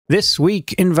This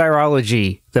Week in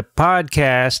Virology, the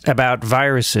podcast about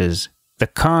viruses, the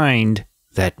kind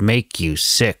that make you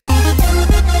sick.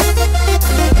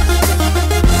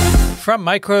 From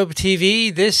Microbe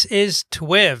TV, this is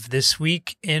TWiV, This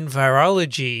Week in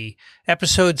Virology,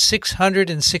 episode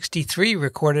 663,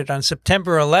 recorded on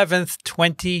September 11th,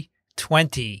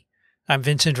 2020. I'm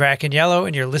Vincent Racaniello,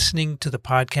 and you're listening to the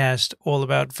podcast all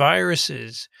about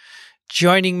viruses.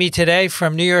 Joining me today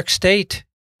from New York State,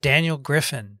 Daniel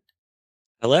Griffin.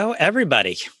 Hello,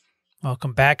 everybody.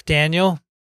 Welcome back, Daniel.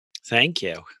 Thank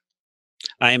you.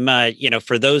 I'm,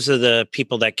 for those of the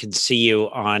people that can see you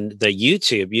on the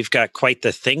YouTube, you've got quite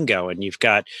the thing going. You've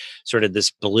got sort of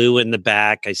this blue in the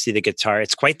back. I see the guitar.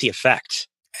 It's quite the effect.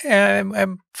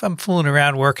 I'm fooling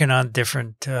around working on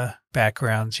different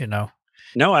backgrounds,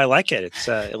 No, I like it.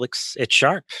 It's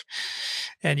sharp.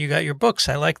 And you got your books.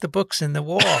 I like the books in the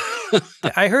wall.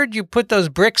 I heard you put those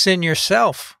bricks in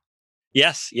yourself.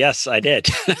 Yes, I did.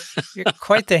 You're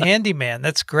quite the handyman.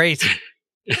 That's great.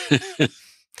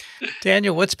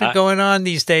 Daniel, what's been going on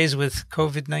these days with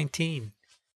COVID-19?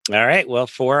 All right. Well,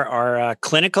 for our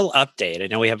clinical update, I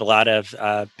know we have a lot of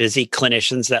busy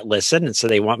clinicians that listen, and so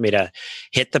they want me to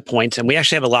hit the points. And we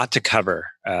actually have a lot to cover.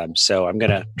 So I'm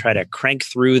going to try to crank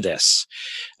through this.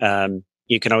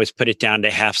 You can always put it down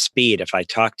to half speed if I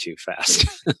talk too fast.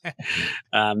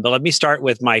 But let me start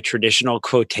with my traditional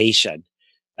quotation.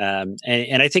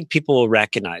 And I think people will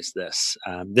recognize this.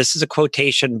 This is a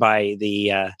quotation by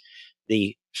the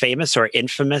famous or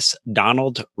infamous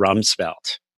Donald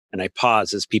Rumsfeld. And I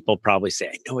pause as people probably say,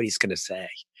 I know what he's going to say.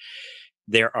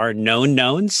 There are known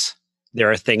knowns.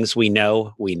 There are things we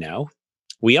know we know.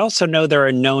 We also know there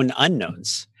are known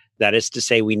unknowns. That is to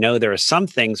say, we know there are some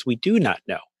things we do not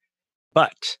know.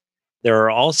 But there are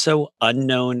also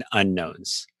unknown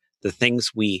unknowns. The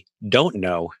things we don't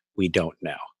know, we don't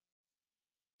know.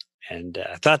 And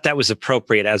I thought that was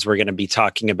appropriate as we're going to be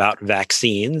talking about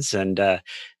vaccines and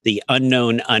the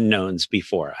unknown unknowns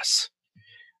before us.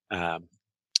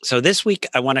 So this week,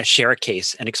 I want to share a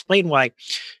case and explain why,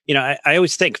 I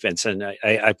always think, Vincent,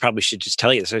 I probably should just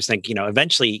tell you this. I always think,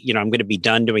 eventually, I'm going to be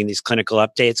done doing these clinical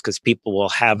updates because people will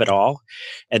have it all.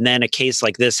 And then a case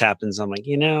like this happens. I'm like,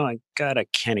 I got to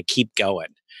kind of keep going.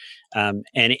 And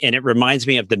it reminds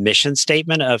me of the mission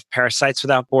statement of Parasites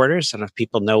Without Borders. I don't know if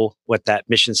people know what that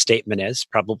mission statement is.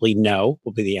 Probably no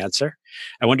will be the answer.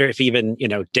 I wonder if even,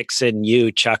 Dickson,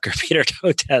 you, Chuck, or Peter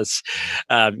Totes,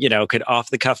 could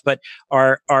off the cuff. But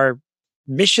our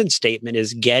mission statement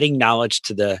is getting knowledge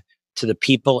to the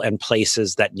people and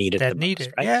places that need it the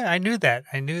most, right? Yeah, I knew that.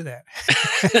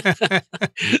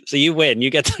 So you win. You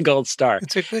get the gold star.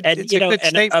 It's a good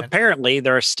statement. Apparently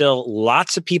there are still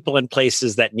lots of people and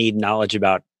places that need knowledge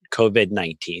about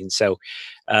COVID-19. So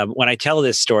when I tell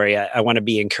this story, I want to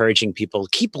be encouraging people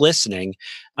to keep listening,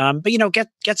 but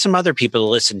get some other people to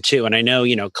listen too. And I know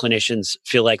clinicians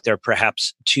feel like they're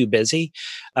perhaps too busy,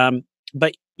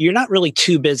 but you're not really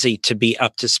too busy to be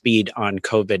up to speed on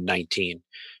COVID-19.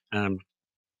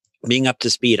 Being up to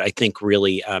speed, I think,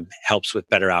 really helps with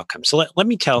better outcomes. So let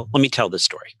me tell this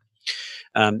story.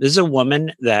 This is a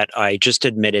woman that I just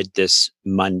admitted this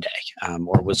Monday,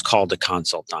 or was called to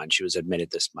consult on. She was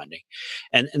admitted this Monday,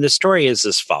 and the story is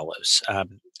as follows: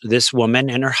 this woman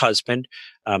and her husband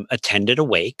attended a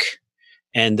wake.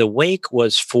 And the wake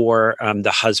was for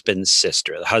the husband's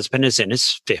sister. The husband is in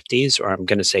his 50s, or I'm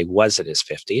going to say was in his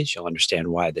 50s. You'll understand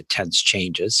why the tense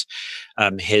changes.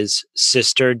 His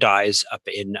sister dies up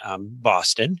in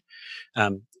Boston.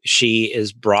 She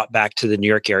is brought back to the New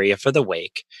York area for the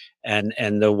wake.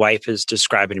 And the wife is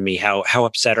describing to me how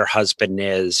upset her husband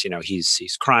is.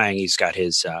 He's crying. He's got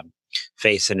his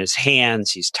face in his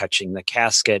hands. He's touching the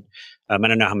casket. I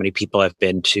don't know how many people have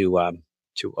been to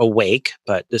a wake,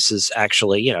 but this is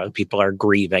actually, people are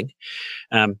grieving.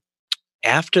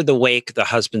 After the wake, the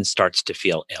husband starts to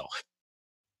feel ill,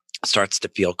 starts to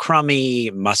feel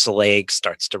crummy, muscle aches,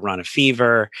 starts to run a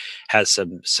fever, has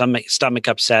some stomach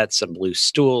upset, some loose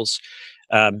stools.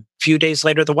 Few days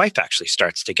later, the wife actually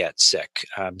starts to get sick.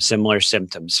 Similar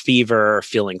symptoms: fever,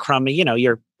 feeling crummy,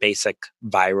 your basic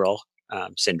viral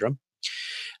syndrome.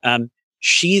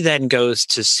 She then goes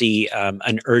to see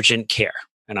an urgent care.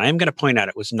 And I am going to point out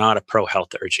it was not a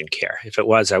pro-health urgent care. If it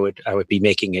was, I would be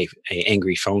making a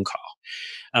angry phone call.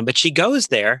 But she goes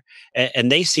there, and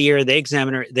they see her, they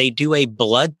examine her, they do a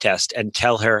blood test and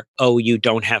tell her, "Oh, you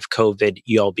don't have COVID,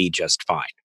 you'll be just fine.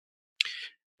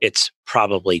 It's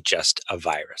probably just a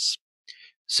virus."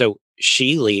 So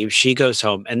she leaves, she goes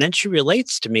home, and then she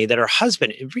relates to me that her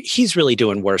husband, he's really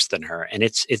doing worse than her. And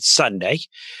it's Sunday.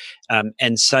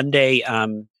 And Sunday,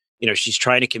 she's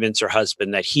trying to convince her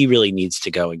husband that he really needs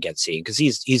to go and get seen because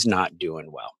he's not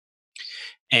doing well.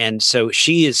 And so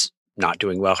she is not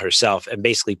doing well herself and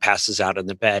basically passes out on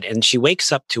the bed. And she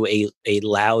wakes up to a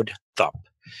loud thump.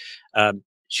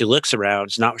 She looks around,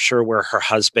 is not sure where her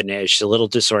husband is. She's a little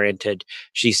disoriented.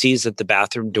 She sees that the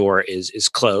bathroom door is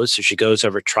closed. So she goes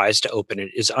over, tries to open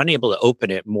it, is unable to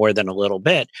open it more than a little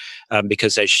bit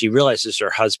because as she realizes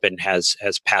her husband has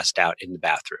passed out in the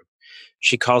bathroom.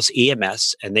 She calls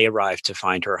EMS and they arrive to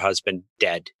find her husband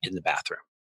dead in the bathroom.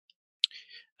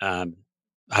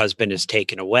 Husband is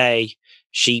taken away.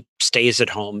 She stays at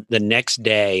home. The next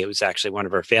day, it was actually one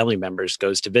of her family members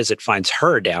goes to visit, finds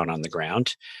her down on the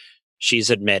ground. She's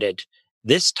admitted.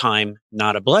 This time,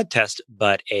 not a blood test,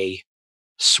 but a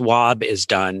swab is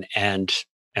done. And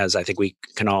as I think we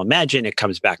can all imagine, it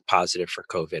comes back positive for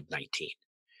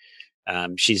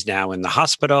COVID-19. She's now in the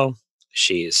hospital.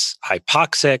 She's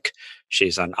hypoxic.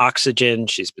 She's on oxygen.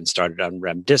 She's been started on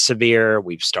remdesivir.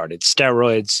 We've started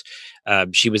steroids.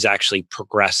 She was actually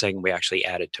progressing. We actually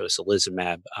added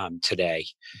tocilizumab today.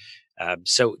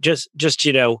 So just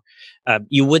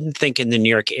you wouldn't think in the New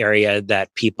York area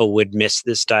that people would miss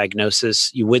this diagnosis.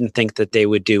 You wouldn't think that they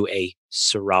would do a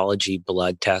serology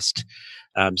blood test.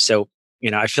 So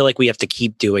I feel like we have to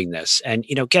keep doing this and,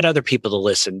 get other people to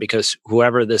listen because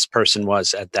whoever this person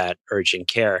was at that urgent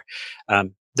care,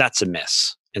 that's a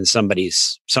miss and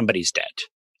somebody's dead.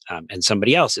 And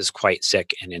somebody else is quite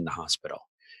sick and in the hospital.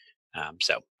 All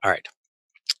right.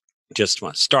 Just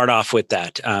want to start off with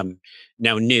that.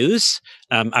 Now, news.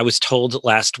 I was told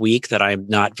last week that I'm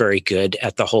not very good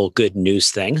at the whole good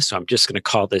news thing. So I'm just going to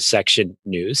call this section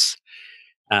news.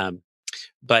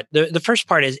 But the first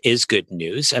part is good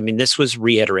news. I mean, this was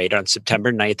reiterated on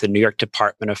September 9th. The New York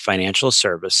Department of Financial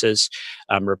Services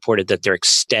reported that they're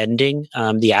extending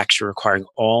the action requiring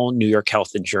all New York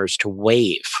health insurers to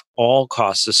waive all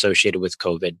costs associated with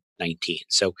COVID-19.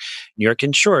 So New York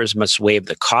insurers must waive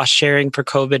the cost sharing for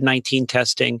COVID-19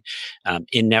 testing,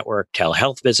 in-network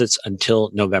telehealth visits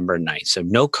until November 9th. So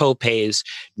no co-pays,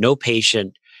 no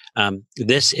patient.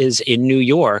 This is in New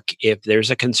York. If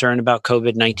there's a concern about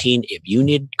COVID-19, if you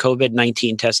need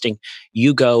COVID-19 testing,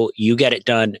 you go, you get it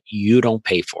done, you don't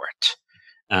pay for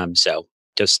it. So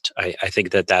I think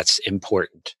that's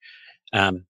important.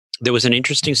 There was an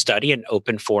interesting study in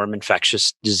Open Forum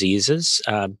Infectious Diseases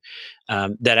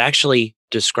that actually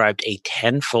described a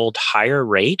 10-fold higher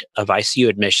rate of ICU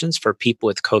admissions for people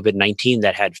with COVID-19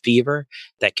 that had fever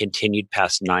that continued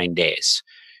past 9 days.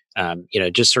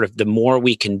 Just sort of the more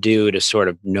we can do to sort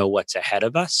of know what's ahead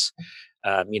of us.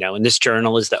 And this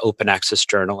journal is the Open Access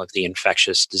Journal of the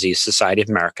Infectious Disease Society of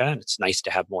America, and it's nice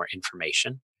to have more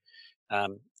information.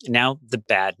 Now, the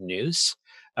bad news.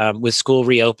 With school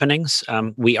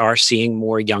reopenings, we are seeing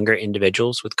more younger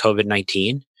individuals with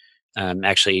COVID-19.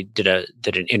 Actually did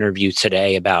an interview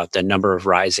today about the number of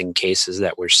rising cases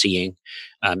that we're seeing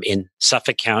in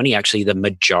Suffolk County. Actually, the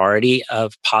majority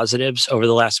of positives over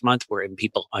the last month were in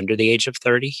people under the age of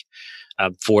 30.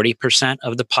 40%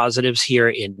 of the positives here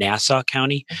in Nassau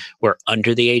County were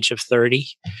under the age of 30.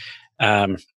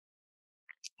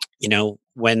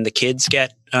 When the kids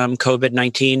get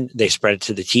COVID-19, they spread it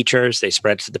to the teachers, they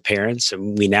spread it to the parents.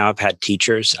 And we now have had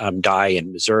teachers die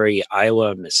in Missouri,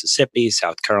 Iowa, Mississippi,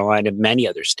 South Carolina, many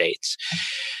other states.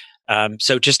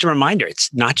 So just a reminder,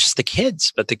 it's not just the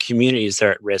kids, but the communities that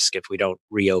are at risk if we don't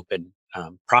reopen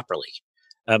properly.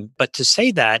 But to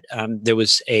say that, there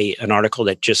was an article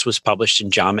that just was published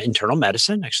in JAMA Internal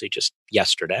Medicine, actually just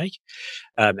yesterday,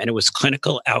 and it was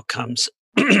clinical outcomes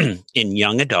in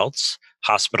young adults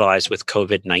hospitalized with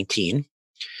COVID-19.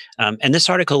 And this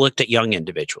article looked at young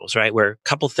individuals, right, where a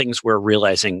couple things we're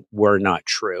realizing were not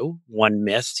true. One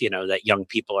myth, that young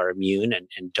people are immune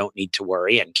and don't need to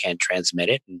worry and can't transmit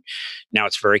it. And now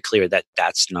it's very clear that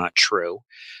that's not true.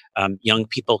 Young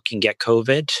people can get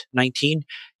COVID-19.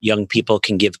 Young people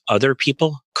can give other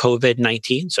people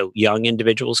COVID-19. So young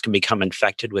individuals can become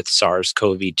infected with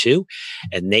SARS-CoV-2,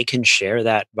 and they can share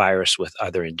that virus with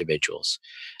other individuals.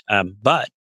 But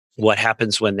what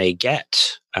happens when they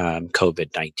get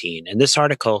COVID-19? And this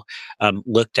article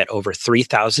looked at over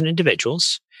 3,000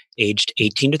 individuals aged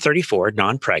 18 to 34,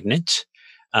 non-pregnant,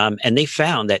 and they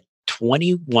found that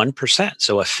 21%,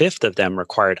 so a fifth of them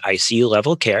required ICU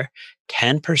level care,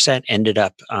 10% ended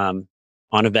up on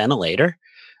a ventilator,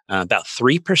 about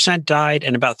 3% died,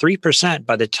 and about 3%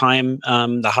 by the time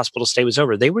the hospital stay was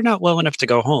over, they were not well enough to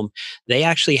go home. They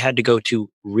actually had to go to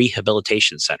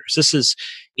rehabilitation centers. This is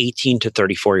 18 to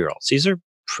 34-year-olds. These are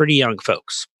pretty young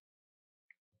folks.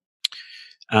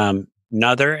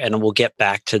 Another, and we'll get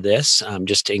back to this,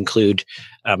 just to include,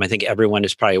 I think everyone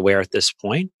is probably aware at this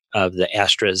point of the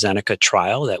AstraZeneca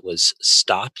trial that was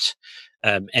stopped.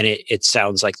 And it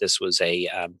sounds like this was a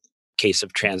case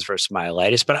of transverse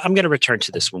myelitis. But I'm going to return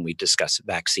to this when we discuss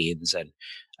vaccines and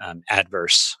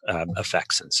adverse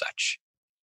effects and such.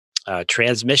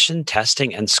 Transmission,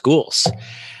 testing, and schools.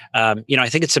 I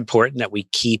think it's important that we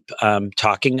keep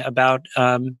talking about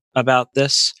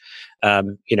this.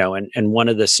 And one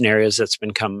of the scenarios that's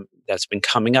been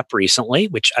coming up recently,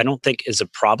 which I don't think is a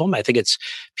problem. I think it's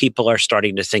people are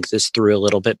starting to think this through a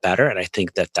little bit better, and I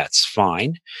think that that's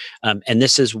fine. And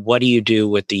this is, what do you do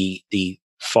with the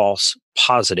false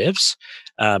positives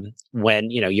when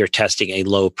you're testing a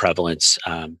low prevalence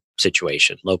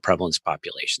situation, low prevalence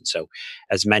population? So,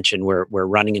 as mentioned, we're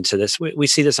running into this. We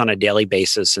see this on a daily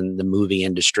basis in the movie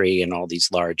industry and all these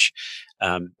large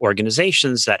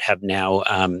organizations that have now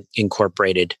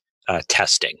incorporated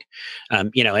testing.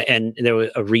 And there was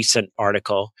a recent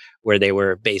article where they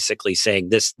were basically saying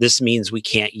this means we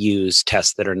can't use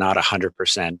tests that are not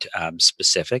 100%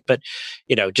 specific. But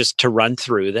just to run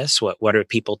through this, what are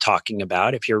people talking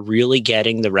about? If you're really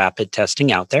getting the rapid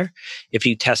testing out there, if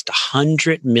you test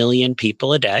 100 million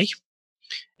people a day,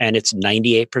 and it's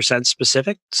 98%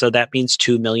 specific, so that means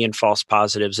 2 million false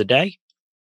positives a day,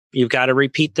 you've got to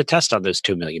repeat the test on those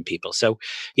 2 million people. So,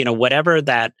 whatever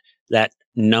that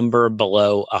number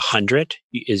below 100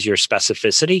 is your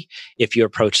specificity. If you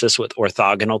approach this with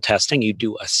orthogonal testing, you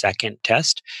do a second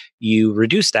test, you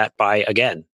reduce that by,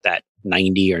 again, that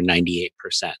 90 or 98%.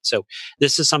 So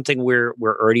this is something we're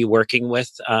already working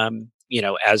with,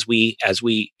 as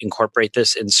we incorporate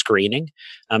this in screening.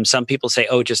 Some people say,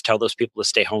 oh, just tell those people to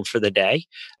stay home for the day.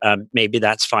 Maybe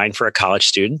that's fine for a college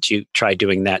student. You try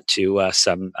doing that to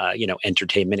some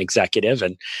entertainment executive,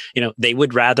 and they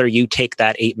would rather you take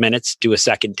that 8 minutes, do a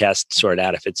second test, sort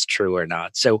out if it's true or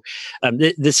not. So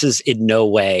this is in no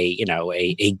way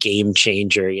a game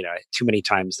changer. Too many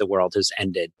times the world has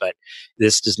ended, but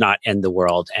this does not end the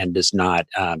world and does not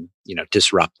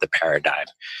disrupt the paradigm.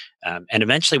 And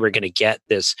eventually we're going to get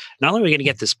this, not only are we going to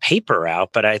get this paper out,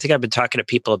 but I think I've been talking to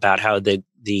people about how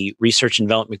the research and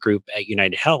development group at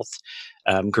United Health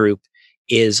group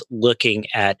is looking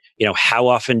at, how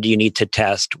often do you need to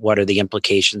test? What are the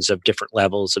implications of different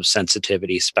levels of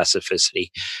sensitivity, specificity?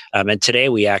 And today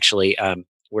we actually,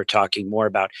 we're talking more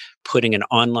about putting an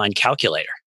online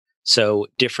calculator. So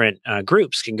different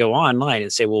groups can go online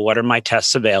and say, well, what are my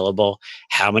tests available?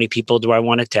 How many people do I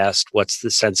want to test? What's the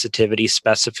sensitivity,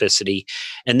 specificity?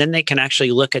 And then they can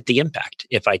actually look at the impact.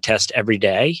 If I test every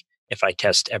day, if I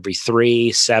test every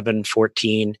 3, 7,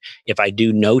 14, if I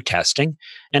do no testing,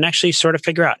 and actually sort of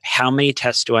figure out how many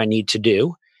tests do I need to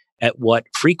do, at what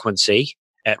frequency,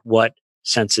 at what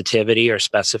sensitivity or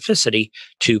specificity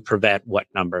to prevent what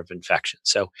number of infections.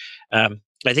 So,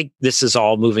 I think this is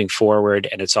all moving forward,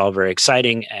 and it's all very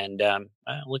exciting. And I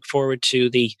look forward to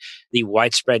the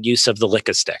widespread use of the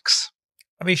lick-o-sticks.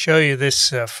 Let me show you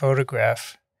this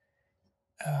photograph,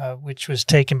 which was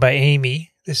taken by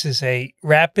Amy. This is a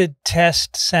rapid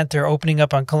test center opening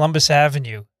up on Columbus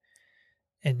Avenue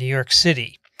in New York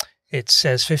City. It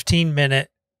says 15-minute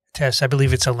test. I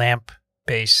believe it's a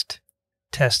lamp-based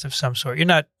test of some sort. You're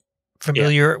not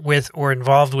familiar with or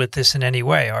involved with this in any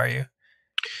way, are you?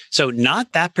 So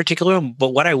not that particular one, but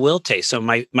what I will tell you, so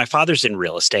my father's in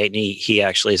real estate, and he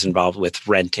actually is involved with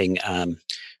renting,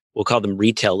 we'll call them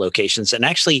retail locations. And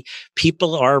actually,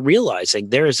 people are realizing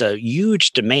there is a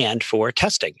huge demand for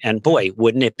testing. And boy,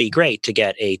 wouldn't it be great to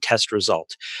get a test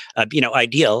result?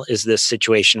 Ideal is this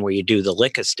situation where you do the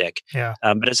lick-o-stick. Yeah.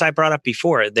 But as I brought up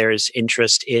before, there's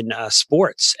interest in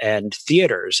sports and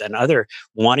theaters and other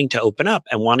wanting to open up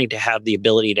and wanting to have the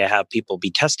ability to have people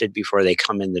be tested before they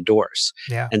come in the doors.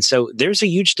 Yeah. And so there's a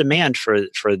huge demand for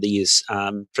these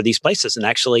places. And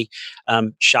actually,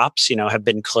 shops, have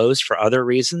been closed for other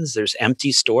reasons. There's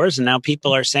empty stores, and now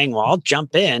people are saying, well, I'll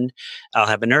jump in. I'll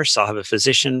have a nurse, I'll have a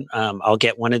physician, I'll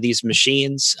get one of these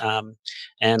machines,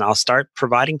 and I'll start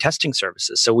providing testing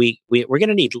services. So we're going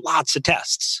to need lots of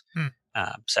tests. And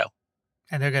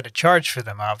they're going to charge for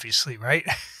them, obviously, right?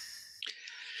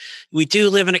 We do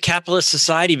live in a capitalist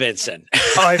society, Vincent.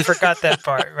 Oh, I forgot that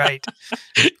part. Right.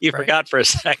 You forgot for a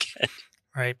second.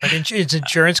 Right. But is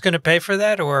insurance going to pay for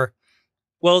that, or?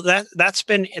 Well,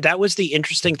 that was the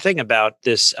interesting thing about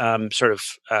this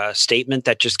statement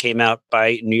that just came out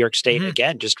by New York State,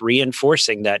 again, just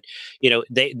reinforcing that,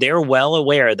 they're well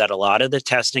aware that a lot of the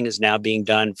testing is now being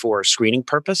done for screening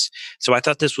purpose. So I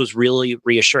thought this was really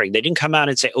reassuring. They didn't come out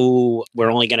and say, oh,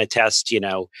 we're only going to test,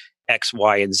 X,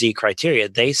 Y, and Z criteria.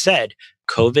 They said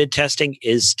COVID testing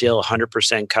is still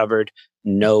 100% covered.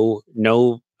 No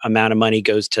amount of money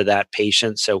goes to that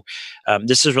patient. So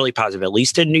this is really positive. At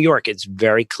least in New York, it's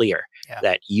very clear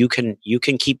that you can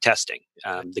keep testing.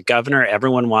 The governor,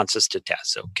 everyone wants us to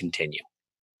test. So continue.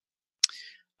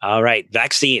 All right,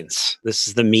 vaccines. This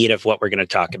is the meat of what we're going to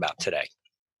talk about today.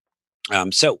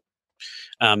 So,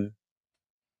 um,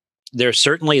 there's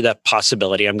certainly the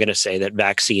possibility, I'm going to say, that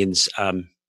vaccines,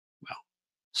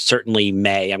 certainly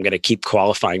may, I'm going to keep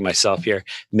qualifying myself here,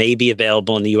 may be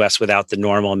available in the US without the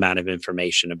normal amount of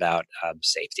information about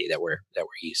safety that we're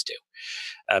used to.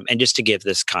 And just to give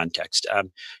this context, a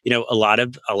lot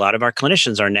of our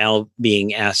clinicians are now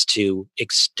being asked to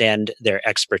extend their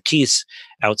expertise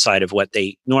outside of what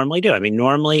they normally do. I mean,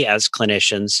 normally as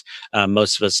clinicians,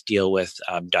 most of us deal with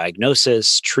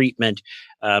diagnosis, treatment.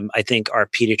 I think our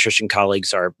pediatrician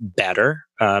colleagues are better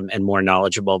and more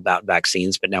knowledgeable about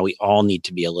vaccines, but now we all need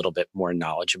to be a little bit more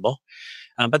knowledgeable.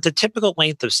 But the typical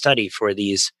length of study for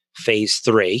these phase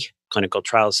 3 clinical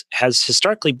trials has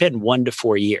historically been 1 to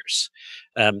 4 years.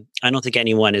 I don't think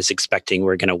anyone is expecting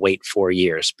we're going to wait 4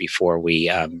 years before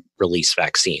we release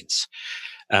vaccines.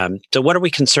 So what are we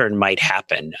concerned might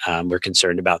happen? We're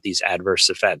concerned about these adverse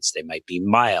events. They might be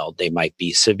mild, they might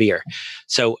be severe.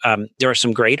 So there are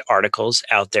some great articles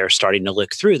out there starting to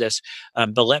look through this,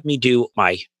 but let me do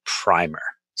my primer.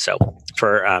 So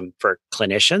for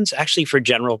clinicians, actually for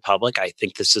general public, I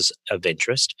think this is of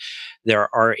interest.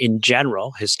 There are, in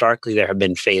general, historically, there have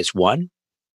been phase 1,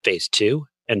 phase 2,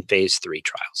 and phase 3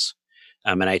 trials.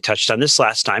 And I touched on this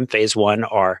last time. Phase 1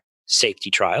 are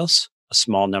safety trials, a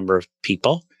small number of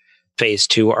people. Phase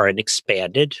 2 are an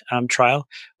expanded trial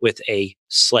with a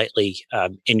slightly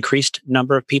increased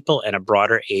number of people and a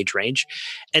broader age range.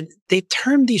 And they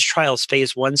term these trials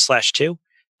phase 1/2.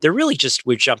 They're really just,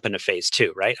 we're jumping to phase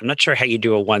 2, right? I'm not sure how you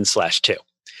do a 1/2.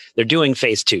 They're doing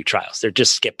phase 2 trials. They're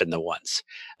just skipping the ones.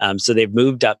 So they've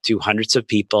moved up to hundreds of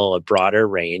people, a broader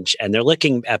range, and they're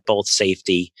looking at both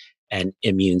safety and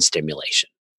immune stimulation.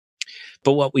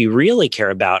 But what we really care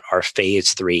about are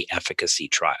phase 3 efficacy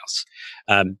trials.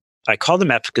 I call them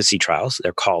efficacy trials.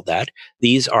 They're called that.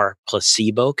 These are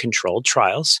placebo-controlled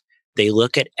trials. They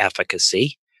look at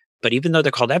efficacy. But even though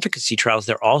they're called efficacy trials,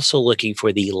 they're also looking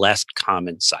for the less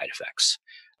common side effects.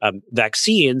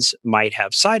 Vaccines might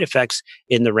have side effects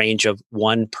in the range of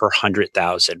 1 per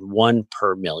 100,000, 1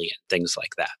 per million, things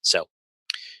like that. So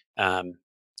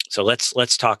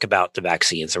let's talk about the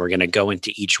vaccines, and we're going to go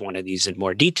into each one of these in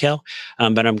more detail.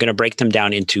 But I'm going to break them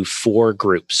down into 4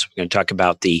 groups. We're going to talk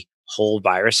about the whole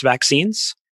virus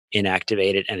vaccines,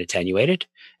 inactivated and attenuated.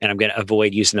 And I'm going to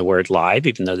avoid using the word live,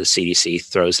 even though the CDC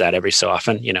throws that every so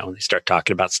often, when they start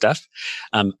talking about stuff.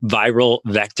 Viral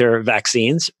vector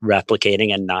vaccines,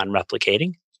 replicating and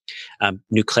non-replicating.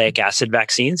 Nucleic acid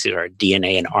vaccines, these are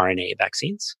DNA and RNA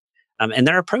vaccines. And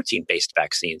there are protein-based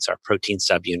vaccines, our protein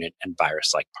subunit and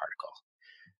virus-like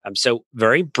particle. So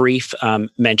very brief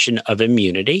mention of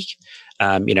immunity.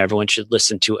 Everyone should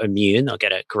listen to Immune. They'll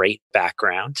get a great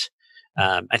background.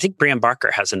 I think Brian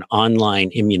Barker has an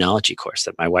online immunology course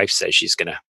that my wife says she's going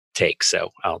to take.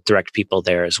 So I'll direct people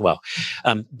there as well.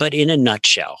 But in a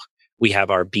nutshell, we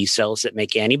have our B cells that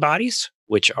make antibodies,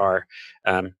 which are,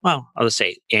 I'll just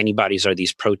say antibodies are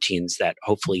these proteins that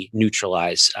hopefully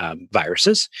neutralize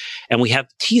viruses. And we have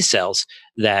T cells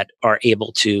that are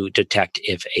able to detect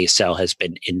if a cell has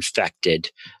been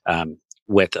infected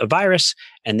with a virus,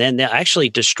 and then they'll actually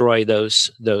destroy those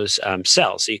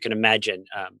cells. So you can imagine,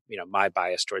 my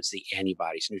bias towards the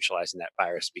antibodies neutralizing that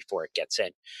virus before it gets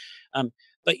in.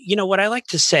 But what I like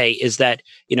to say is that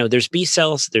there's B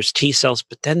cells, there's T cells,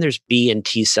 but then there's B and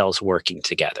T cells working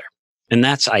together. And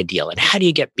that's ideal. And how do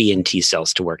you get B and T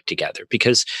cells to work together?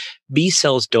 Because B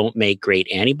cells don't make great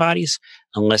antibodies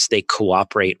unless they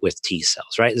cooperate with T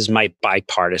cells, right? This is my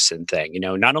bipartisan thing.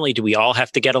 Not only do we all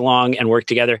have to get along and work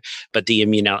together, but the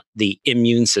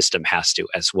immune system has to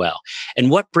as well. And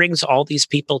what brings all these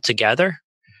people together?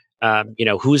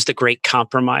 Who's the great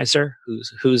compromiser?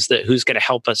 Who's going to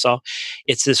help us all?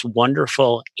 It's this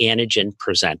wonderful antigen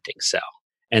presenting cell.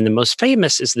 And the most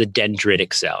famous is the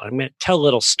dendritic cell. I'm going to tell a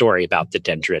little story about the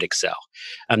dendritic cell.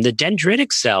 The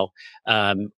dendritic cell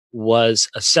was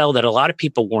a cell that a lot of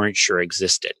people weren't sure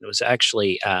existed. It was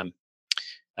actually it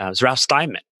was Ralph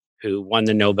Steinman who won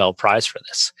the Nobel Prize for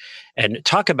this. And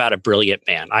talk about a brilliant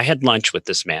man. I had lunch with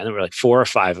this man. There were like 4 or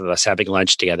 5 of us having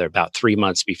lunch together about 3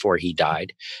 months before he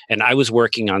died. And I was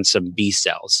working on some B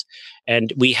cells.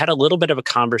 And we had a little bit of a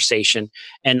conversation,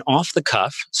 and off the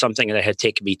cuff, something that had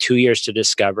taken me 2 years to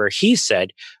discover, he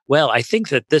said, well, I think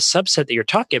that this subset that you're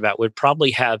talking about would probably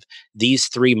have these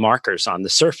 3 markers on the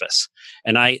surface.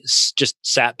 And I just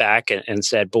sat back and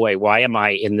said, boy, why am I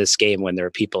in this game when there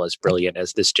are people as brilliant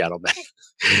as this gentleman?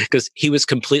 Because he was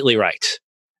completely right.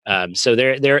 So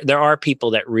there are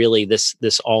people that really this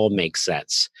all makes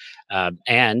sense.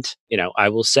 And, I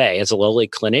will say, as a lowly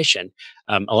clinician,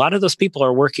 a lot of those people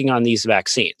are working on these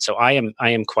vaccines. So I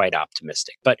am quite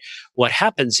optimistic. But what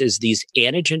happens is these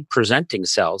antigen presenting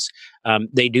cells,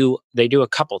 they do a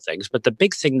couple things. But the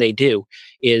big thing they do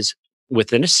is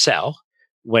within a cell,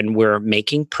 when we're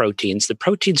making proteins, the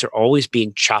proteins are always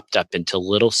being chopped up into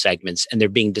little segments and they're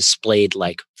being displayed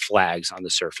like flags on the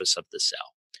surface of the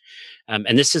cell.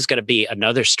 And this is going to be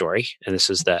another story. And this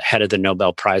is the head of the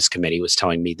Nobel Prize Committee was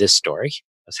telling me this story.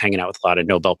 I was hanging out with a lot of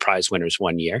Nobel Prize winners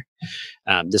one year.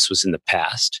 This was in the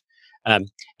past. And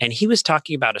he was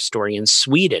talking about a story in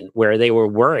Sweden where they were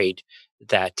worried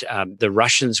that the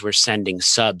Russians were sending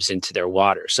subs into their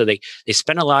water. So they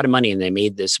spent a lot of money and they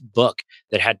made this book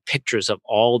that had pictures of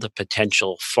all the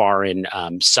potential foreign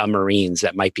submarines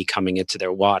that might be coming into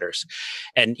their waters.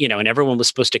 And, and everyone was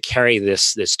supposed to carry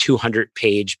this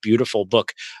 200-page beautiful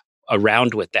book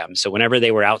around with them. So whenever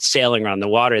they were out sailing around the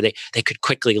water, they could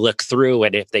quickly look through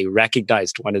it if they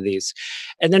recognized one of these.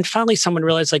 And then finally someone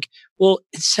realized, like, well,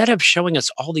 instead of showing us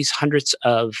all these hundreds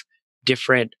of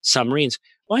different submarines,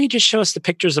 why don't you just show us the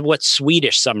pictures of what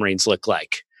Swedish submarines look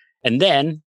like? And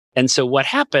so what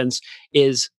happens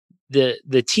is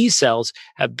the T cells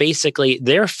have basically,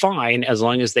 they're fine as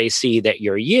long as they see that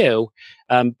you're you.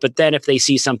 But then if they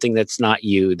see something that's not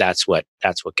you, that's what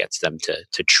gets them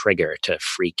to trigger, to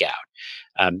freak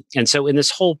out. And so in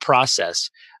this whole process,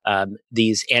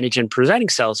 these antigen presenting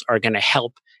cells are going to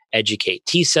help educate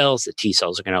T cells. The T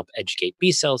cells are going to help educate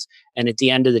B cells. And at the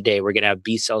end of the day, we're going to have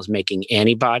B cells making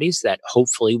antibodies that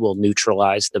hopefully will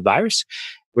neutralize the virus.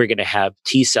 We're going to have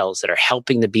T cells that are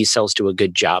helping the B cells do a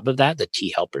good job of that, the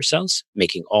T helper cells,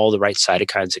 making all the right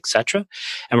cytokines, etc.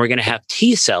 And we're going to have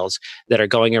T cells that are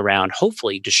going around,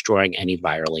 hopefully destroying any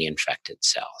virally infected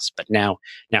cells. But now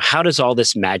how does all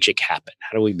this magic happen?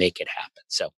 How do we make it happen?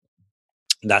 So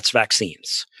that's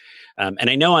vaccines.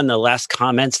 And I know on the last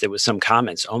comments, there was some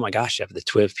comments, oh my gosh, have the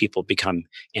TWiV people become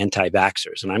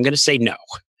anti-vaxxers? And I'm going to say no.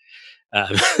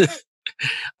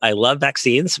 I love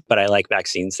vaccines, but I like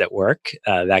vaccines that work,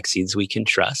 vaccines we can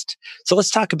trust. So let's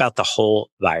talk about the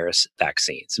whole virus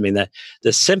vaccines. I mean,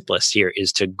 the simplest here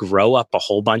is to grow up a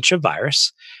whole bunch of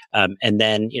virus and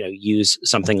then, use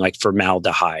something like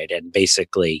formaldehyde and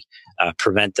basically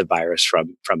prevent the virus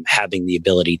from having the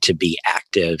ability to be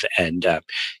active. And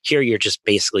here you're just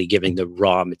basically giving the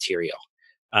raw material.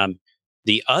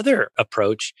 The other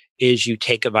approach is you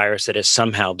take a virus that has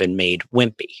somehow been made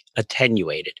wimpy,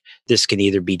 attenuated. This can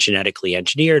either be genetically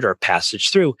engineered or passage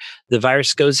through. The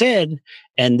virus goes in,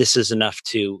 and this is enough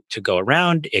to go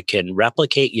around. It can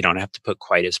replicate. You don't have to put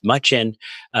quite as much in.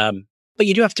 But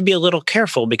you do have to be a little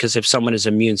careful because if someone is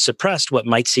immune suppressed, what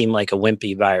might seem like a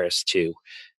wimpy virus to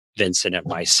Vincent and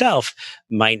myself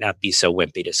might not be so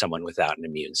wimpy to someone without an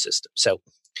immune system. So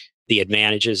the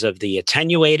advantages of the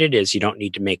attenuated is you don't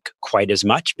need to make quite as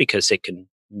much because it can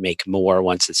make more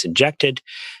once it's injected.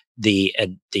 The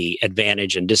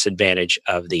advantage and disadvantage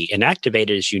of the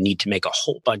inactivated is you need to make a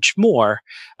whole bunch more,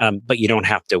 but you don't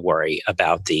have to worry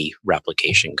about the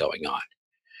replication going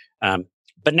on.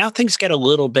 But now things get a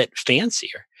little bit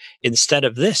fancier. Instead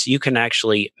of this, you can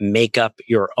actually make up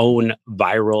your own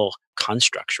viral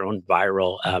constructs, your own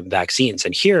viral vaccines.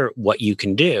 And here, what you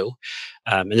can do,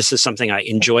 and this is something I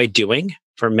enjoyed doing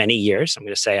for many years. I'm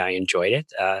going to say I enjoyed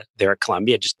it there at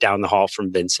Columbia, just down the hall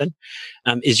from Vincent,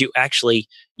 is you actually,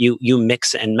 you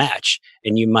mix and match.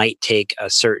 And you might take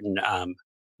a certain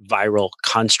viral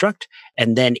construct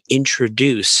and then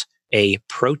introduce a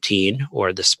protein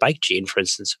or the spike gene, for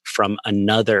instance, from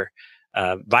another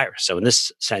virus. So in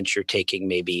this sense, you're taking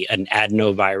maybe an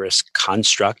adenovirus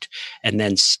construct and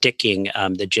then sticking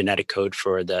the genetic code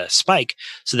for the spike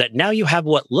so that now you have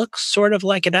what looks sort of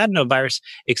like an adenovirus,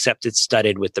 except it's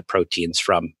studded with the proteins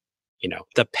from,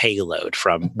 the payload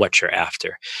from what you're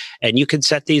after. And you can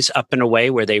set these up in a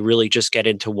way where they really just get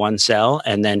into one cell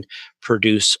and then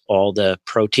produce all the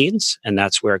proteins, and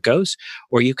that's where it goes.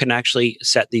 Or you can actually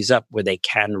set these up where they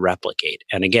can replicate.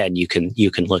 And again, you can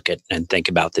look at and think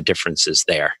about the differences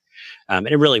there. And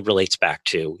it really relates back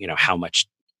to, how much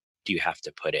do you have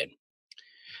to put in?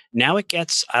 Now it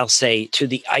gets, I'll say, to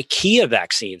the IKEA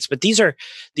vaccines, but these are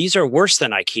worse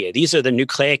than IKEA. These are the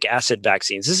nucleic acid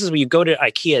vaccines. This is when you go to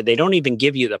IKEA, they don't even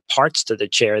give you the parts to the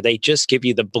chair. They just give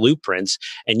you the blueprints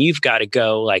and you've got to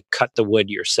go like cut the wood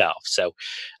yourself. So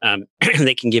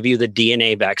they can give you the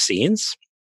DNA vaccines.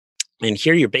 And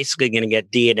here you're basically going to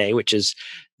get DNA, which is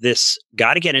this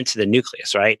got to get into the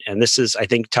nucleus, right? And this is, I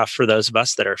think, tough for those of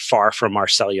us that are far from our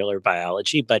cellular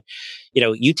biology. But,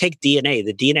 you take DNA,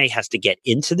 the DNA has to get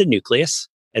into the nucleus.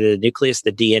 And in the nucleus,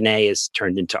 the DNA is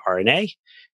turned into RNA.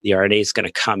 The RNA is going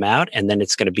to come out and then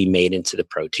it's going to be made into the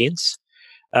proteins.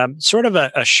 Sort of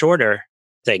a shorter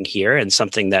thing here, and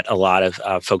something that a lot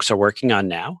of folks are working on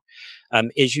now,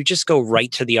 is you just go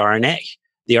right to the RNA.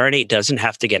 The RNA doesn't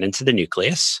have to get into the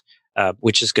nucleus,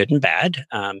 which is good and bad.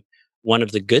 One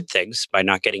of the good things by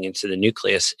not getting into the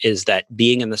nucleus is that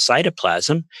being in the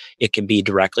cytoplasm, it can be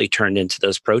directly turned into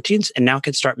those proteins, and now it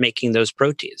can start making those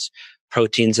proteins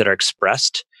that are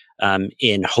expressed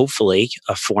in hopefully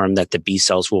a form that the B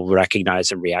cells will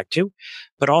recognize and react to.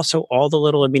 But also all the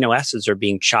little amino acids are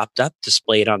being chopped up,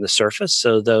 displayed on the surface.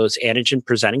 So those antigen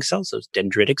presenting cells, those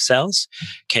dendritic cells,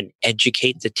 can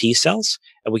educate the T cells,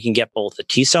 and we can get both a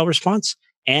T cell response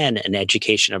and an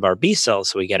education of our B cells,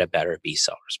 so we get a better B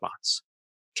cell response.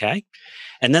 Okay.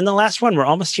 And then the last one, we're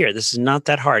almost here. This is not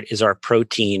that hard, is our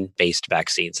protein-based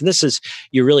vaccines. And this is,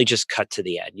 you really just cut to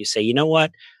the end. You say, you know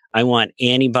what? I want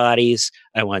antibodies.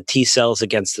 I want T cells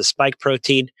against the spike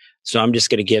protein. So I'm just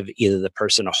going to give either the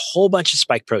person a whole bunch of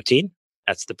spike protein.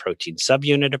 That's the protein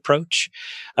subunit approach.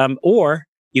 Or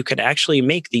you could actually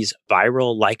make these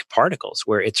viral-like particles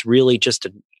where it's really just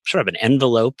a sort of an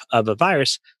envelope of a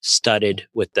virus studded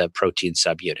with the protein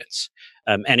subunits.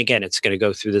 And again, it's going to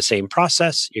go through the same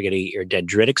process. You're going to get your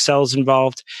dendritic cells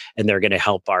involved, and they're going to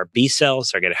help our B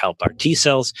cells, they're going to help our T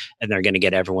cells, and they're going to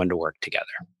get everyone to work together.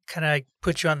 Can I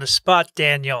put you on the spot,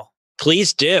 Daniel?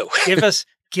 Please do. Give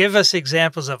us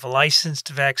examples of licensed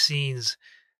vaccines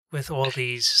with all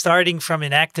these, starting from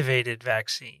inactivated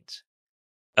vaccines.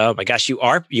 Oh my gosh, you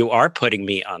are putting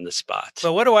me on the spot.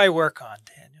 So what do I work on,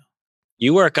 Daniel?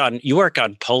 You work on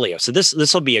polio. So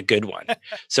this will be a good one.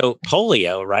 So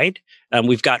polio, right?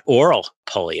 We've got oral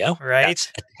polio, right?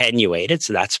 That's attenuated,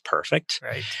 so that's perfect,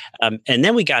 right? And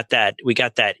then we got that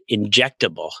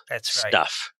injectable that's right.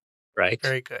 stuff, right?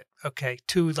 Very good. Okay,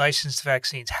 2 licensed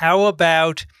vaccines. How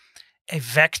about a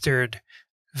vectored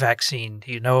vaccine?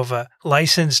 Do you know of a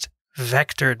licensed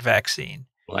vectored vaccine?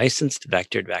 Licensed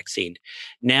vectored vaccine.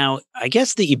 Now, I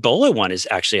guess the Ebola one is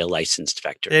actually a licensed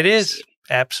vector. It is.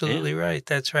 Absolutely right.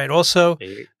 That's right. Also,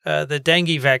 the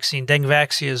dengue vaccine,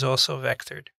 Dengvaxia, is also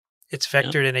vectored. It's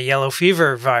vectored in a yellow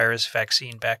fever virus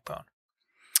vaccine backbone.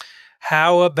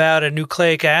 How about a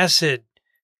nucleic acid?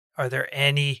 Are there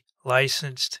any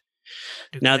licensed?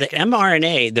 Now, the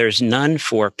mRNA, there's none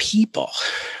for people.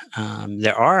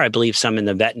 There are, I believe, some in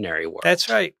the veterinary world. That's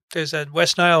right. There's a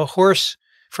West Nile horse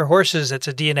for horses. That's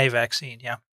a DNA vaccine.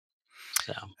 Yeah.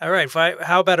 So. All right.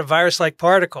 How about a virus-like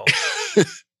particle?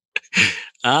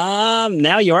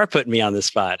 Now you are putting me on the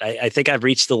spot. I think I've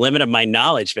reached the limit of my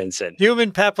knowledge, Vincent.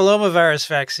 Human papillomavirus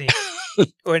vaccine.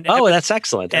 That's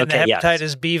excellent. And okay, the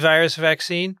hepatitis B virus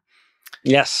vaccine.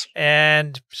 Yes.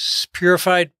 And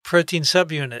purified protein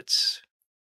subunits.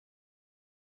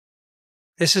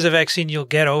 This is a vaccine you'll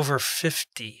get over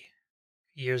 50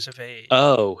 years of age.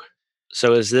 Oh,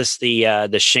 so is this the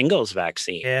shingles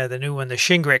vaccine? Yeah, the new one, the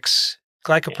Shingrix.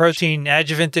 Glycoprotein,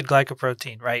 adjuvanted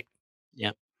glycoprotein, right?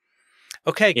 Yeah.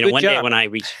 Okay, good job.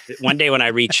 One day when I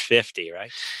reach 50,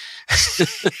 right?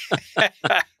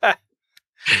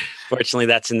 Fortunately,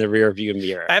 that's in the rear view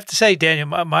mirror. I have to say, Daniel,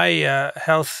 my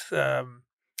health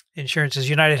insurance is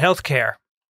United Healthcare.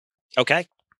 Okay.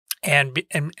 And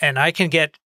I can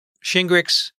get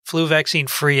Shingrix flu vaccine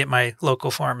free at my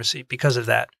local pharmacy because of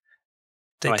that.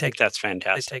 I think that's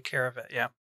fantastic. They take care of it, yeah.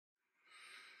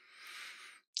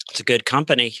 It's a good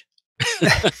company.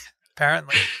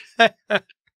 Apparently.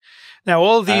 Now,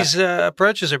 all these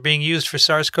approaches are being used for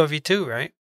SARS-CoV-2,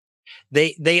 right?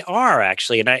 They are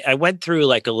actually, and I went through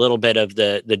like a little bit of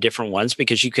the different ones,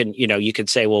 because you could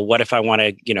say, well, what if I want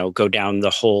to go down the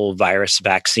whole virus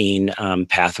vaccine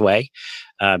pathway,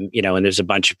 and there's a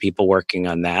bunch of people working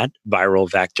on that. Viral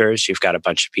vectors, you've got a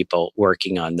bunch of people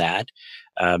working on that.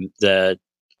 The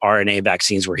RNA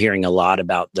vaccines, we're hearing a lot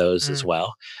about those as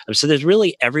well. So there's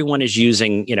really, everyone is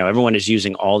using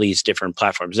all these different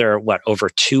platforms. There are over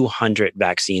 200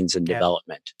 vaccines in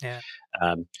development. Yeah.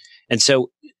 And so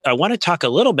I want to talk a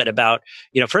little bit about,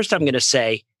 first I'm going to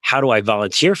say, how do I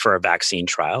volunteer for a vaccine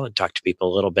trial, and talk to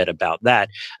people a little bit about that.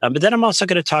 But then I'm also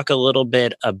going to talk a little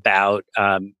bit about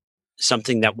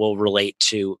something that will relate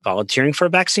to volunteering for a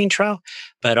vaccine trial,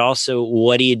 but also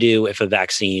what do you do if a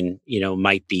vaccine,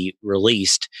 might be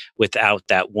released without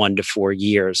that 1 to 4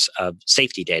 years of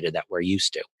safety data that we're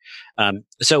used to.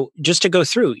 So just to go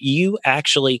through, you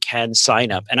actually can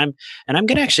sign up, and I'm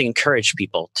going to actually encourage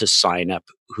people to sign up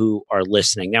who are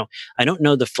listening. Now, I don't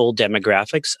know the full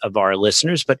demographics of our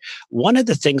listeners, but one of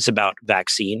the things about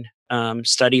vaccine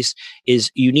studies is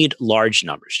you need large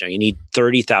numbers. You need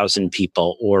 30,000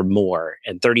 people or more,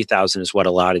 and 30,000 is what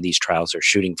a lot of these trials are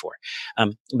shooting for.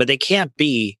 But they can't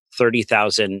be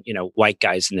 30,000, white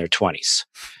guys in their 20s.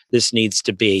 This needs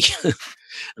to be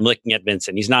I'm looking at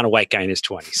Vincent. He's not a white guy in his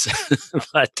 20s.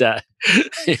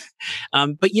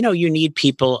 But you need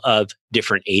people of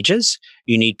different ages.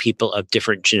 You need people of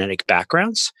different genetic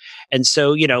backgrounds. And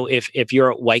so, if you're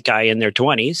a white guy in their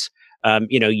 20s,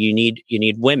 you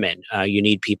need women, you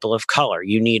need people of color,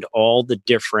 you need all the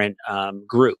different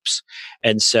groups.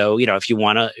 And so, if you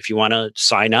want to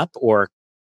sign up or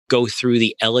go through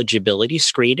the eligibility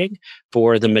screening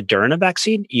for the Moderna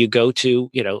vaccine, you go to,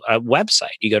 a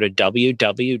website. You go to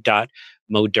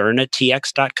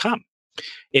www.modernatx.com.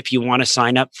 If you want to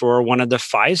sign up for one of the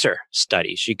Pfizer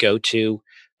studies, you go to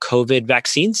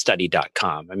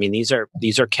covidvaccinestudy.com. I mean, these are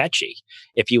catchy.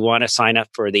 If you want to sign up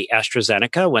for the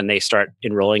AstraZeneca when they start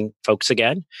enrolling folks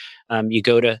again, you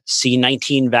go to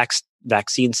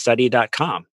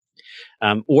c19vaccinestudy.com.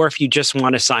 Or if you just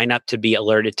want to sign up to be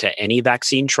alerted to any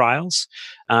vaccine trials,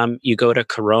 you go to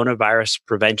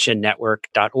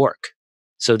coronaviruspreventionnetwork.org.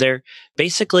 So they're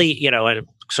basically, I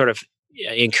sort of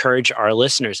encourage our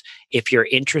listeners, if you're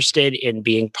interested in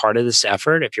being part of this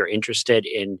effort, if you're interested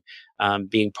in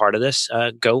being part of this,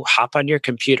 go hop on your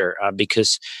computer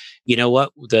because you know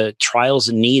what? The trials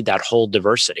need that whole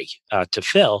diversity to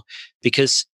fill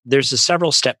because there's a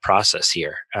several step process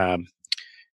here.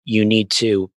 You need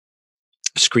to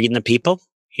screen the people.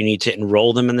 You need to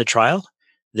enroll them in the trial.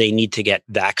 They need to get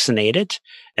vaccinated.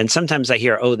 And sometimes I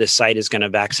hear, this site is going to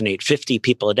vaccinate 50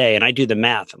 people a day. And I do the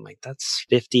math. I'm like, that's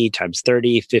 50 times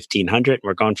 30, 1,500.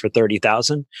 We're going for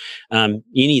 30,000. You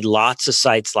need lots of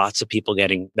sites, lots of people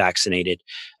getting vaccinated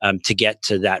to get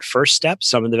to that first step.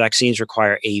 Some of the vaccines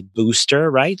require a booster,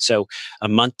 right? So a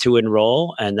month to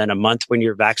enroll, and then a month when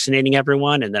you're vaccinating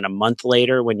everyone, and then a month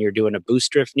later when you're doing a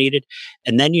booster if needed.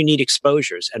 And then you need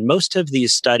exposures. And most of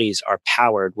these studies are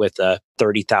powered with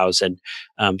 30,000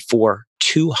 for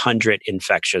 200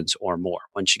 infections or more.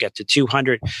 Once you get to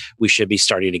 200, we should be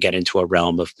starting to get into a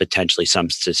realm of potentially some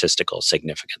statistical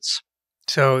significance.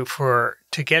 So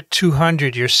to get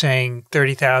 200, you're saying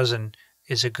 30,000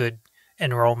 is a good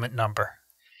enrollment number.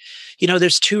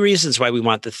 There's two reasons why we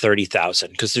want the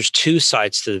 30,000, because there's two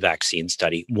sides to the vaccine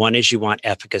study. One is you want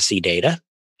efficacy data,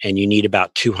 and you need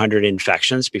about 200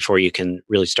 infections before you can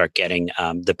really start getting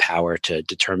the power to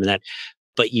determine that.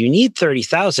 But you need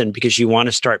 30,000 because you want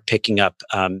to start picking up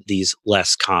these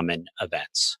less common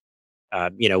events.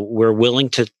 We're willing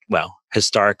to,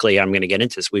 historically, I'm going to get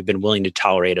into this. We've been willing to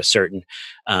tolerate a certain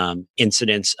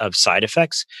incidence of side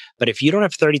effects. But if you don't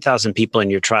have 30,000 people in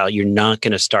your trial, you're not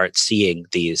going to start seeing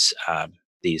these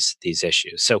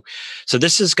issues. So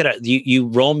this is going to, you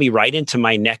roll me right into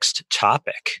my next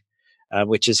topic,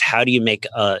 which is how do you make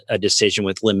a decision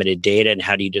with limited data, and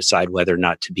how do you decide whether or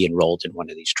not to be enrolled in one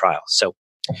of these trials? So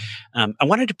I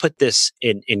wanted to put this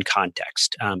in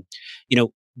context.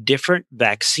 Different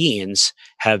vaccines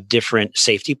have different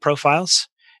safety profiles,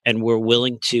 and we're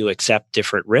willing to accept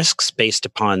different risks based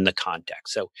upon the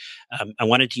context. So I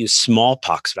wanted to use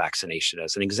smallpox vaccination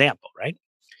as an example, right?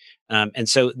 And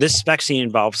so this vaccine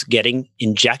involves getting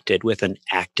injected with an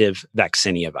active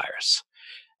vaccinia virus.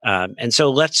 And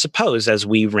so let's suppose, as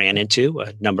we ran into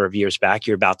a number of years back,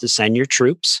 you're about to send your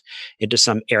troops into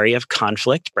some area of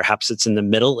conflict. Perhaps it's in the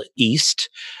Middle East.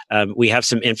 We have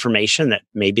some information that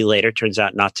maybe later turns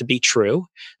out not to be true,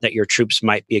 that your troops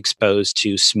might be exposed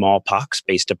to smallpox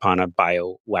based upon a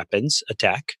bioweapons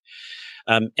attack.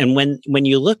 And when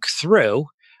you look through,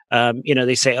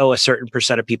 they say, a certain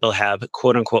percent of people have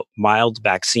quote unquote mild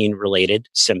vaccine related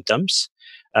symptoms.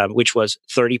 Which was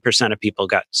 30% of people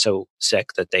got so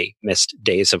sick that they missed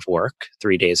days of work,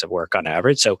 3 days of work on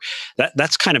average. So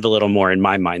that's kind of a little more in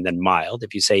my mind than mild.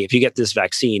 If you get this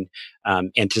vaccine,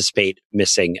 anticipate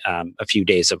missing a few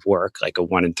days of work, like a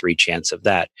 1 in 3 chance of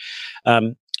that.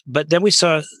 But then we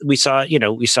saw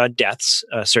deaths,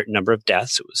 a certain number of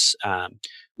deaths. It was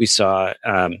we saw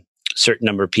certain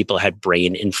number of people had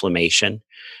brain inflammation.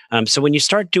 So when you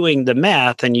start doing the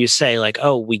math and you say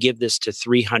we give this to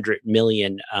 300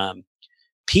 million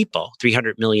people,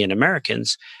 300 million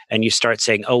Americans, and you start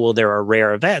saying, there are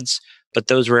rare events, but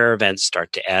those rare events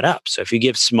start to add up. So if you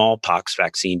give smallpox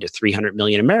vaccine to 300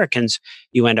 million Americans,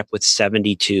 you end up with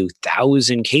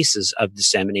 72,000 cases of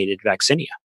disseminated vaccinia.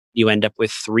 You end up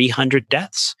with 300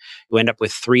 deaths. You end up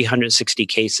with 360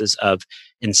 cases of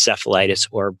encephalitis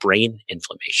or brain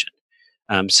inflammation.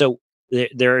 So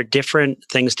there are different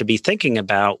things to be thinking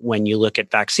about when you look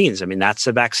at vaccines. I mean, that's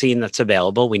a vaccine that's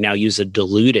available. We now use a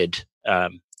diluted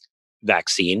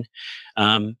vaccine,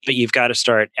 but you've got to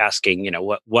start asking,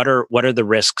 what are the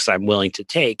risks I'm willing to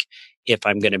take if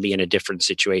I'm going to be in a different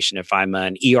situation. If I'm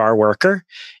an ER worker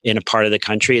in a part of the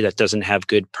country that doesn't have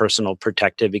good personal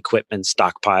protective equipment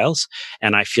stockpiles,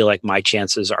 and I feel like my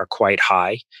chances are quite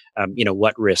high,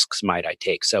 what risks might I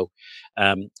take? So,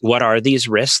 what are these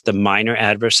risks? The minor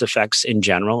adverse effects in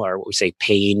general are what we say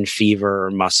pain, fever,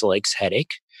 or muscle aches,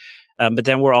 headache. But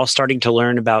then we're all starting to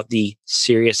learn about the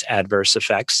serious adverse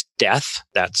effects, death.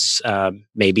 That's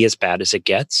maybe as bad as it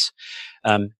gets.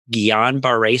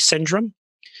 Guillain-Barré syndrome.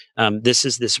 This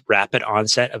is this rapid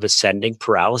onset of ascending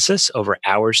paralysis over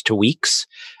hours to weeks,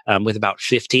 with about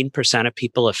 15% of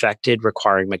people affected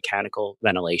requiring mechanical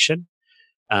ventilation.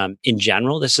 In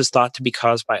general, this is thought to be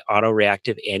caused by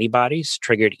autoreactive antibodies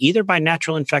triggered either by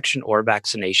natural infection or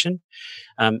vaccination.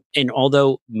 And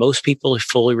although most people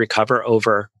fully recover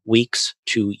over weeks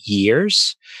to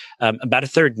years, about a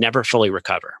third never fully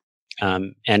recover,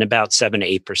 and about 7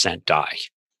 to 8% die.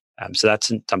 So that's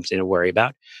something to worry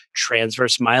about.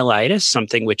 Transverse myelitis,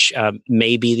 something which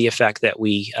may be the effect that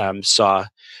we saw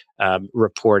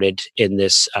reported in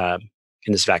this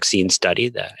vaccine study,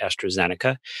 the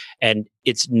AstraZeneca. And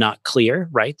it's not clear,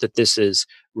 right, that this is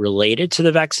related to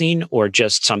the vaccine or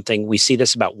just something. We see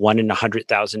this about 1 in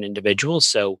 100,000 individuals.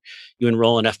 So you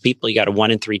enroll enough people, you got a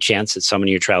 1 in 3 chance that someone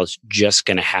in your trial is just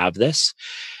going to have this.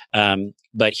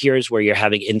 But here's where you're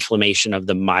having inflammation of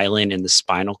the myelin in the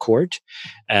spinal cord.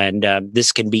 And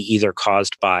this can be either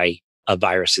caused by a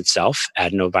virus itself.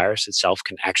 Adenovirus itself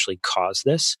can actually cause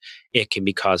this. It can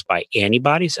be caused by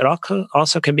antibodies. It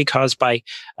also can be caused by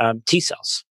T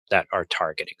cells that are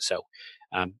targeting. So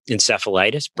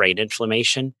encephalitis, brain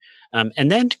inflammation.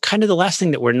 And then kind of the last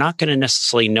thing that we're not going to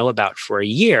necessarily know about for a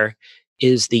year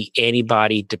is the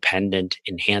antibody-dependent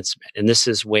enhancement. And this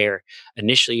is where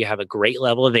initially you have a great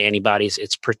level of antibodies.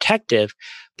 It's protective,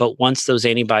 but once those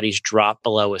antibodies drop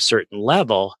below a certain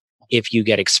level, if you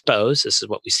get exposed, this is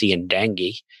what we see in dengue,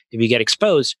 if you get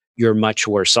exposed, you're much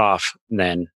worse off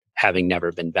than having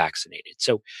never been vaccinated.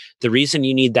 So the reason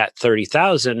you need that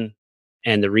 30,000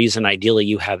 and the reason ideally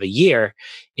you have a year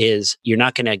is you're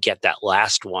not going to get that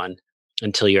last one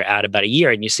until you're at about a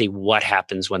year and you see what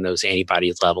happens when those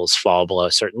antibody levels fall below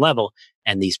a certain level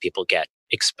and these people get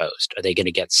exposed. Are they going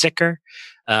to get sicker?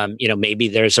 Maybe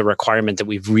there's a requirement that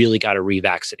we've really got to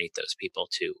revaccinate those people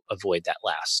to avoid that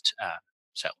last.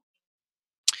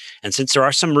 And since there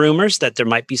are some rumors that there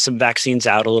might be some vaccines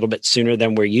out a little bit sooner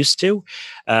than we're used to,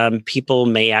 people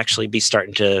may actually be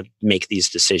starting to make these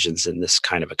decisions in this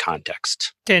kind of a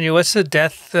context. Daniel, what's the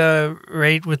death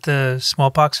rate with the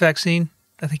smallpox vaccine?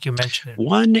 I think you mentioned it.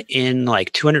 1 in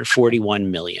like 241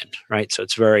 million, right? So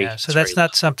it's very so that's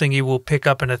not something you will pick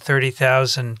up in a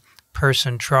 30,000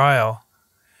 person trial.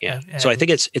 Yeah. So I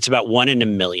think it's about 1 in a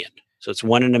million. So it's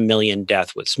 1 in a million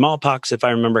death with smallpox, if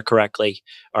I remember correctly,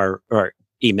 or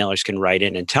emailers can write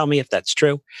in and tell me if that's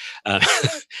true.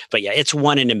 But yeah, it's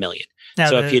 1 in a million. Now,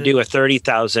 so if you do a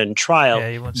 30,000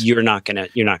 trial, you're not gonna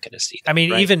see that. I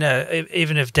mean, right?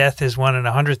 even if death is 1 in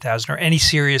 100,000 or any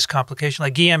serious complication,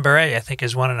 like Guillain-Barré, I think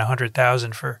is 1 in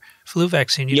 100,000 for flu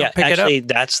vaccine. You don't pick it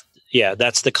up.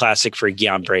 That's the classic for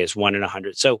Guillain-Barré is 1 in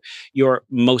 100. So you're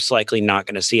most likely not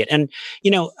going to see it. And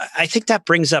I think that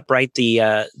brings up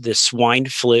the swine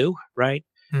flu, right?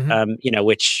 Mm-hmm.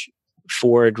 Which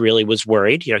Ford really was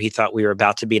worried. He thought we were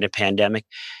about to be in a pandemic.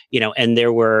 And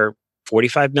there were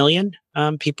 45 million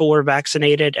people were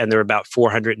vaccinated, and there were about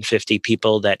 450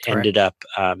 people that ended up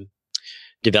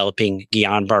developing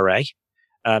Guillain-Barré.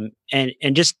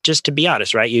 And just to be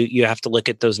honest, right, you have to look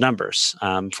at those numbers.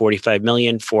 45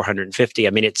 million, 450. I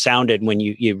mean, it sounded when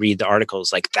you read the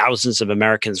articles like thousands of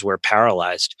Americans were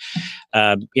paralyzed.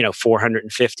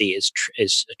 450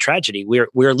 is a tragedy.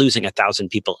 We're losing 1,000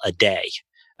 people a day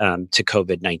to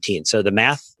COVID-19. So the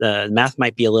math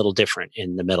might be a little different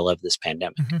in the middle of this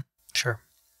pandemic. Mm-hmm. Sure.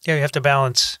 Yeah, you have to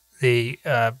balance the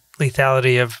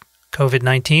lethality of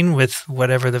COVID-19 with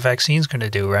whatever the vaccine's going to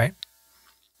do, right?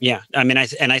 Yeah, I mean, I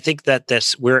think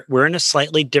that we're in a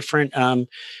slightly different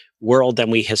world than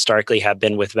we historically have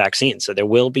been with vaccines. So there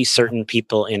will be certain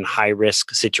people in high risk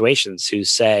situations who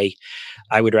say,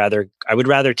 I would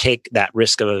rather take that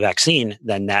risk of a vaccine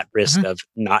than that risk mm-hmm. of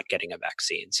not getting a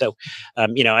vaccine. So, I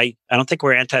don't think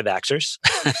we're anti-vaxxers.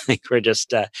 I think we're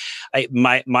just,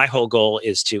 my whole goal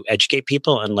is to educate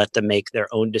people and let them make their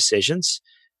own decisions.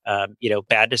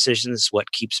 Bad decisions is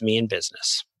what keeps me in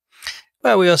business.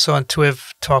 Well, we also on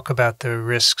TWiV talk about the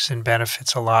risks and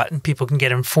benefits a lot, and people can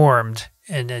get informed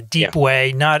in a deep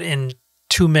way, not in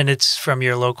 2 minutes from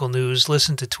your local news.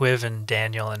 Listen to TWiV and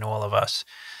Daniel and all of us.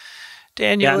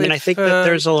 Daniel, I think that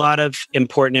there's a lot of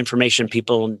important information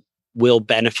people will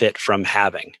benefit from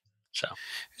having. So,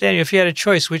 Daniel, if you had a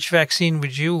choice, which vaccine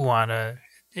would you want to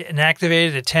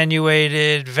inactivated,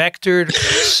 attenuated, vectored,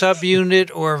 subunit,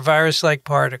 or virus-like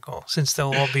particle, since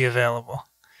they'll all be available?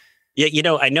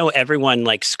 Yeah, I know everyone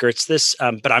like skirts this,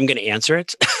 but I'm going to answer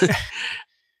it.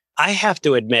 I have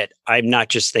to admit, I'm not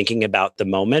just thinking about the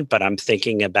moment, but I'm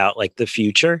thinking about like the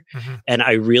future. Mm-hmm. And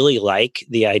I really like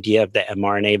the idea of the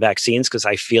mRNA vaccines because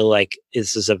I feel like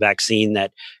this is a vaccine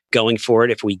that going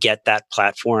forward, if we get that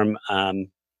platform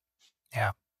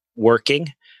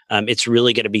working, it's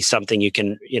really going to be something you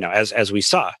can, as we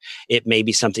saw, it may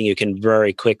be something you can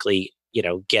very quickly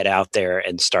get out there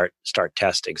and start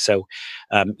testing. So,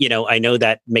 I know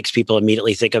that makes people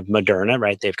immediately think of Moderna,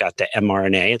 right? They've got the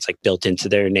mRNA; it's like built into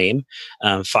their name.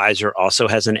 Pfizer also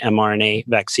has an mRNA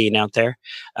vaccine out there.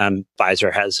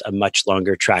 Pfizer has a much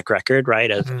longer track record,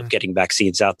 right, of getting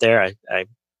vaccines out there. I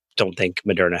don't think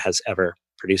Moderna has ever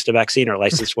produced a vaccine or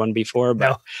licensed one before,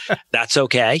 but that's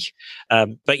okay.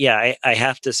 But yeah, I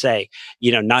have to say,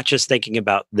 not just thinking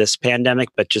about this pandemic,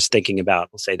 but just thinking about,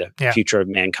 let's say, the future of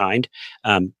mankind.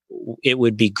 It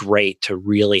would be great to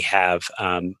really have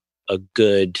a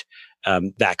good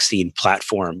vaccine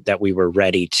platform that we were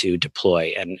ready to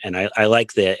deploy. And I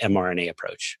like the mRNA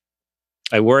approach.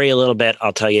 I worry a little bit,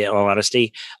 I'll tell you in all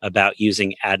honesty, about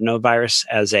using adenovirus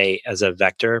as a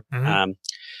vector.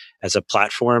 As a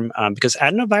platform, because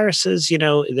adenoviruses,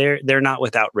 they're not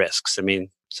without risks. I mean,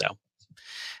 so.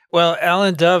 Well,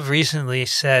 Alan Dove recently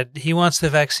said he wants the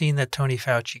vaccine that Tony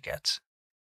Fauci gets.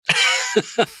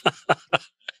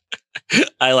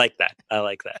 I like that.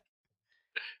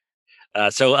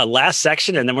 So a last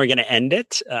section, and then we're going to end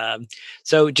it.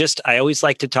 I always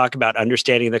like to talk about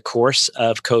understanding the course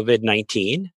of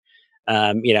COVID-19.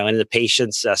 And the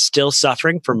patients still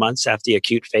suffering for months after the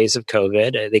acute phase of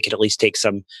COVID, they can at least take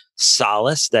some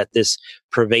solace that this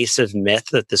pervasive myth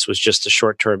that this was just a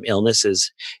short-term illness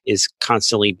is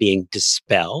constantly being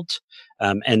dispelled.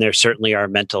 And there certainly are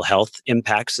mental health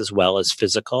impacts as well as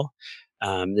physical.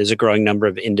 There's a growing number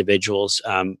of individuals,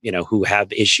 who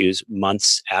have issues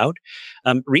months out.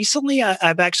 Recently,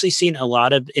 I've actually seen a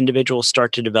lot of individuals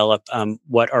start to develop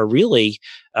what are really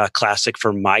classic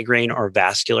for migraine or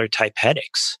vascular type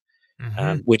headaches,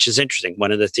 which is interesting.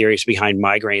 One of the theories behind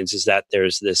migraines is that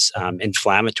there's this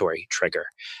inflammatory trigger.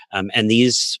 And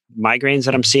these migraines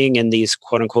that I'm seeing in these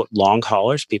quote unquote long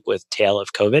haulers, people with tail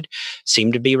of COVID,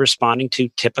 seem to be responding to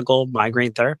typical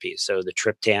migraine therapies. So the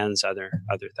triptans, other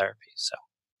therapies. So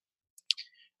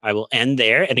I will end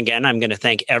there. And again, I'm going to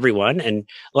thank everyone. And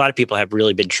a lot of people have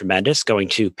really been tremendous going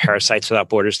to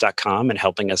parasiteswithoutborders.com and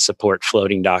helping us support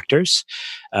floating doctors,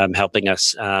 helping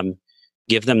us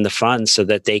give them the funds so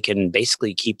that they can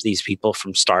basically keep these people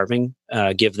from starving,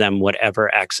 give them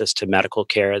whatever access to medical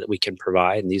care that we can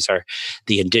provide. And these are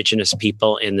the indigenous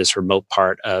people in this remote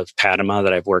part of Panama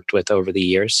that I've worked with over the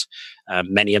years.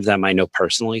 Many of them I know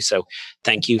personally. So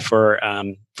thank you for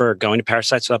going to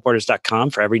parasiteswithoutborders.com.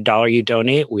 For every dollar you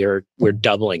donate, we're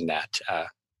doubling that.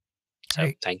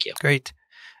 So thank you. Great.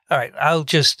 All right. I'll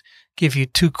just give you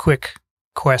two quick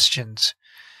questions.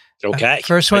 Okay.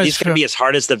 First one Are these going to be as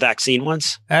hard as the vaccine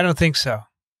ones? I don't think so.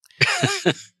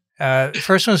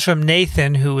 First one's from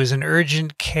Nathan, who is an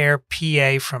urgent care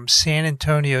PA from San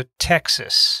Antonio,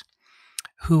 Texas,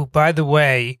 who, by the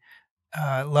way,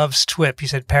 loves TWiV. He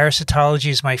said,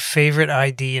 parasitology is my favorite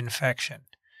ID infection.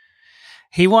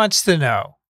 He wants to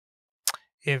know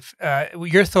if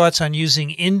your thoughts on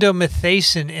using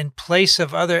indomethacin in place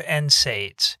of other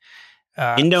NSAIDs.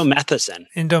 Indomethacin.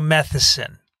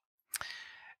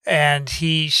 And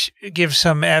he gives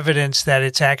some evidence that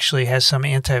it actually has some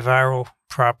antiviral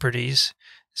properties.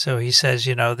 So he says,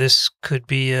 this could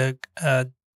be a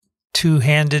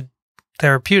two-handed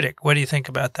therapeutic. What do you think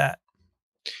about that?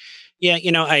 Yeah,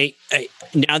 I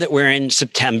now that we're in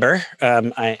September,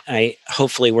 I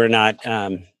hopefully we're not,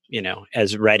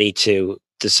 as ready to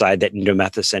decide that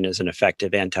indomethacin is an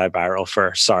effective antiviral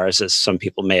for SARS as some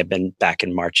people may have been back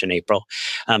in March and April.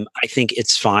 I think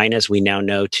it's fine, as we now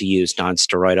know, to use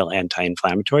nonsteroidal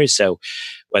anti-inflammatories. So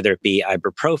whether it be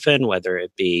ibuprofen, whether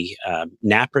it be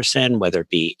naproxen, whether it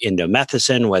be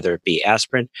indomethacin, whether it be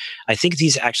aspirin, I think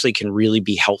these actually can really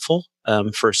be helpful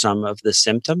for some of the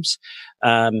symptoms.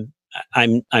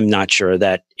 I'm not sure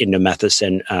that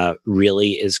indomethacin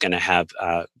really is going to have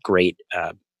great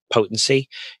potency,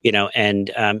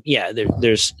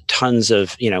 there's tons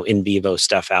of, in vivo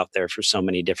stuff out there for so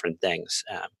many different things.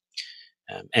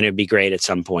 And it'd be great at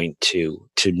some point to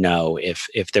know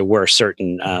if there were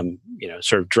certain,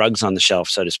 sort of drugs on the shelf,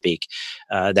 so to speak,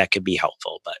 that could be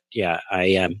helpful. But yeah,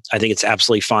 I think it's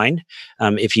absolutely fine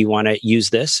if you want to use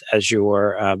this as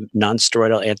your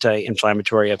non-steroidal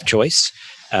anti-inflammatory of choice.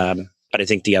 But I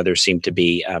think the others seem to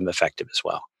be effective as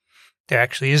well. There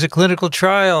actually is a clinical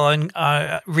trial on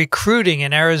recruiting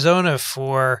in Arizona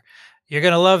for, you're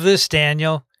going to love this,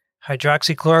 Daniel,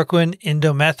 hydroxychloroquine,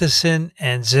 indomethacin,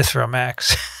 and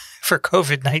zithromax for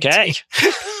COVID-19. Okay.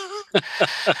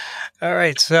 All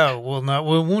right, so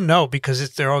we'll know because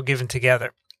they're all given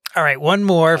together. All right, one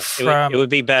more from... It would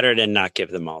be better to not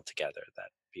give them all together.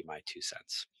 That'd be my 2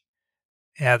 cents.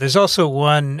 Yeah, there's also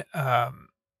one for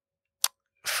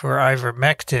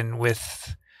ivermectin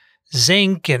with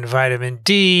zinc and vitamin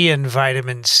D and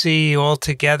vitamin C all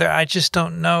together. I just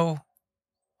don't know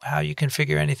how you can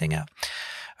figure anything out.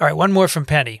 All right, one more from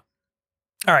Penny.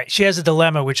 All right, she has a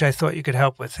dilemma which I thought you could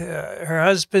help with. Her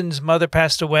husband's mother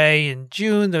passed away in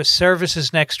June. The service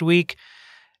is next week.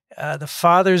 The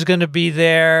father's going to be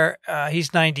there.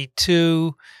 He's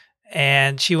 92,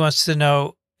 and she wants to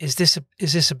know, is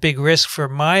this a big risk for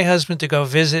my husband to go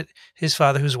visit his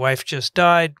father, whose wife just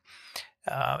died,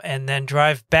 and then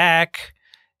drive back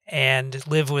and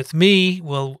live with me?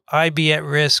 Will I be at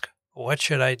risk? What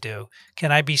should I do?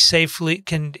 Can I be safely?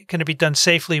 Can it be done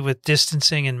safely with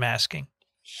distancing and masking?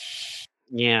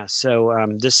 Yeah. So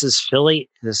this is Philly.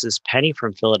 This is Penny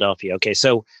from Philadelphia. Okay.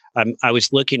 So I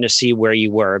was looking to see where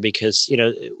you were because,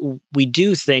 we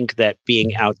do think that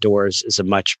being outdoors is a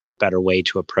much better way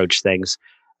to approach things.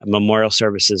 Memorial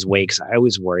services, wakes, I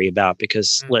always worry about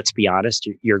because let's be honest,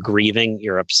 you're grieving,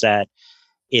 you're upset.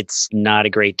 It's not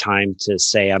a great time to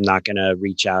say, I'm not going to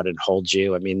reach out and hold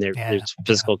you. I mean, there's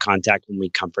physical contact when we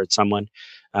comfort someone.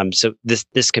 So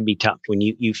this can be tough when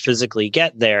you physically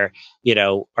get there.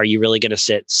 Are you really going to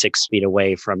sit 6 feet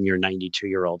away from your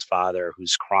 92-year-old father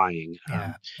who's crying?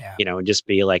 And just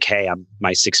be like, hey, I'm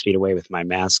 6 feet away with my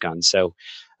mask on. So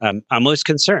I'm most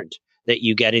concerned that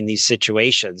you get in these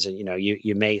situations and,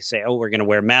 you may say, oh, we're going to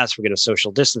wear masks, we're going to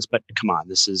social distance, but come on,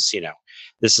 this is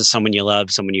someone you love,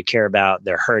 someone you care about,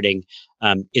 they're hurting.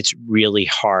 It's really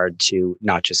hard to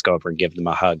not just go over and give them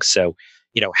a hug. So,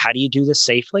 how do you do this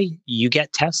safely? You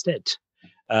get tested.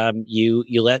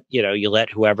 You let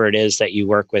whoever it is that you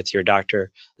work with, your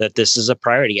doctor, that this is a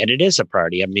priority, and it is a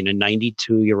priority. I mean, a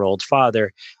 92-year-old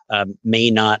father may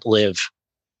not live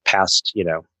past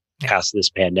this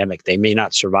pandemic. They may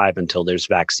not survive until there's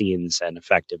vaccines and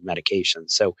effective medications.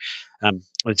 So I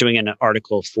was doing an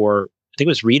article for, I think it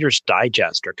was Reader's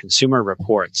Digest or Consumer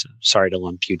Reports. Sorry to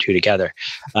lump you two together.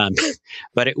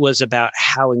 But it was about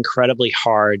how incredibly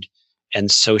hard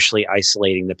and socially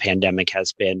isolating the pandemic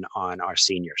has been on our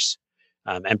seniors.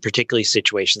 And particularly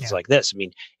situations like this. I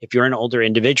mean, if you're an older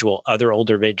individual, other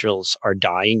older individuals are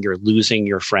dying, you're losing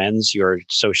your friends, you're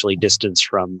socially distanced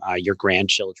from your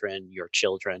grandchildren, your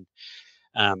children.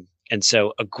 And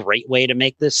so a great way to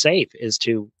make this safe is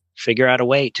to figure out a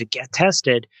way to get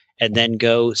tested and then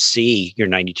go see your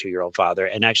 92-year-old father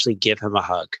and actually give him a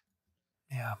hug.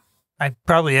 Yeah.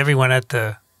 Probably everyone at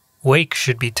the wake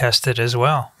should be tested as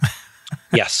well.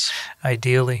 Yes.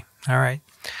 Ideally. All right.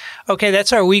 Okay,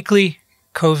 that's our weekly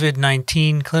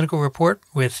COVID-19 clinical report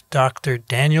with Dr.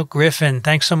 Daniel Griffin.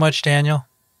 Thanks so much, Daniel.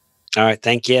 All right.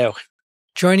 Thank you.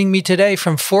 Joining me today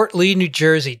from Fort Lee, New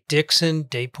Jersey, Dickson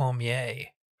Despommier.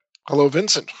 Hello,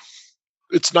 Vincent.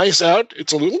 It's nice out.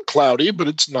 It's a little cloudy, but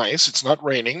it's nice. It's not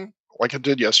raining like it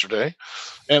did yesterday.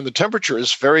 And the temperature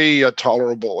is very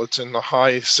tolerable. It's in the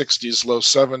high 60s, low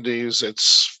 70s.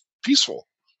 It's peaceful.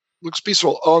 Looks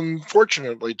peaceful.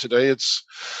 Unfortunately, today it's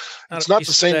not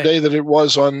the same day that it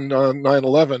was on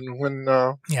 9/11 when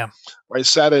I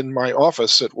sat in my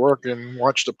office at work and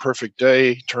watched a perfect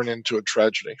day turn into a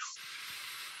tragedy.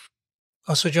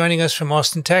 Also joining us from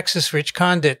Austin, Texas, Rich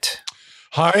Condit.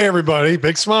 Hi, everybody.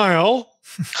 Big smile.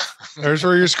 There's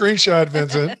where your screenshot,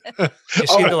 Vincent. Did you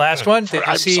see the last one? Did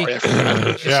you see?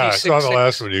 Sorry, I saw the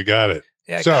last one. You got it.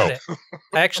 Yeah, I got it.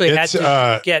 I actually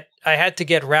had to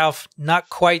get Ralph not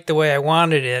quite the way I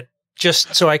wanted it,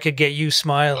 just so I could get you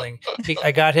smiling.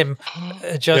 I got him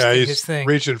adjusting his thing.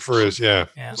 Reaching for his,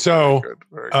 So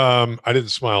very good. I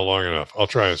didn't smile long enough. I'll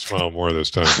try and smile more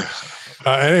this time.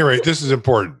 At any rate, this is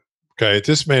important. Okay.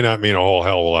 This may not mean a whole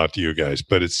hell of a lot to you guys,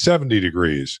 but it's 70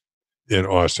 degrees in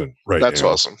Austin right now. That's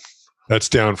awesome. That's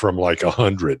down from like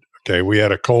 100. Okay. We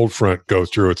had a cold front go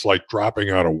through. It's like dropping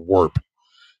out of warp.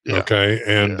 Yeah. Okay.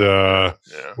 And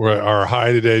our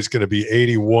high today is going to be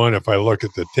 81. If I look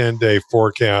at the 10-day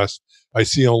forecast, I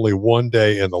see only one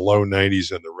day in the low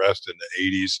 90s and the rest in the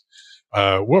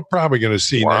 80s. We're probably going to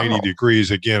see 90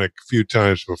 degrees again a few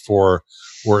times before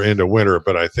we're into winter,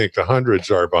 but I think the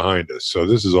hundreds are behind us. So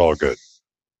this is all good.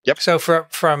 Yep. So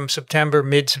from September,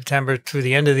 mid-September through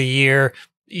the end of the year,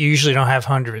 you usually don't have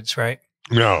hundreds, right?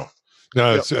 No,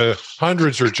 it's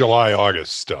hundreds or July,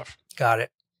 August stuff. Got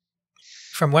it.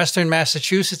 From Western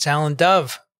Massachusetts, Alan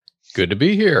Dove. Good to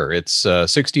be here. It's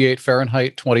 68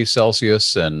 Fahrenheit, 20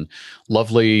 Celsius, and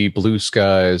lovely blue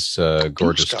skies.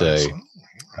 Gorgeous day.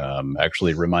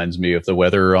 Actually reminds me of the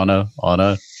weather on a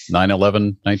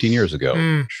 9/11 19 years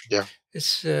ago. Yeah.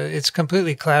 It's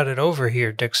completely clouded over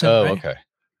here, Dickson. Oh, right? okay.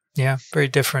 Yeah, very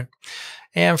different.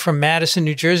 And from Madison,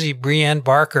 New Jersey, Brianne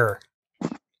Barker.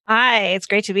 Hi, it's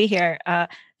great to be here.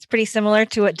 It's pretty similar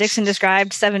to what Dickson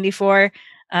described, 74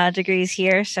 degrees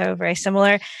here, so very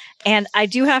similar. And I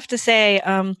do have to say,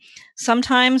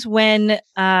 sometimes when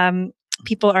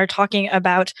people are talking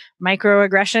about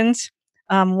microaggressions,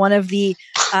 one of the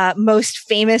most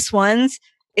famous ones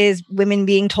is women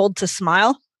being told to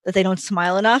smile, that they don't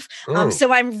smile enough.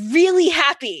 So I'm really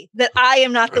happy that I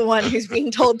am not the one who's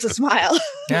being told to smile.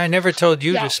 Yeah, I never told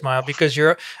you to smile because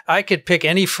I could pick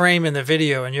any frame in the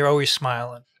video and you're always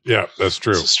smiling. Yeah, that's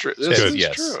true. This is true. This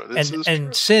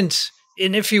is true.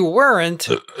 And if you weren't,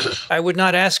 I would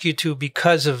not ask you to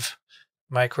because of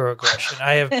microaggression.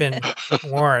 I have been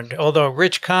warned. Although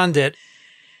Rich Condit,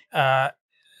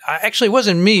 actually, it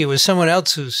wasn't me. It was someone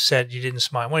else who said you didn't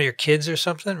smile. One of your kids or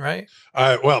something, right?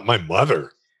 Well, my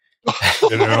mother.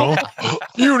 You know,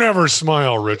 you never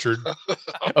smile, Richard.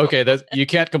 Okay, you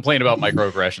can't complain about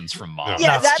microaggressions from mom.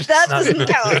 Yeah, that doesn't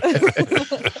count.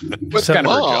 It's kind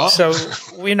of her job. So,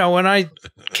 when I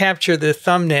capture the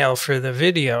thumbnail for the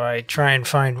video, I try and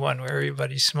find one where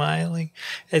everybody's smiling.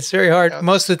 It's very hard. Yeah.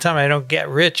 Most of the time, I don't get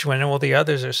rich when all the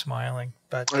others are smiling.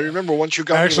 But I remember once you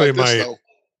got me like this, though.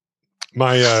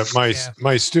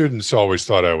 My students always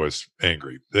thought I was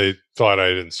angry. They thought I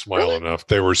didn't smile enough.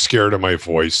 They were scared of my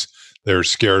voice. They were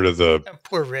scared of the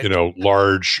poor Rick.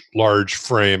 large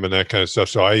frame and that kind of stuff.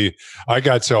 So I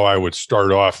got so I would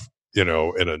start off, in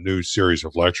a new series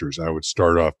of lectures, I would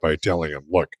start off by telling them,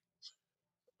 look,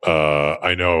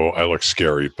 I know I look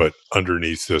scary, but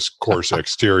underneath this coarse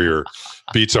exterior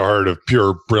beats a heart of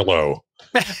pure Brillo.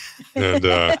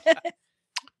 And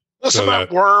listen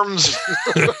about worms.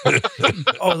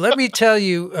 Oh, let me tell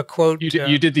you a quote.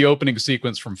 You did the opening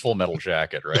sequence from Full Metal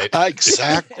Jacket, right?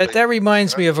 Exactly. That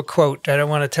reminds me of a quote I don't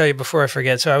want to tell you before I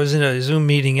forget. So I was in a Zoom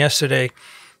meeting yesterday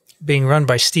being run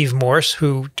by Steve Morse,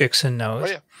 who Dickson knows.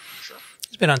 Oh, yeah. Sure.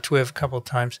 He's been on TWiV a couple of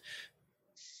times.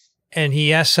 And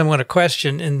he asked someone a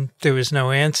question and there was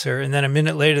no answer. And then a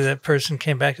minute later, that person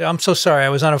came back. I'm so sorry. I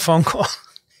was on a phone call.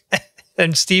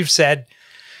 And Steve said,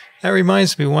 that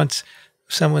reminds me once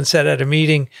someone said at a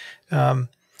meeting,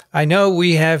 I know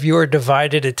we have your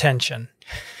divided attention.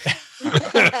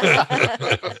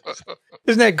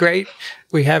 Isn't that great?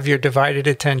 We have your divided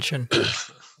attention.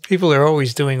 People are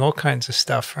always doing all kinds of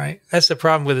stuff, right? That's the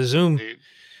problem with a Zoom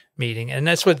meeting. And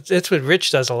that's what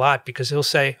Rich does a lot because he'll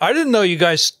say, I didn't know you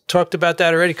guys talked about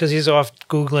that already because he's off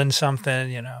Googling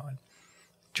something, and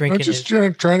drinking. I'm just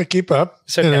trying to keep up.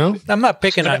 So I'm not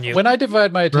picking on you. When I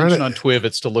divide my attention on TWiV,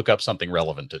 it's to look up something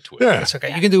relevant to TWiV. Yeah. It's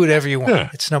okay. You can do whatever you want. Yeah.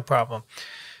 It's no problem.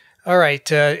 All right.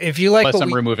 If you like, unless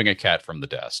I'm removing a cat from the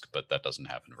desk, but that doesn't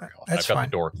happen very often. That's I've got fine.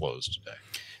 the door closed today.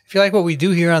 If you like what we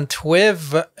do here on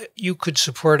TWiV, you could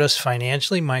support us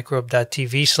financially.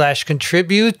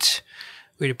 Microbe.tv/contribute.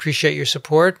 We'd appreciate your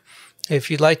support. If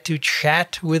you'd like to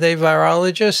chat with a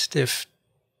virologist, if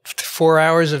 4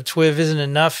 hours of TWiV isn't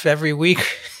enough every week,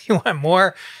 you want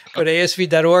more, go to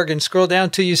asv.org and scroll down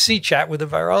till you see Chat with a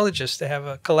Virologist. They have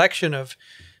a collection of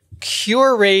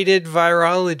curated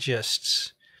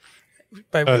virologists.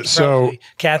 So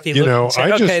Kathy,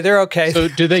 they're okay. So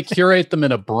do they curate them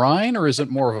in a brine or is it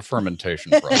more of a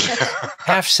fermentation process?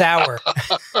 Half sour.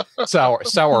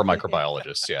 Sour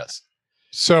microbiologists, yes.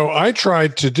 So I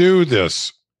tried to do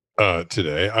this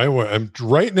today. I'm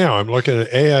right now. I'm looking at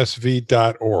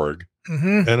asv.org,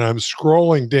 and I'm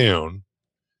scrolling down,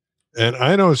 and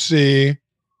I don't see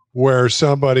where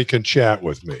somebody can chat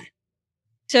with me.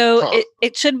 So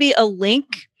it should be a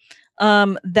link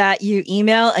that you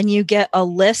email, and you get a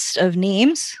list of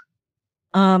names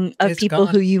of people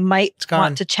who you might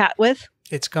want to chat with.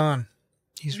 It's gone.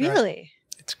 He's really? Right.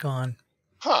 It's gone.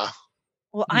 Huh.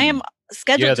 Well, I am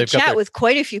scheduled to chat with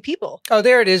quite a few people. Oh,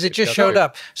 there it is. It just showed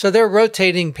up. So they're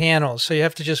rotating panels. So you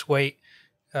have to just wait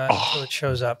until it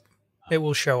shows up. It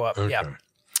will show up. Okay. Yeah.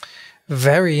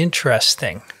 Very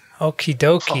interesting. Okie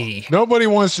dokie. Nobody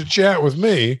wants to chat with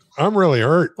me. I'm really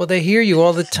hurt. Well, they hear you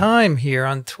all the time here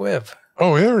on TWiV.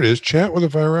 Oh, there it is. Chat with a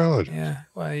virologist. Yeah.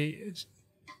 Well, have you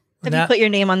put your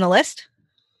name on the list?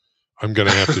 I'm going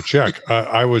to have to check.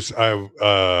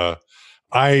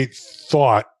 I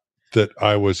thought that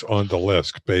I was on the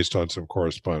list based on some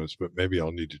correspondence, but maybe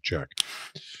I'll need to check.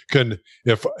 Can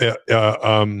I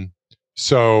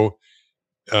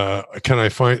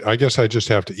find? I guess I just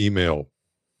have to email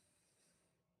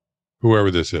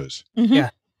whoever this is. Mm-hmm. Yeah.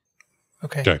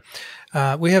 Okay.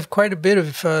 We have quite a bit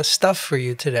of stuff for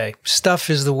you today. Stuff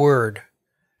is the word.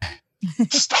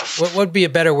 Stuff. What would be a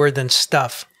better word than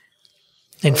stuff?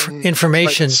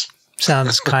 Information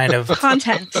sounds kind of...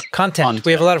 Content.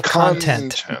 We have a lot of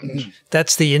content.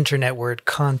 That's the internet word,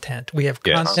 content. We have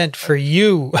content for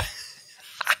you.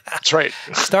 That's right.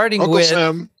 Starting Uncle with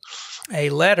Sam. a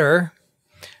letter.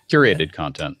 Curated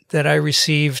content. That I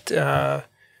received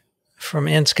from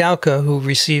Ann Skalka, who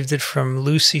received it from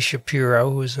Lucy Shapiro,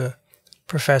 who's a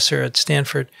professor at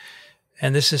Stanford.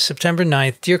 And this is September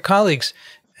 9th. Dear colleagues,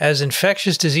 as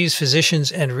infectious disease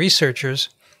physicians and researchers,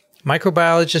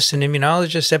 microbiologists and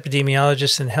immunologists,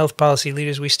 epidemiologists, and health policy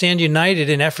leaders, we stand united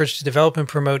in efforts to develop and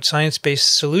promote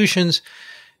science-based solutions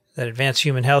that advance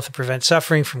human health and prevent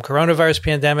suffering from coronavirus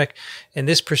pandemic. In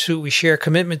this pursuit, we share a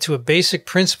commitment to a basic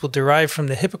principle derived from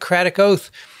the Hippocratic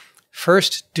Oath.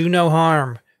 First, do no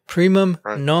harm. Primum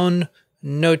non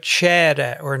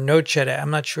nocere, or nocere.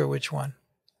 I'm not sure which one.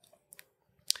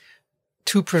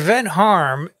 To prevent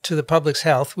harm to the public's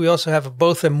health, we also have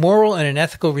both a moral and an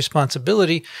ethical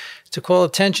responsibility to call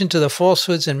attention to the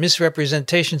falsehoods and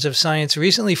misrepresentations of science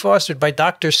recently fostered by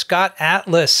Dr. Scott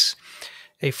Atlas,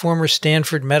 a former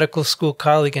Stanford Medical School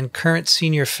colleague and current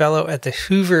senior fellow at the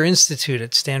Hoover Institute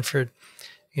at Stanford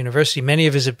University. Many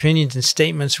of his opinions and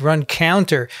statements run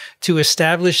counter to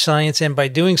established science and by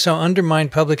doing so undermine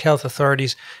public health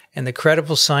authorities and the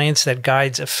credible science that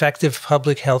guides effective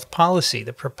public health policy.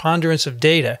 The preponderance of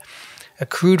data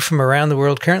accrued from around the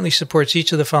world currently supports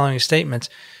each of the following statements.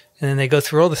 And then they go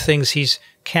through all the things he's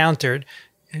countered.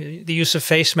 The use of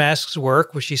face masks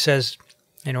work, which he says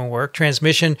they don't work.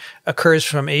 Transmission occurs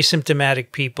from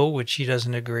asymptomatic people, which he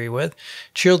doesn't agree with.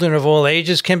 Children of all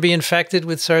ages can be infected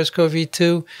with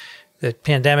SARS-CoV-2. The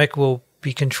pandemic will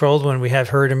be controlled when we have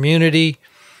herd immunity.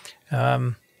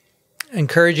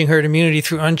 Encouraging herd immunity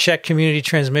through unchecked community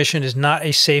transmission is not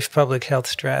a safe public health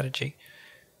strategy.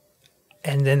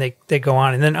 And then they go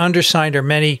on. And then undersigned are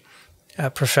many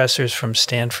professors from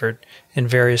Stanford in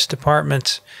various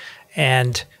departments.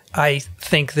 And I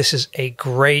think this is a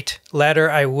great letter.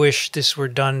 I wish this were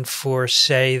done for,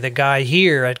 say, the guy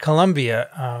here at Columbia,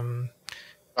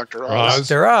 Dr. Oz.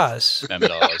 Dr. Oz.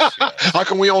 How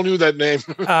come we all knew that name?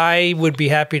 I would be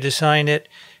happy to sign it.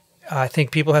 I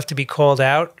think people have to be called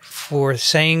out for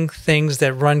saying things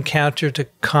that run counter to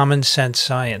common sense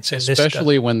science. And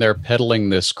especially when they're peddling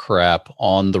this crap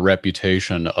on the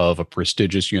reputation of a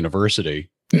prestigious university.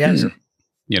 Yes.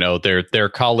 You know, their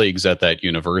colleagues at that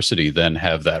university then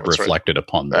have that reflected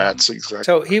upon them. That's exactly.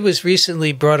 So he was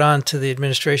recently brought on to the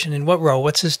administration. In what role?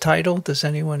 What's his title? Does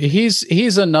anyone?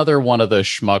 He's another one of the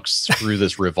schmucks through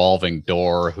this revolving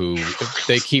door who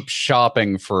they keep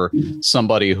shopping for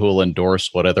somebody who will endorse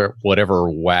whatever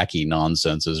wacky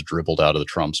nonsense is dribbled out of the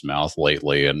Trump's mouth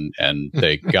lately, and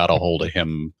they got a hold of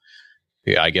him.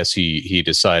 I guess he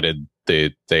decided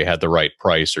they had the right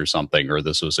price or something, or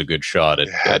this was a good shot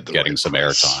at getting some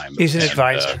airtime. He's an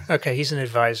advisor. Okay, he's an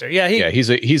advisor. Yeah, he's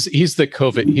the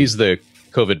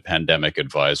COVID pandemic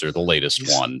advisor, the latest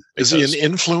one. Is he an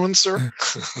influencer?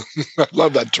 I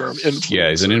love that term. Influencer. Yeah,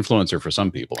 he's an influencer for some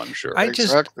people, I'm sure.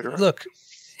 Look,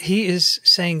 he is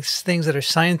saying things that are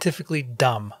scientifically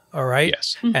dumb. All right.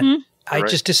 Yes, and I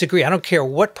just disagree. I don't care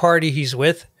what party he's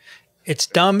with. It's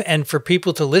dumb, and for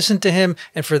people to listen to him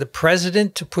and for the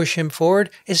president to push him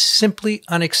forward is simply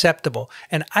unacceptable.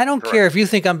 And I don't care if you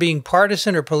think I'm being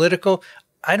partisan or political.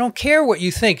 I don't care what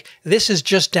you think. This is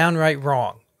just downright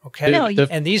wrong. Okay?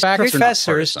 And these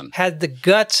professors had the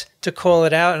guts to call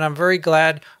it out, and I'm very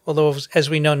glad, although, as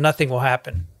we know, nothing will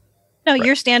happen. No,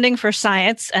 you're standing for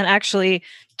science and actually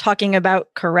talking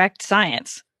about correct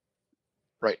science.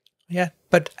 Right. Yeah,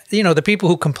 but, you know, the people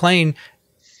who complain,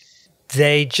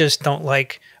 they just don't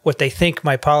like what they think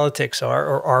my politics are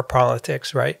or our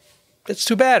politics, right? That's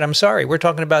too bad. I'm sorry. We're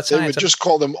talking about science. They would just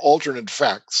call them alternate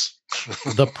facts.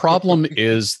 The problem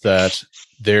is that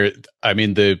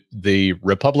the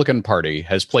Republican Party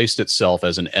has placed itself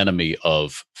as an enemy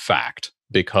of fact,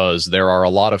 because there are a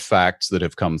lot of facts that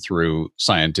have come through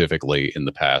scientifically in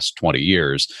the past 20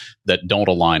 years that don't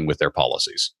align with their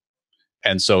policies.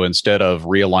 And so instead of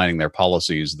realigning their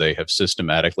policies, they have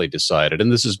systematically decided,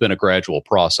 and this has been a gradual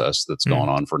process that's gone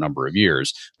on for a number of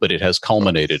years, but it has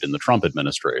culminated in the Trump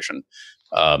administration.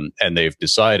 And they've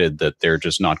decided that they're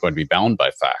just not going to be bound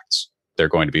by facts. They're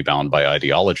going to be bound by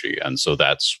ideology. And so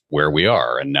that's where we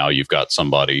are. And now you've got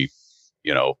somebody,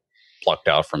 you know, plucked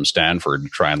out from Stanford to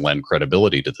try and lend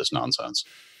credibility to this nonsense.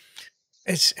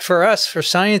 It's for us, for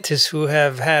scientists who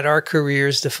have had our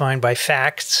careers defined by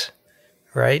facts,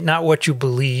 right? Not what you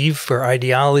believe or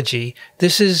ideology.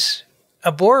 This is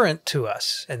abhorrent to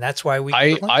us, and that's why we.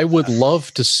 I would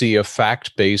love to see a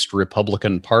fact-based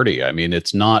Republican Party. I mean,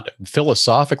 it's not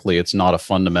philosophically, it's not a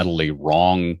fundamentally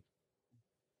wrong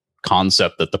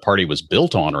concept that the party was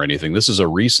built on or anything. This is a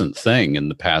recent thing in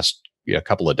the past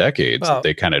couple of decades that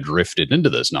they kind of drifted into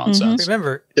this nonsense.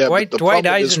 Remember, Dwight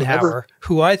Eisenhower,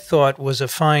 who I thought was a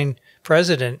fine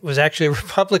president, was actually a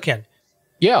Republican.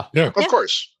 Yeah. Of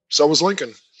course. So was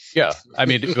Lincoln. Yeah. I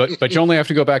mean, but you only have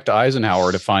to go back to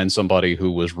Eisenhower to find somebody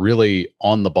who was really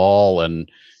on the ball and,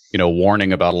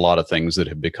 warning about a lot of things that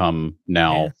have become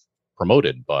now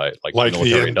promoted by like the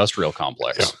military-industrial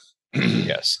complex. Yeah.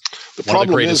 Yes. One of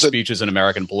the greatest speeches in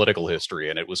American political history,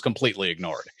 and it was completely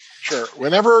ignored. Sure.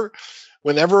 Whenever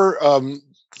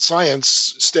science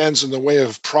stands in the way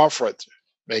of profit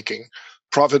making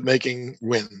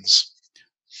wins.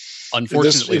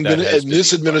 Unfortunately, in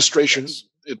this administration,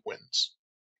 it wins.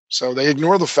 So they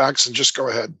ignore the facts and just go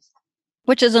ahead.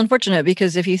 Which is unfortunate,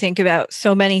 because if you think about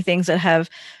so many things that have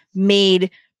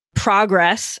made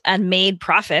progress and made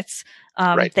profits,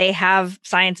 they have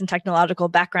science and technological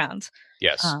backgrounds.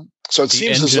 Yes. So it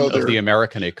seems as though of the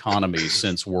American economy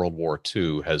since World War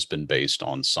II has been based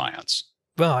on science.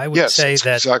 Well, I would say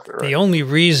that the only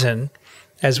reason,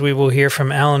 as we will hear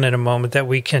from Alan in a moment, that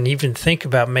we can even think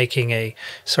about making a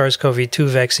SARS-CoV-2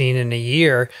 vaccine in a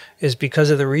year is because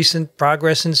of the recent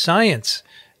progress in science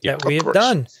that we have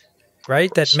done,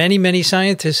 right? That many, many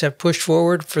scientists have pushed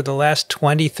forward for the last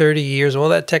 20, 30 years. All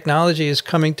that technology is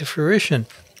coming to fruition.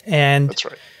 And that's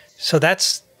right. So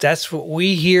that's what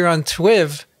we here on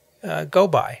TWiV go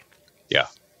by. Yeah.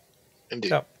 Indeed.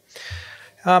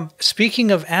 So,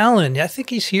 speaking of Alan, I think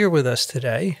he's here with us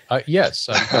today. Yes,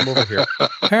 I'm over here.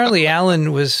 Apparently,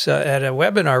 Alan was at a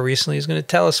webinar recently. He's going to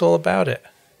tell us all about it.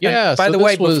 Yeah. And by the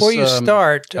way, before you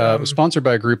start, sponsored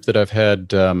by a group that I've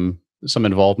had some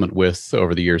involvement with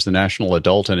over the years, the National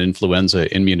Adult and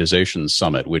Influenza Immunization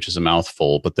Summit, which is a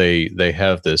mouthful, but they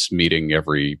have this meeting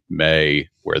every May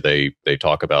where they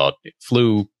talk about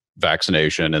flu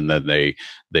vaccination, and then they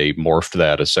morphed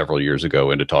that several years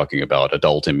ago into talking about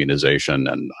adult immunization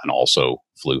and also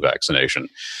flu vaccination.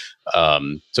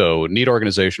 So neat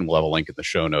organization. We'll have a link in the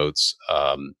show notes.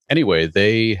 Anyway,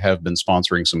 they have been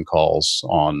sponsoring some calls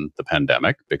on the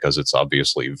pandemic because it's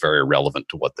obviously very relevant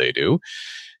to what they do.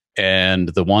 And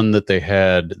the one that they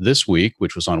had this week,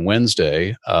 which was on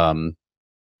Wednesday,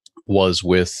 was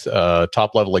with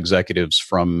top-level executives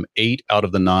from 8 out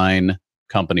of the 9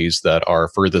 companies that are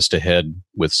furthest ahead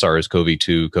with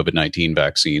SARS-CoV-2 COVID-19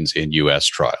 vaccines in U.S.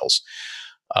 trials.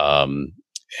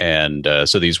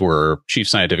 So these were chief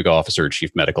scientific officer,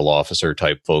 chief medical officer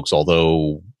type folks,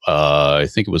 although I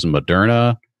think it was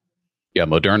Moderna. Yeah,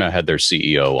 Moderna had their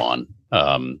CEO on.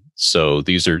 So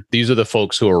these are the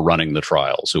folks who are running the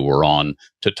trials, who were on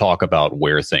to talk about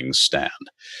where things stand.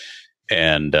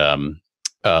 And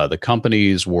the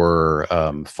companies were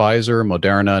Pfizer,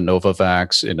 Moderna,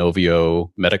 Novavax, Inovio,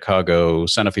 Medicago,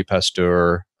 Sanofi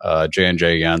Pasteur,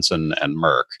 J&J Janssen, and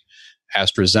Merck.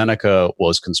 AstraZeneca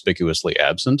was conspicuously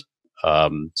absent.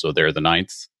 So they're the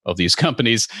 9th of these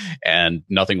companies, and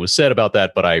nothing was said about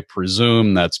that, but I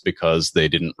presume that's because they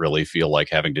didn't really feel like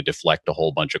having to deflect a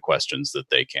whole bunch of questions that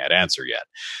they can't answer yet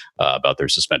about their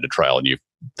suspended trial, and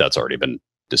that's already been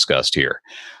discussed here.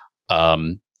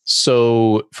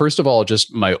 So first of all,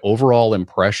 just my overall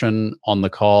impression on the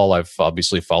call. I've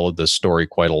obviously followed this story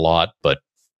quite a lot, but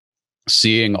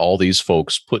seeing all these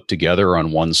folks put together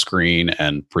on one screen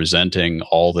and presenting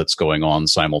all that's going on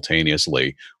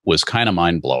simultaneously was kind of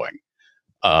mind-blowing.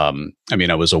 I mean,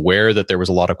 I was aware that there was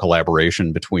a lot of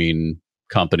collaboration between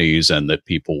companies and that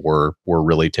people were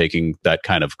really taking that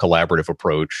kind of collaborative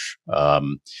approach.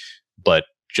 But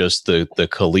just the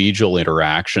collegial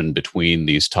interaction between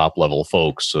these top level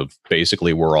folks of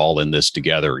basically we're all in this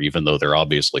together, even though they're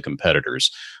obviously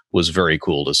competitors, was very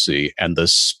cool to see. And the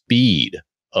speed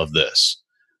of this,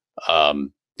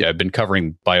 I've been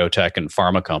covering biotech and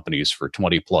pharma companies for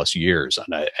 20 plus years.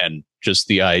 And just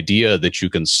the idea that you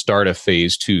can start a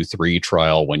phase 2-3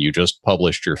 trial when you just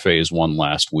published your phase 1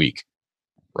 last week,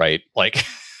 right? Like,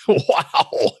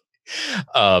 wow.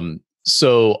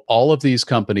 So all of these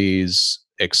companies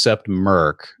except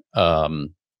Merck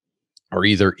are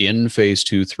either in phase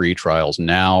 2-3 trials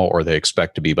now, or they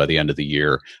expect to be by the end of the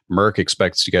year. Merck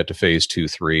expects to get to phase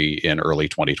 2-3 in early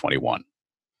 2021.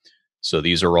 So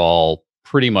these are all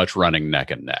pretty much running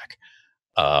neck and neck.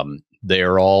 They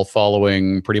are all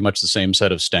following pretty much the same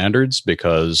set of standards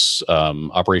because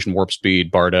Operation Warp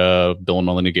Speed, BARDA, Bill and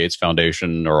Melinda Gates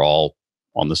Foundation are all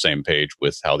on the same page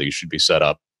with how these should be set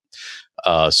up.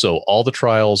 So all the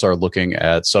trials are looking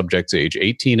at subjects age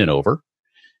 18 and over.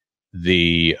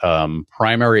 The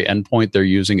primary endpoint they're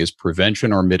using is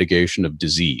prevention or mitigation of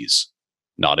disease,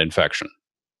 not infection.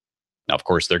 Now, of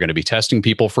course, they're going to be testing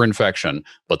people for infection,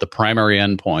 but the primary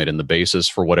endpoint and the basis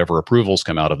for whatever approvals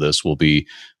come out of this will be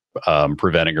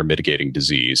preventing or mitigating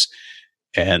disease.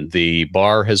 And the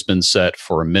bar has been set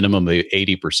for a minimum of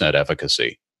 80%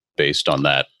 efficacy based on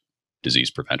that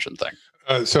disease prevention thing.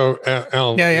 So,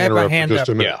 Alan, yeah, I have my hand just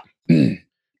up. a minute.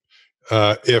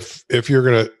 Yeah. If you're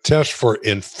going to test for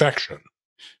infection,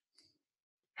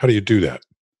 how do you do that?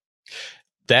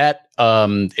 That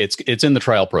it's in the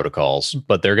trial protocols,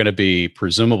 but they're going to be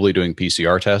presumably doing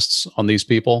PCR tests on these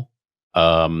people.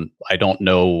 I don't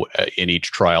know in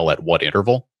each trial at what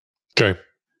interval. Okay.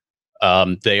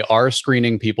 They are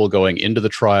screening people going into the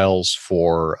trials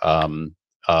for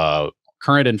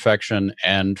current infection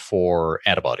and for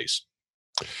antibodies.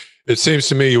 It seems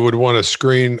to me you would want to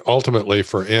screen ultimately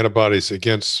for antibodies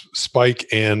against spike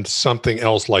and something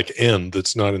else like N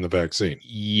that's not in the vaccine.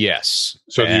 Yes.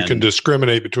 So you can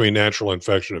discriminate between natural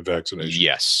infection and vaccination.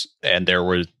 Yes. And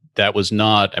that was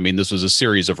not, I mean, this was a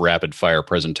series of rapid fire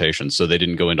presentations, so they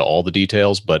didn't go into all the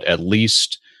details, but at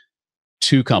least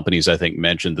 2 companies, I think,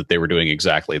 mentioned that they were doing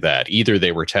exactly that. Either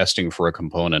they were testing for a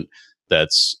component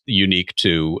that's unique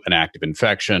to an active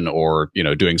infection or,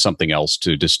 doing something else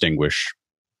to distinguish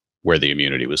where the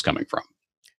immunity was coming from.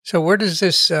 So where does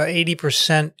this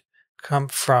 80% come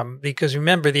from? Because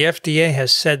remember, the FDA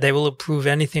has said they will approve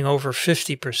anything over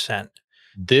 50%.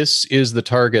 This is the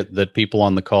target that people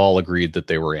on the call agreed that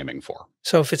they were aiming for.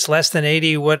 So if it's less than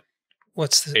 80,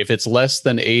 what's the... If it's less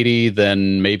than 80,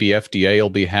 then maybe FDA will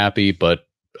be happy, but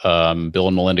Bill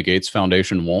and Melinda Gates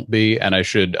Foundation won't be. And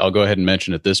I'll go ahead and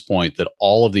mention at this point that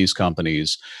all of these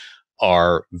companies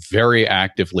are very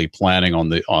actively planning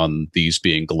on these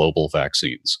being global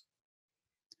vaccines.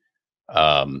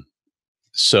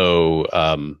 So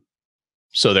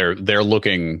they're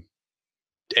looking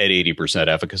at 80%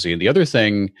 efficacy. And the other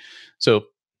thing,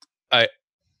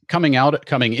 coming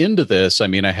into this, I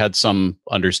mean, I had some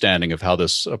understanding of how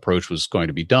this approach was going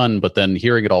to be done, but then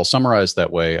hearing it all summarized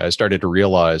that way, I started to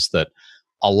realize that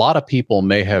a lot of people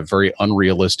may have very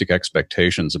unrealistic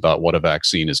expectations about what a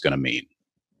vaccine is going to mean.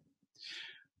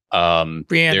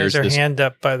 Brianne has her hand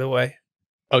up, by the way.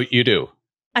 Oh, you do?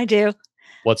 I do.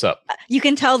 What's up? You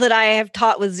can tell that I have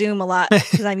taught with Zoom a lot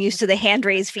because I'm used to the hand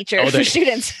raise feature for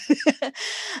students.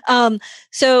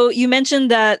 So you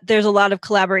mentioned that there's a lot of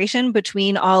collaboration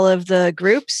between all of the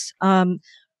groups.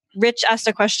 Rich asked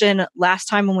a question last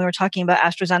time when we were talking about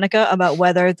AstraZeneca about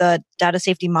whether the data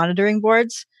safety monitoring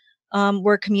boards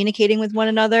were communicating with one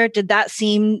another. Did that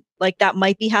seem like that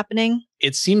might be happening?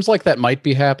 It seems like that might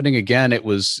be happening. Again, it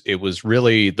was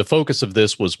really the focus of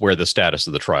this was where the status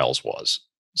of the trials was.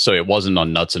 So it wasn't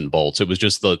on nuts and bolts. It was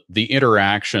just the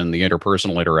interaction, the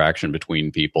interpersonal interaction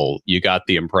between people. You got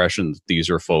the impression that these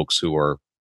are folks who are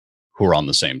on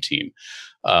the same team.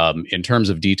 In terms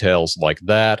of details like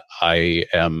that, I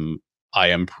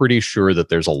am pretty sure that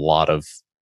there's a lot of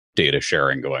data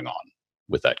sharing going on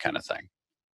with that kind of thing.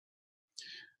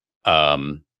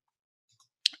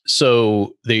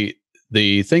 So the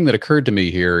thing that occurred to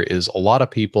me here is a lot of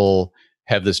people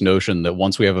have this notion that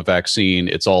once we have a vaccine,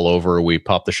 it's all over. We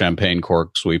pop the champagne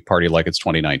corks, we party like it's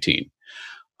 2019.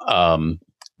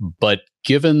 But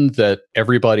given that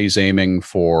everybody's aiming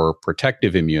for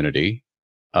protective immunity,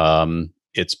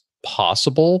 it's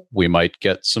possible we might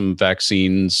get some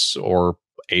vaccines or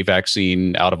a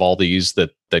vaccine out of all these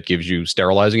that gives you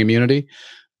sterilizing immunity,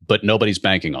 but nobody's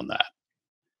banking on that.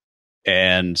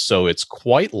 And so it's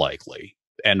quite likely,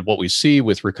 and what we see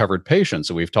with recovered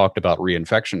patients, and we've talked about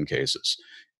reinfection cases,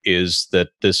 is that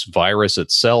this virus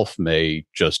itself may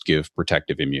just give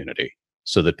protective immunity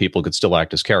so that people could still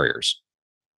act as carriers.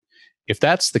 If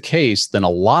that's the case, then a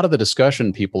lot of the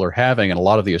discussion people are having and a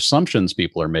lot of the assumptions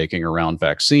people are making around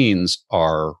vaccines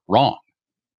are wrong.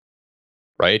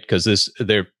 Right? Because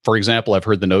for example, I've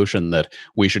heard the notion that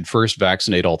we should first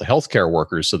vaccinate all the healthcare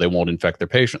workers so they won't infect their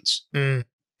patients.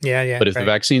 Yeah. But if the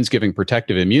vaccine's giving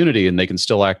protective immunity and they can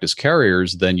still act as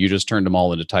carriers, then you just turned them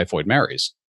all into typhoid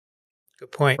Marys.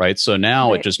 Good point. Right. So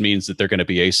now it just means that they're going to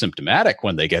be asymptomatic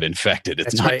when they get infected.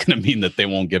 It's not going to mean that they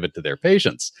won't give it to their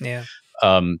patients. Yeah.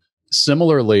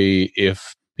 Similarly,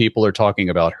 if people are talking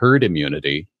about herd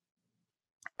immunity,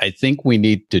 I think we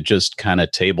need to just kind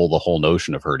of table the whole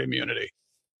notion of herd immunity,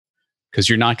 because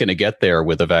you're not going to get there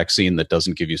with a vaccine that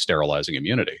doesn't give you sterilizing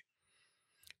immunity.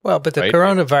 Well, but the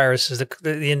coronaviruses,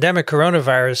 the endemic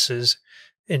coronaviruses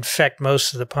infect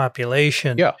most of the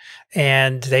population. Yeah.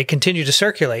 And they continue to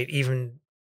circulate even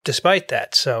despite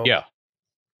that. So, yeah.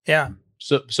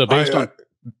 So based on,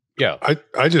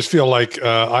 I just feel like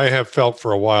I have felt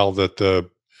for a while that the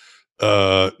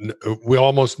we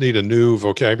almost need a new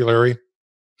vocabulary,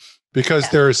 because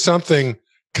there is something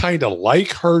kind of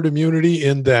like herd immunity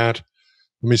in that.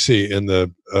 Let me see.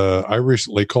 I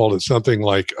recently called it something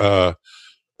like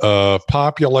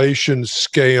population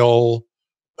scale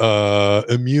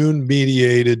immune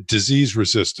mediated disease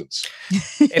resistance.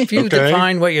 If you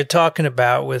define what you're talking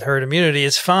about with herd immunity,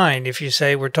 it's fine. If you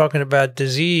say we're talking about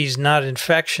disease, not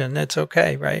infection, that's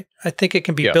okay, right? I think it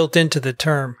can be built into the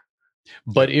term.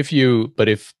 But if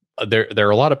there are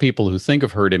a lot of people who think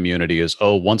of herd immunity as,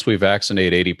 oh, once we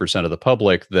vaccinate 80% of the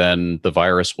public, then the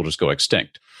virus will just go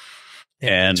extinct. Yeah,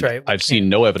 and that's right. I've seen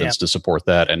no evidence to support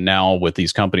that. And now with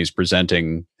these companies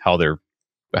presenting how their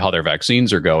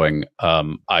vaccines are going,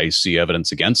 I see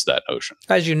evidence against that notion.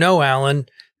 As you know, Alan,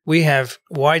 we have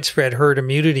widespread herd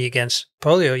immunity against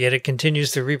polio, yet it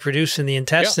continues to reproduce in the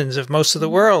intestines of most of the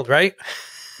world, right?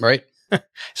 Right.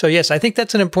 So yes, I think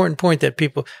that's an important point that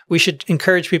we should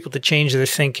encourage people to change their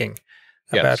thinking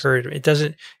about herd. It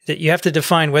doesn't, that you have to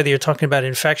define whether you're talking about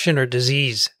infection or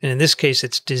disease. And in this case,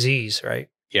 it's disease, right?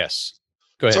 Yes.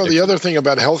 Go ahead, so Dickson. The other thing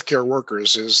about healthcare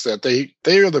workers is that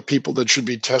they are the people that should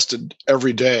be tested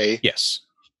every day. Yes.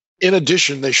 In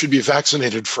addition, they should be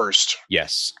vaccinated first.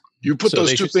 Yes. You put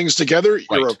those two things together,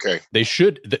 you're okay. They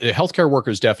should. The healthcare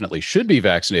workers definitely should be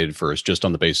vaccinated first, just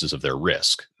on the basis of their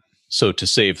risk. So to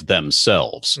save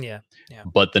themselves. Yeah.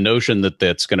 But the notion that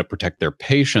that's going to protect their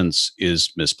patients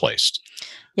is misplaced.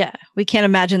 Yeah. We can't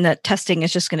imagine that testing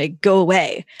is just going to go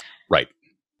away. Right.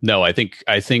 No, I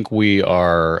think we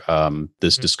are,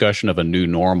 this discussion of a new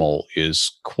normal is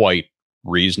quite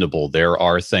reasonable. There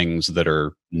are things that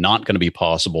are not going to be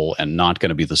possible and not going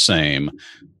to be the same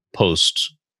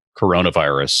post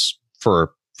coronavirus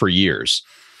for years.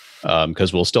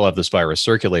 Because we'll still have this virus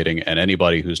circulating, and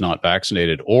anybody who's not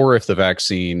vaccinated, or if the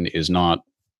vaccine is not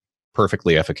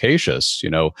perfectly efficacious,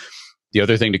 the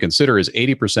other thing to consider is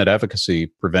 80% efficacy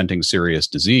preventing serious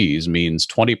disease means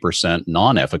 20%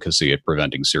 non-efficacy at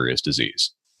preventing serious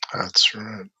disease. That's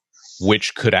right.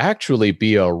 Which could actually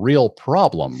be a real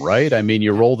problem, right? I mean,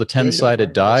 you roll the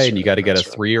 10-sided die and you got to get a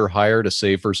 3 or higher to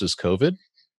save versus COVID.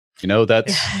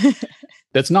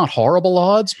 That's not horrible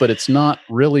odds, but it's not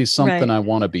really something I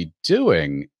want to be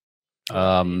doing.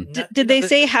 Did they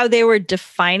say how they were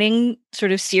defining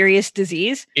sort of serious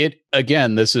disease?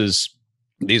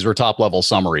 These were top level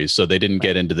summaries, so they didn't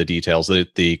get into the details. The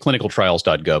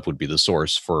clinicaltrials.gov would be the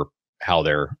source for how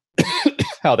their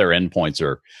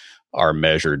endpoints are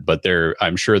measured, but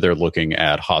I'm sure they're looking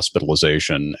at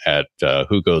hospitalization, at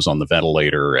who goes on the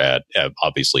ventilator, at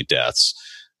obviously deaths.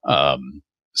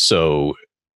 So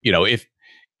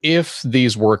if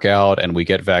these work out and we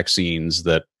get vaccines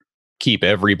that keep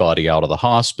everybody out of the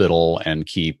hospital and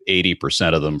keep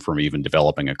 80% of them from even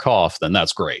developing a cough, then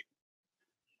that's great.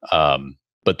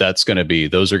 But those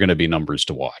are going to be numbers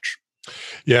to watch.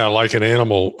 Yeah, like an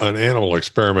animal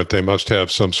experiment, they must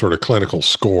have some sort of clinical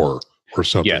score or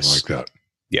something like that.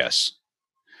 Yes.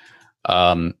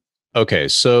 Okay,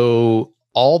 so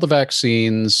all the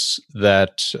vaccines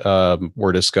that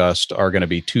were discussed are going to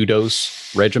be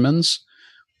 2-dose regimens.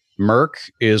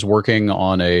 Merck is working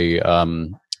on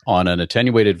an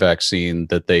attenuated vaccine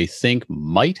that they think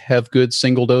might have good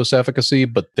single-dose efficacy,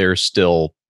 but they're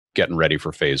still getting ready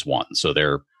for phase 1, so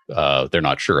they're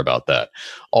not sure about that.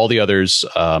 All the others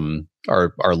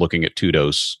are looking at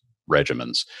 2-dose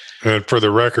regimens. And for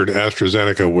the record,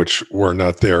 AstraZeneca, which we're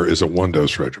not there, is a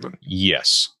 1-dose regimen.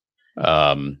 Yes.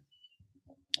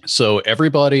 So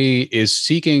everybody is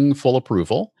seeking full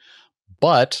approval,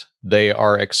 but they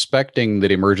are expecting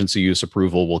that emergency use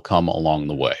approval will come along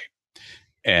the way.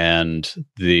 And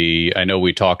I know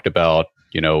we talked about,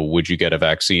 would you get a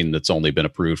vaccine that's only been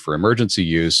approved for emergency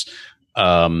use?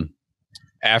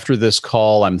 After this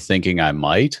call, I'm thinking I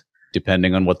might,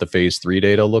 depending on what the phase 3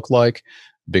 data look like,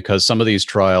 because some of these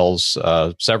trials,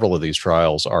 several of these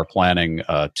trials are planning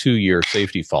a 2-year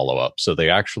safety follow-up. So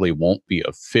they actually won't be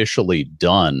officially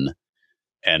done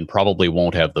and probably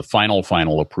won't have the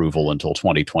final approval until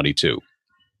 2022.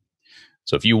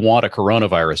 So if you want a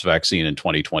coronavirus vaccine in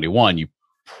 2021, you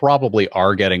probably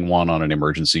are getting one on an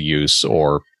emergency use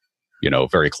or,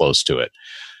 very close to it.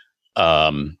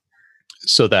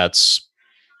 So that's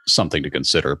something to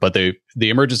consider. But the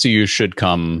emergency use should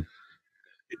come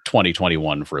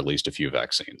 2021 for at least a few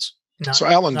vaccines. So,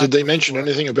 Alan, did they mention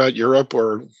anything about Europe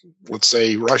or, let's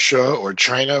say, Russia or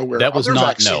China? Where that was other not.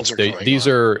 vaccines No, are going these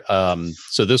on? are.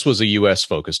 So this was a U.S.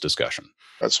 focused discussion.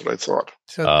 That's what I thought.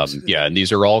 So, Yeah, and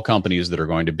these are all companies that are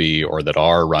going to be or that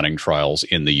are running trials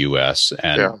in the U.S.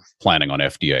 and planning on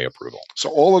FDA approval. So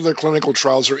all of the clinical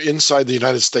trials are inside the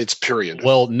United States. Period.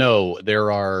 Well, no,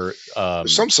 there are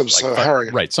some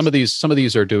sub-Saharan. Right. Some of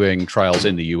these are doing trials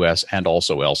in the U.S. and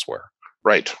also elsewhere.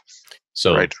 Right.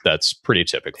 So that's pretty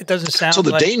typical. It doesn't sound. So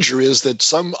the danger is that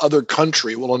some other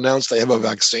country will announce they have a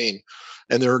vaccine,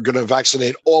 and they're going to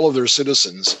vaccinate all of their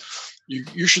citizens.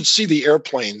 You should see the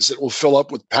airplanes that will fill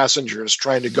up with passengers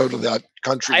trying to go to that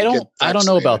country. I don't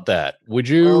know about that. Would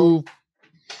you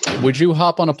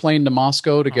hop on a plane to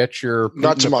Moscow to get your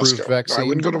not to Moscow vaccine? No, I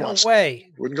wouldn't go to Moscow. No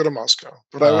way. Wouldn't go to Moscow.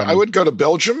 But I would go to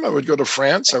Belgium. I would go to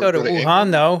France. I'd go to Wuhan,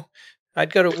 England. though.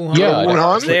 I'd go to Wuhan. Yeah,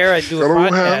 Wuhan. There, I'd do a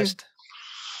podcast.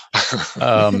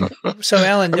 So,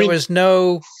 Alan, there was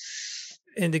no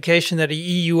indication that a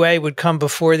EUA would come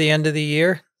before the end of the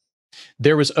year?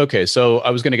 There was. Okay, so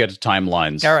I was going to get to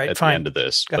timelines at the end of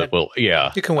this. Go ahead. Well,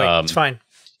 yeah. You can wait. It's fine.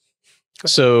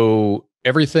 So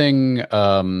everything,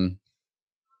 so an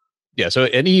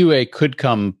EUA could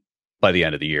come by the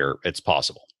end of the year. It's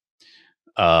possible.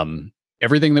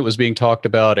 Everything that was being talked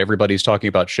about, everybody's talking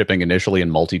about shipping initially in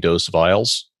multi-dose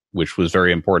vials, which was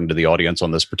very important to the audience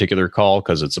on this particular call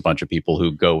because it's a bunch of people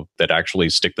who go that actually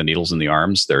stick the needles in the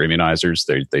arms. They're immunizers.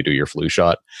 They do your flu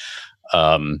shot.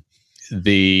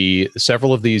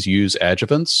 Several of these use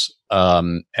adjuvants,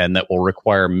 and that will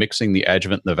require mixing the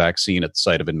adjuvant and the vaccine at the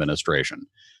site of administration.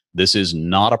 This is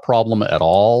not a problem at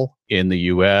all in the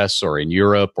US or in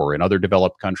Europe or in other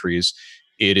developed countries.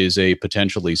 It is a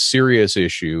potentially serious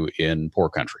issue in poor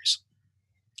countries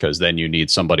because then you need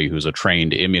somebody who's a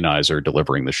trained immunizer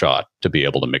delivering the shot to be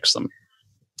able to mix them.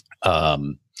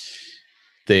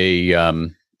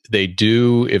 They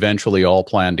do eventually all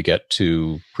plan to get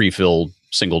to pre-filled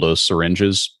single-dose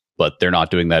syringes, but they're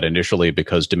not doing that initially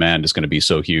because demand is going to be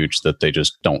so huge that they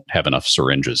just don't have enough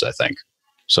syringes, I think.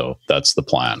 So that's the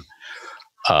plan.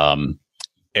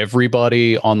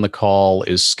 Everybody on the call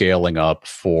is scaling up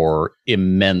for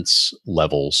immense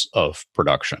levels of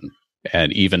production,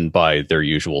 and even by their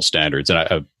usual standards. And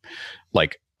I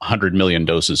like 100 million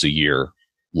doses a year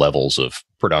levels of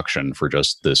production for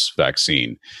just this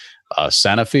vaccine.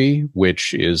 Sanofi,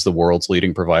 which is the world's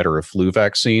leading provider of flu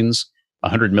vaccines,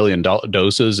 100 million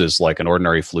doses is like an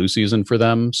ordinary flu season for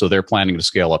them. So they're planning to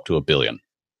scale up to 1 billion.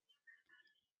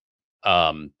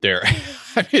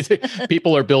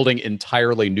 People are building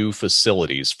entirely new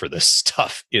facilities for this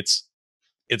stuff. It's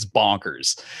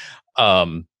bonkers.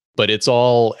 But it's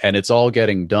all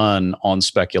getting done on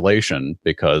speculation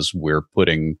because we're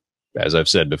putting, as I've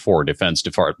said before, Defense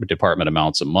Department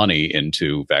amounts of money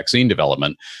into vaccine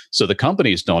development. So the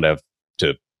companies don't have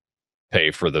to pay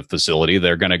for the facility.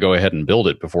 They're going to go ahead and build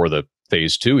it before the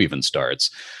phase 2 even starts.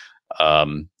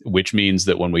 Which means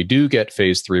that when we do get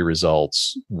phase 3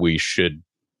 results,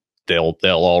 they'll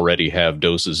already have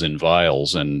doses in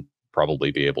vials and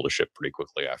probably be able to ship pretty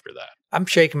quickly after that. I'm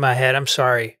shaking my head. I'm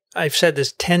sorry. I've said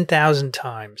this 10,000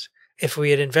 times. If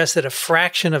we had invested a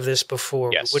fraction of this before,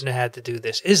 we wouldn't have had to do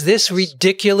this. Is this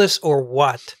ridiculous or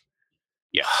what?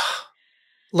 Yeah.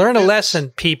 Learn a lesson,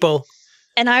 people.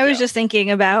 And I was just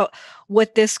thinking about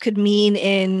what this could mean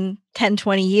in 10,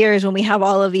 20 years when we have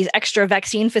all of these extra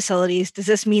vaccine facilities. Does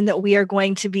this mean that we are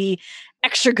going to be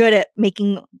extra good at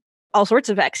making all sorts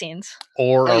of vaccines?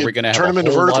 Or are we going to have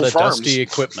a whole lot of dusty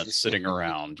equipment sitting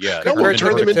around? Yeah. No, we're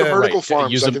turning them into vertical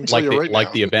farms. Use I them can tell you right like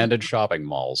now. the abandoned shopping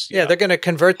malls. Yeah, they're going to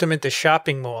convert them into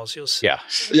shopping malls. You'll see. Yeah.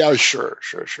 Yeah, sure.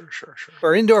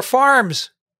 Or indoor farms.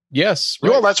 Yes.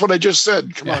 Right. No, that's what I just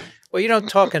said. Come on. Well, you don't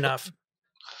talk enough.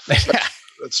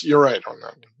 You're right on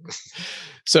that.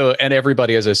 So, and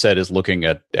everybody, as I said, is looking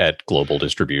at global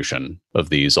distribution of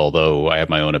these, although I have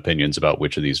my own opinions about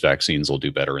which of these vaccines will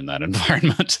do better in that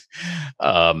environment.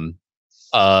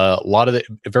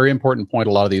 Very important point,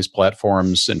 a lot of these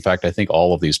platforms, in fact, I think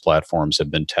all of these platforms have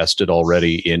been tested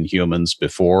already in humans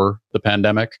before the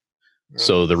pandemic.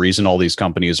 So the reason all these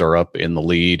companies are up in the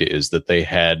lead is that they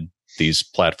had these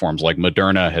platforms like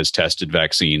Moderna has tested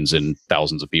vaccines in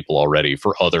thousands of people already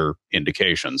for other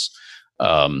indications.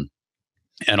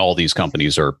 And all these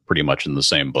companies are pretty much in the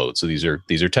same boat. So these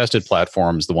are tested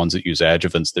platforms. The ones that use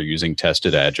adjuvants, they're using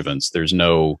tested adjuvants. There's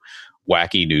no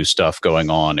wacky new stuff going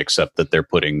on except that they're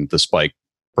putting the spike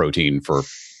protein for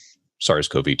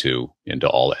SARS-CoV-2 into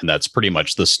all, and that's pretty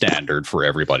much the standard for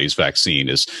everybody's vaccine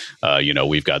is,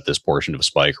 we've got this portion of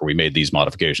spike, or we made these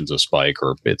modifications of spike,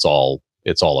 or it's all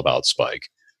about spike.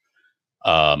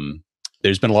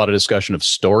 There's been a lot of discussion of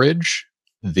storage.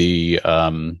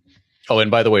 Oh, and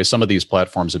by the way, some of these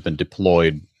platforms have been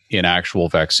deployed in actual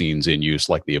vaccines in use,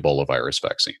 like the Ebola virus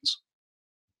vaccines.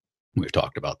 We've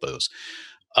talked about those.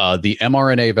 The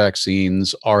mRNA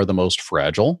vaccines are the most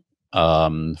fragile.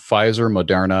 Pfizer,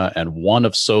 Moderna, and one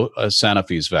of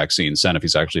Sanofi's vaccines,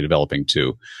 Sanofi's actually developing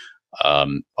two,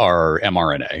 are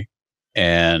mRNA.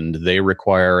 And they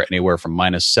require anywhere from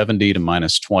 -70 to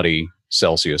 -20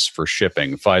 Celsius for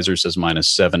shipping. Pfizer says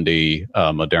 -70,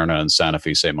 Moderna and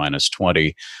Sanofi say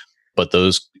 -20, but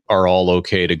those are all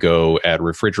okay to go at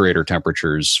refrigerator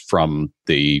temperatures from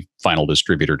the final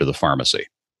distributor to the pharmacy.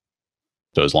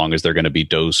 So as long as they're going to be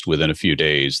dosed within a few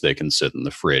days, they can sit in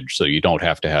the fridge. So you don't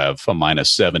have to have a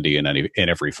 -70 in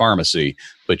every pharmacy,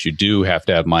 but you do have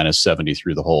to have -70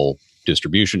 through the whole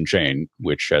distribution chain,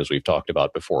 which, as we've talked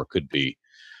about before, could be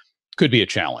a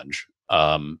challenge.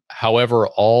 However,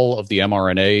 all of the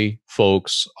mRNA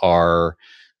folks are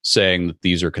saying that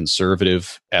these are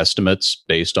conservative estimates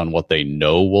based on what they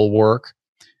know will work,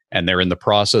 and they're in the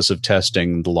process of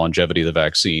testing the longevity of the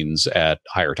vaccines at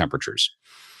higher temperatures.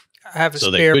 I have a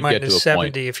spare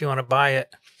 -70 if you want to buy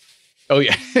it. Oh,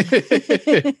 yeah.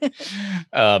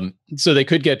 So they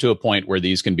could get to a point where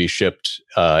these can be shipped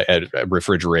at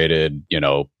refrigerated,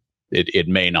 it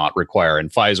may not require.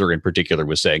 And Pfizer in particular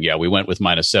was saying, yeah, we went with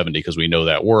 -70 because we know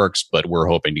that works, but we're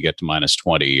hoping to get to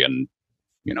 -20 and,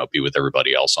 be with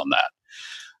everybody else on that.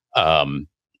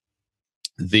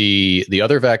 The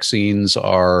other vaccines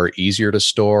are easier to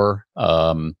store.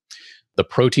 The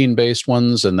protein-based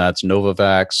ones, and that's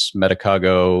Novavax,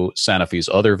 Medicago, Sanofi's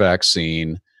other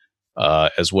vaccine,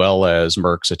 as well as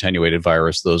Merck's attenuated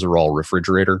virus, those are all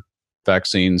refrigerator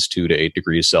vaccines, 2 to 8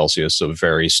 degrees Celsius. So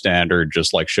very standard,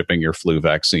 just like shipping your flu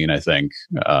vaccine, I think.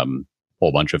 A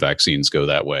whole bunch of vaccines go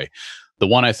that way. The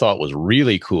one I thought was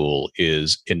really cool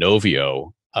is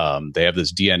Inovio. They have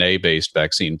this DNA-based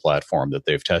vaccine platform that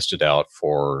they've tested out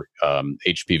for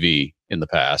HPV in the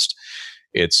past.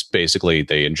 It's basically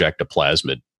they inject a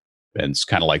plasmid, and it's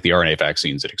kind of like the RNA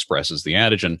vaccines. It expresses the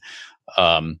antigen.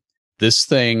 This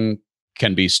thing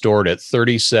can be stored at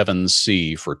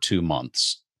 37°C for 2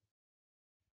 months.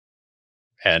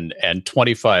 And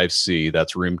 25°C,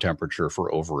 that's room temperature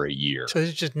for over a year. So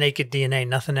it's just naked DNA,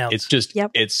 nothing else. It's just,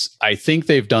 I think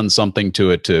they've done something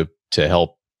to it to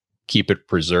help keep it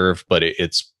preserved, but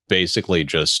it's basically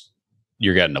just,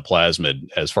 you're getting a plasmid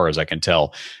as far as I can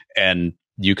tell. And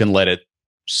you can let it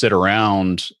sit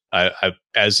around.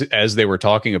 As they were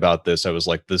talking about this, I was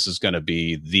like, this is going to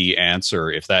be the answer.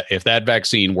 If that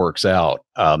vaccine works out,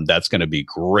 that's going to be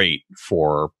great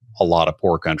for a lot of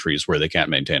poor countries where they can't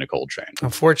maintain a cold chain.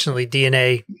 Unfortunately,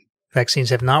 DNA vaccines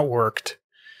have not worked.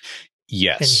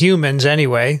 Yes. In humans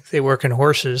anyway. They work in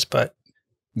horses, but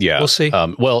yeah, we'll see.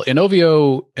 Well,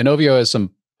 Inovio has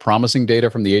some promising data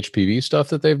from the HPV stuff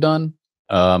that they've done.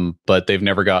 But they've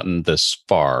never gotten this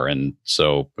far. And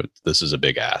so this is a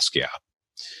big ask. Yeah.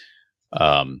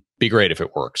 Be great if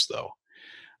it works though.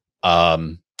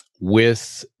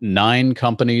 With 9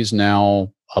 companies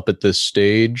now up at this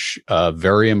stage, a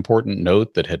very important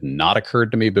note that had not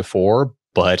occurred to me before,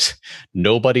 but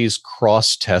nobody's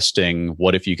cross-testing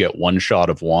what if you get one shot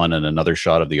of one and another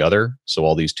shot of the other. So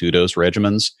all these 2-dose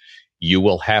regimens, you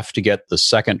will have to get the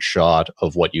second shot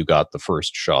of what you got the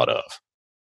first shot of.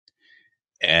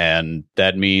 And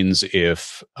that means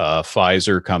if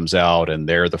Pfizer comes out and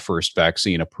they're the first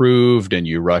vaccine approved and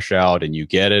you rush out and you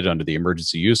get it under the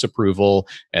emergency use approval,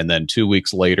 and then 2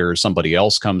 weeks later, somebody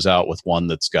else comes out with one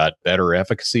that's got better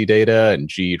efficacy data and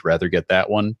gee, you'd rather get that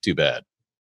one, too bad.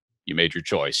 You made your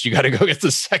choice. You got to go get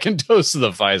the second dose of the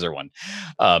Pfizer one.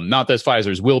 Not that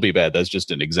Pfizer's will be bad. That's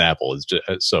just an example. It's just,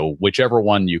 so whichever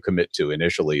one you commit to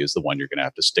initially is the one you're going to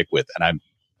have to stick with. And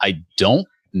I don't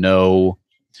know.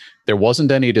 There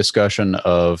wasn't any discussion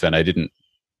of, and I didn't,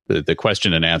 the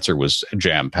question and answer was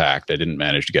jam packed. I didn't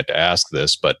manage to get to ask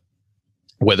this, but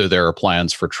whether there are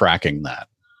plans for tracking that.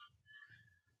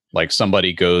 Like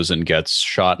somebody goes and gets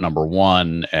shot number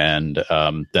 1 and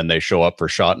then they show up for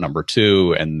shot number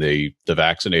 2 and the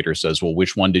vaccinator says, well,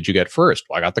 which one did you get first?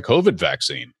 Well, I got the COVID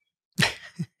vaccine.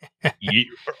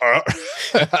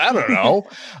 I don't know.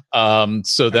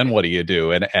 So then what do you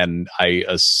do? And I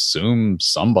assume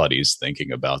somebody's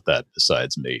thinking about that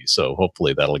besides me. So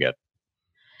hopefully that'll get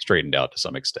straightened out to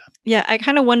some extent. Yeah, I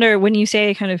kind of wonder when you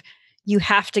say kind of you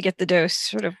have to get the dose,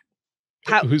 sort of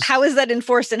how is that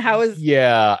enforced, and how is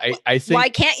I think why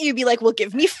can't you be like, well,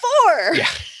 give me 4? Yeah.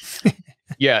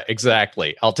 Yeah,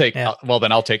 exactly. I'll take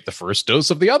then I'll take the first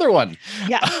dose of the other one.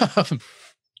 Yeah.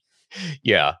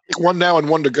 Yeah. One now and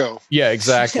one to go. Yeah,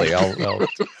 exactly. I'll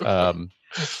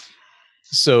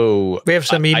so we have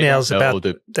some emails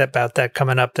about that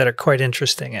coming up that are quite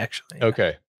interesting, actually.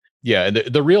 Okay. Yeah,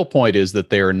 the real point is that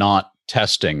they are not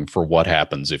testing for what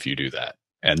happens if you do that.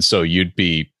 And so you'd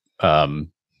be,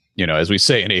 as we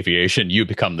say in aviation, you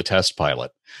become the test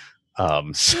pilot.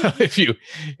 So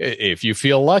if you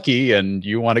feel lucky and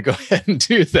you want to go ahead and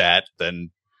do that,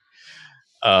 then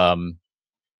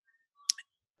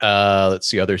let's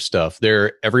see other stuff.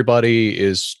 Everybody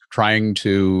is trying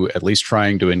to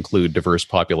include diverse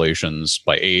populations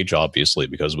by age, obviously,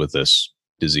 because with this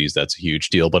disease, that's a huge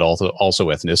deal, but also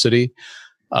ethnicity.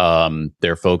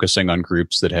 They're focusing on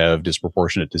groups that have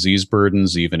disproportionate disease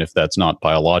burdens, even if that's not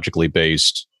biologically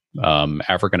based.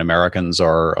 African Americans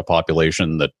are a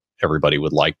population that everybody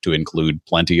would like to include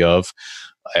plenty of.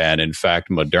 And in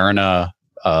fact, Moderna,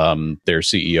 their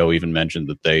CEO even mentioned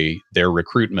that their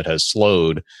recruitment has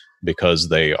slowed because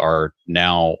they are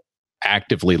now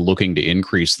actively looking to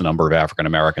increase the number of African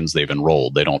Americans they've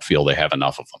enrolled. They don't feel they have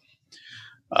enough of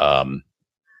them.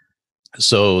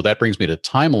 So that brings me to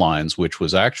timelines, which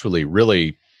was actually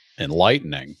really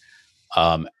enlightening.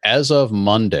 As of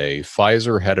Monday,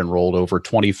 Pfizer had enrolled over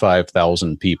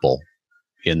 25,000 people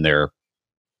in their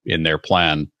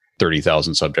planned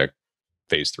 30,000 subject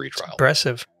phase 3 trial.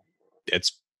 Impressive.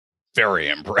 It's very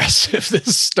impressive.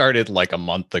 This started like a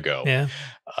month ago. Yeah.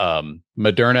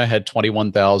 Moderna had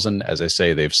 21,000. As I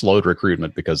say, they've slowed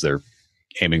recruitment because they're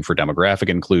aiming for demographic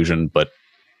inclusion, but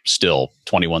still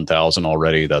 21,000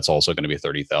 already. That's also going to be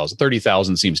 30,000.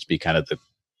 30,000 seems to be kind of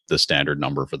the standard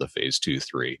number for the phase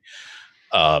 2-3.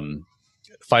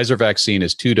 Pfizer vaccine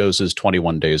is 2 doses,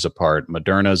 21 days apart.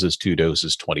 Moderna's is 2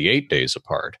 doses, 28 days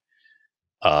apart.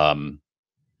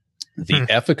 The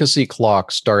efficacy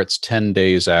clock starts 10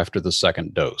 days after the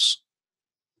second dose.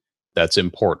 That's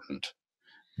important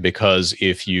because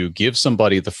if you give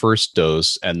somebody the first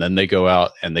dose and then they go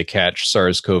out and they catch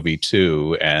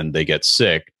SARS-CoV-2 and they get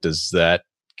sick, does that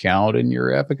count in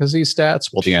your efficacy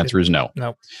stats? Well, the answer is no.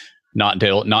 No. Not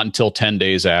until 10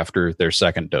 days after their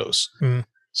second dose.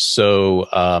 So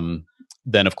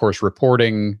then, of course,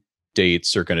 reporting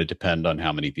dates are going to depend on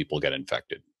how many people get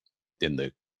infected in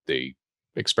the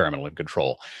experimental and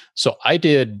control. So I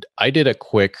did a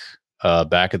quick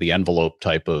back of the envelope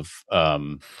type of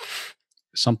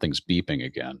something's beeping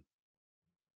again.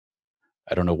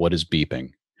 I don't know what is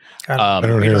beeping. I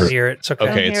don't hear it. It's okay.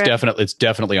 Okay, it's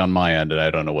definitely on my end, and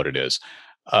I don't know what it is.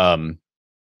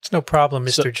 It's no problem,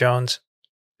 Mr. Jones.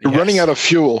 You're running out of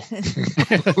fuel.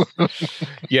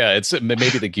 Yeah, it's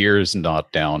maybe the gear's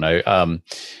not down.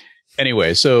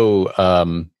 Anyway, so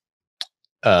so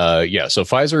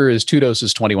Pfizer is 2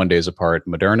 doses, 21 days apart.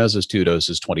 Moderna's is 2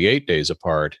 doses, 28 days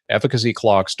apart. Efficacy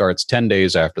clock starts 10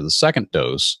 days after the second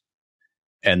dose,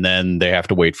 and then they have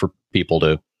to wait for people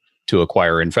to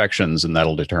acquire infections, and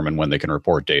that'll determine when they can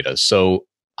report data. So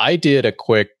I did a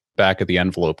quick back of the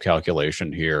envelope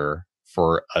calculation here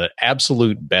for an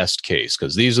absolute best case,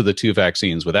 because these are the 2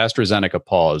 vaccines with AstraZeneca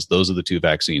paused. Those are the 2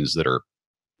 vaccines that are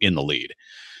in the lead.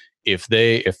 If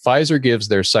Pfizer gives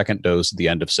their second dose at the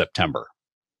end of September,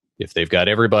 if they've got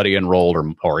everybody enrolled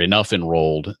or enough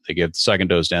enrolled, they give the second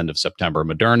dose to end of September.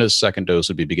 Moderna's second dose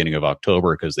would be beginning of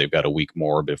October because they've got a week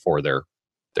more before their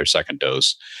second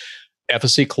dose.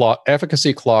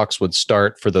 Efficacy clocks would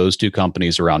start for those 2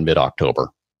 companies around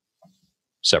mid-October,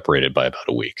 separated by about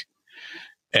a week.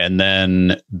 And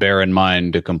then bear in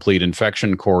mind, a complete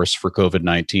infection course for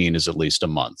COVID-19 is at least a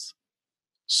month.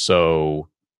 So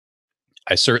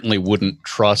I certainly wouldn't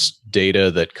trust data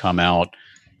that come out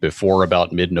before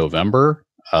about mid-November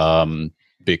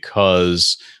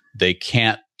because they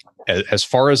can't, as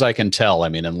far as I can tell, I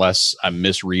mean, unless I'm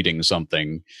misreading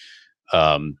something,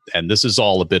 and this is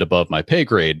all a bit above my pay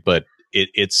grade, but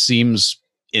it seems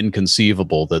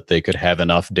inconceivable that they could have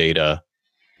enough data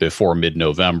before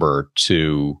mid-November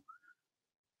to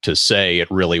say it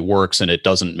really works and it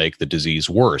doesn't make the disease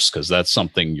worse, because that's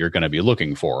something you're going to be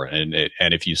looking for. And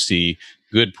if you see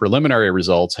good preliminary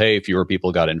results, hey, fewer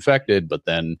people got infected, but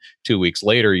then 2 weeks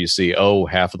later you see, oh,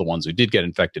 half of the ones who did get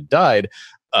infected died,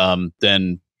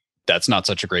 then that's not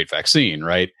such a great vaccine,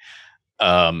 right?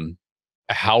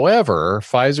 However,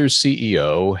 Pfizer's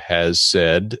CEO has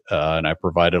said, and I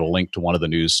provided a link to one of the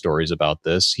news stories about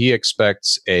this, he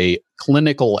expects a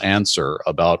clinical answer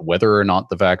about whether or not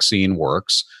the vaccine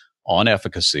works on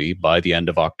efficacy by the end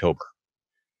of October.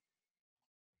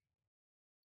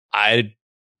 I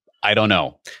don't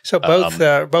know. So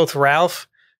both Ralph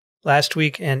last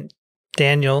week and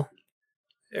Daniel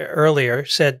earlier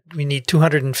said we need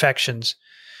 200 infections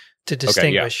to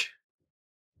distinguish. Okay, yeah.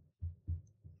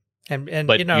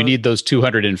 But you need those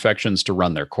 200 infections to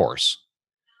run their course.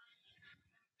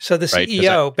 So the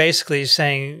CEO basically is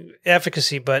saying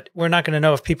efficacy, but we're not going to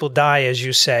know if people die, as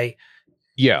you say,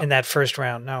 in that first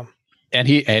round. No. And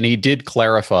he did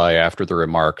clarify after the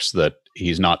remarks that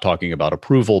he's not talking about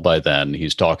approval by then.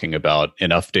 He's talking about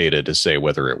enough data to say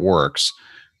whether it works.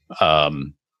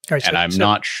 And I'm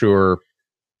not sure.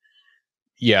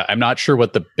 Yeah, I'm not sure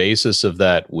what the basis of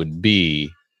that would be.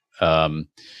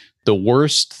 The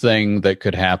worst thing that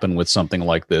could happen with something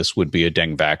like this would be a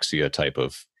Dengvaxia type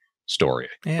of story,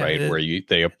 right? Where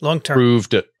they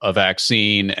approved a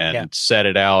vaccine and set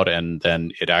it out, and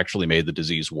then it actually made the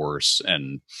disease worse.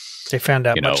 And they found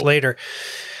out much later.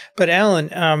 But Alan,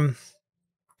 what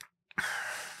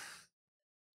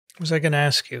was I going to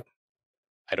ask you?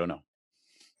 I don't know.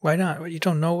 Why not? You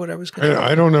don't know what I was going to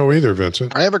ask? I don't know either,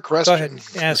 Vincent. I have a question. Go ahead,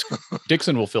 ask.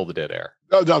 Dickson will fill the dead air.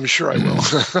 No, I'm sure I will.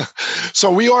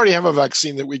 So we already have a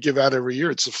vaccine that we give out every year.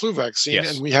 It's the flu vaccine,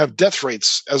 and we have death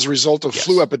rates as a result of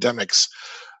flu epidemics.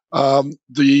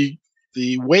 The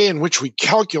way in which we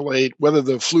calculate whether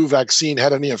the flu vaccine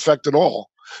had any effect at all,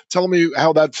 tell me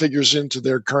how that figures into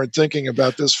their current thinking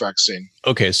about this vaccine.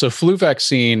 Okay, so flu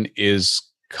vaccine is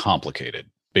complicated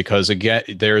because, again,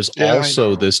 there's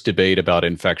also this debate about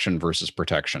infection versus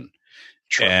protection.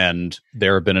 Sure. And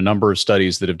there have been a number of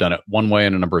studies that have done it one way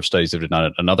and a number of studies that have done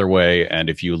it another way. And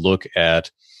if you look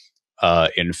at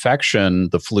infection,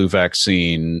 the flu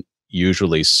vaccine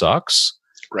usually sucks.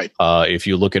 Right. If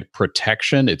you look at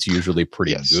protection, it's usually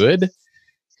pretty good.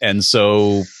 And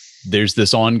so there's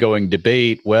this ongoing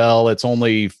debate. Well, it's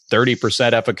only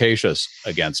 30% efficacious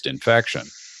against infection,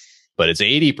 but it's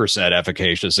 80%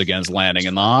 efficacious against landing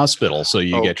in the hospital. So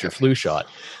you get your flu shot.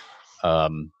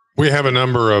 We have a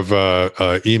number of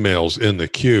emails in the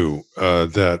queue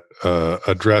that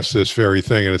address this very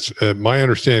thing. And it's my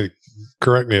understanding,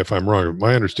 correct me if I'm wrong,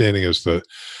 my understanding is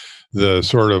the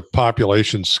sort of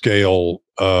population scale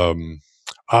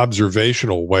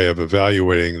observational way of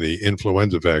evaluating the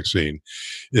influenza vaccine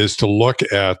is to look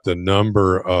at the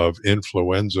number of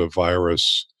influenza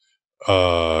virus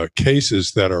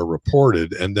cases that are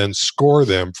reported and then score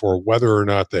them for whether or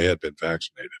not they had been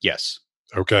vaccinated. Yes.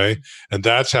 Okay. And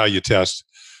that's how you test,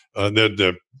 then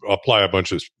apply a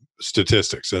bunch of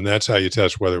statistics, and that's how you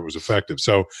test whether it was effective.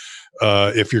 So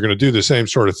if you're going to do the same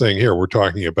sort of thing here, we're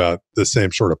talking about the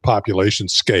same sort of population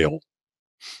scale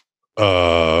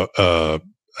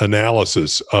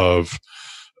analysis of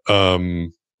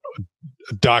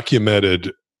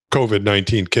documented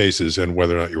COVID-19 cases and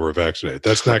whether or not you were vaccinated.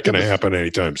 That's not going to happen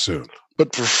anytime soon.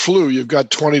 But for flu, you've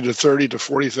got 20 to 30 to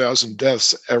 40,000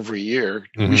 deaths every year.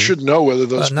 We should know whether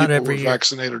those people were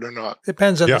vaccinated or not.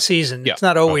 Depends on the season. It's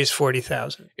not always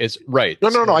 40,000. It's right.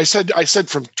 No. I said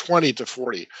from 20 to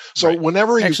 40. So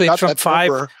whenever you got from that 5,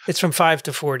 number, it's from 5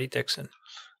 to 40, Dickson.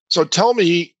 So tell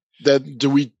me that do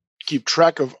we keep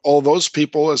track of all those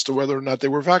people as to whether or not they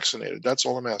were vaccinated? That's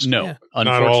all I'm asking. No,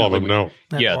 not all of them. No.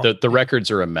 The records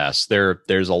are a mess.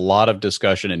 There's a lot of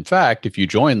discussion. In fact, if you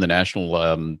join the National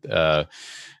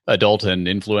Adult and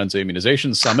Influenza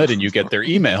Immunization Summit and you get their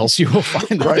emails, you will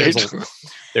find that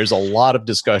there's a lot of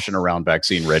discussion around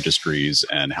vaccine registries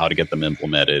and how to get them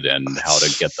implemented and how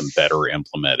to get them better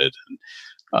implemented.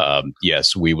 And,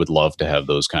 yes, we would love to have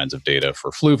those kinds of data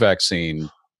for flu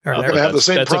vaccine. We're going to have the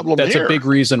same problem That's here. a big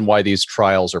reason why these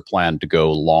trials are planned to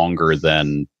go longer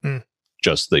than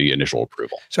just the initial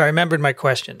approval. So I remembered my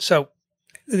question. So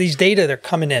these data, they're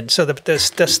coming in. So the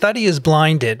study is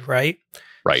blinded, right?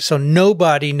 Right. So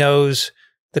nobody knows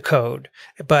the code.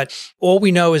 But all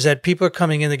we know is that people are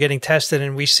coming in, they're getting tested,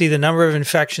 and we see the number of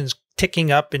infections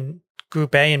ticking up in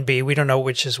group A and B. We don't know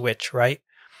which is which, right?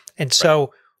 And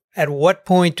so at what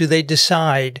point do they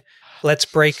decide, let's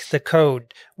break the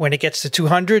code? When it gets to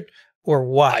 200 or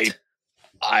what?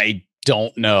 I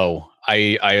don't know.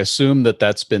 I assume that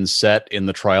that's been set in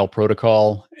the trial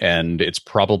protocol, and it's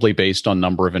probably based on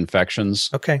number of infections.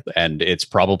 Okay. And it's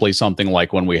probably something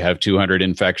like when we have 200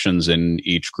 infections in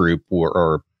each group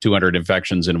or 200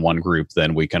 infections in one group,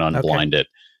 then we can unblind it.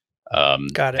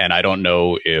 Got it. And I don't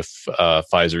know if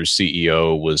Pfizer's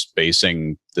CEO was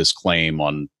basing this claim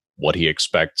on what he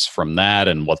expects from that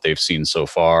and what they've seen so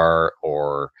far,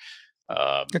 or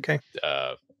I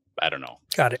don't know.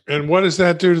 Got it. And what does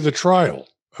that do to the trial?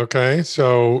 Okay,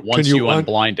 so once you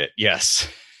unblind it, yes.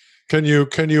 Can you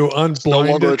unblind it's no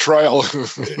longer it? A trial.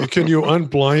 Can you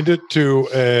unblind it to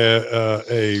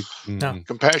a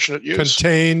compassionate use,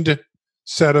 contained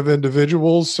set of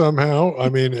individuals somehow? I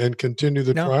mean, and continue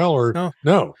the trial, or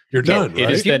no? You're done. It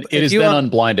right? has been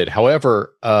unblinded.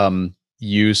 However,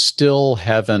 you still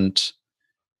haven't.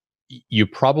 You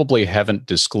probably haven't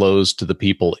disclosed to the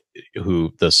people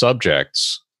the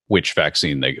subjects, which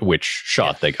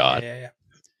shot they got.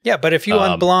 Yeah, but if you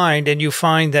unblind and you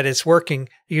find that it's working,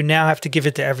 you now have to give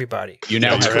it to everybody. You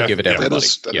now have to give it to everybody.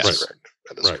 That is correct.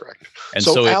 That is correct. And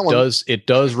so Alan, it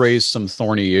does raise some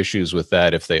thorny issues with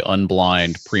that if they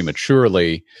unblind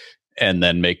prematurely and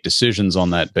then make decisions on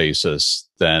that basis.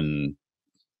 Then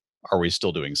are we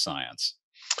still doing science?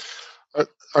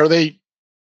 Are they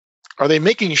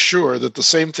making sure that the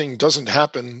same thing doesn't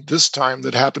happen this time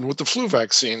that happened with the flu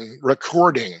vaccine,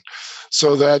 recording,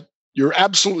 so that you're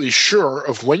absolutely sure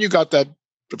of when you got that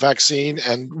vaccine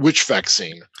and which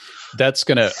vaccine?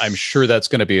 I'm sure that's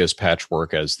gonna be as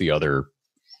patchwork as the other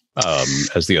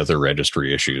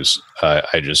registry issues.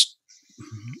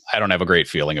 I don't have a great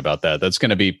feeling about that. That's going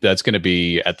to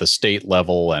be at the state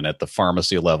level and at the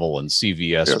pharmacy level, and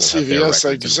CVS will have their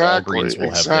records, exactly, and Walgreens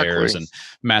will have theirs, and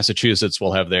Massachusetts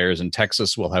will have theirs, and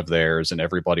Texas will have theirs, and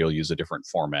everybody will use a different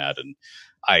format. And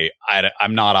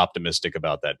I'm not optimistic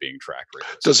about that being tracked.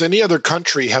 Does any other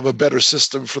country have a better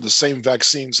system for the same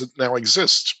vaccines that now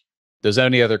exist? Does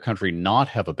any other country not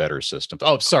have a better system?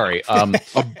 Oh, sorry.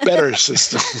 A better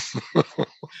system.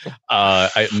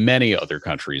 Many other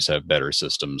countries have better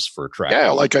systems for tracking. Yeah,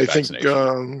 like I think,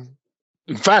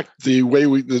 in fact, the way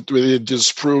they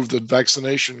disproved that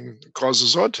vaccination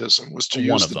causes autism was to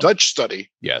use the Dutch study.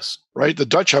 Yes. Right? The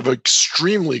Dutch have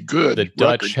extremely good. The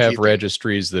Dutch have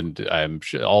registries. I'm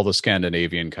sure all the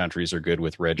Scandinavian countries are good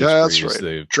with registries. Yeah, that's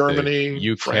right. Germany,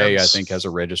 the UK, France. I think, has a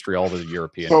registry. All the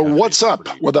European. So what's up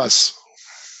with us?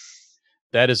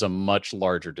 That is a much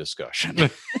larger discussion.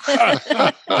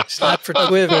 It's not for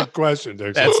TWiV. Good question,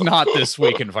 Dickson. That's not this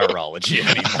week in virology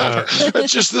anymore.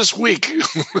 That's just this week.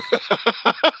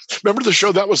 Remember the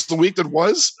show that was the week that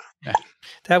was?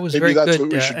 That was very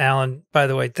good, Alan, by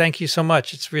the way. Thank you so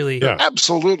much. It's really...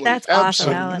 Absolutely. That's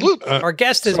awesome, Alan. Our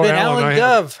guest has been Alan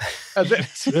Dove.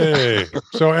 Hey.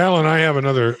 So, Alan, I have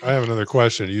another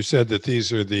question. You said that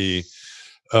these are the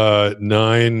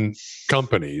 9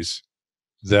 companies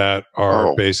that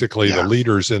are basically the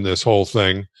leaders in this whole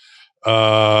thing.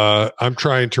 I'm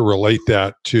trying to relate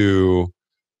that to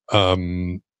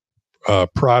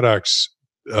products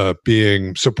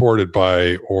being supported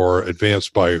by or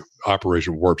advanced by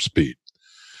Operation Warp Speed.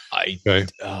 Yeah.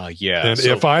 And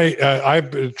if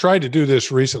I've tried to do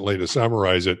this recently to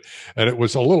summarize it, and it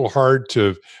was a little hard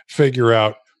to figure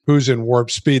out who's in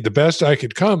Warp Speed. The best I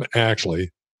could come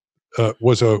actually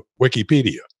was a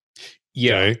Wikipedia.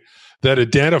 Yeah. Okay? That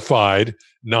identified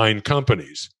 9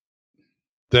 companies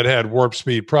that had Warp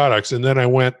Speed products. And then I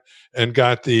went and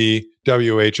got the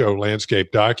WHO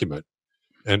landscape document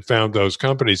and found those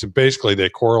companies. And basically they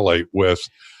correlate with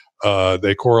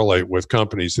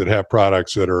companies that have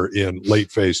products that are in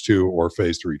late phase 2 or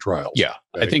phase 3 trials. Yeah.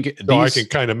 Okay? I think I can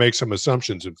kind of make some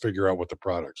assumptions and figure out what the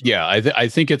products are. Yeah. I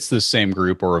think it's the same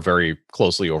group or a very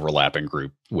closely overlapping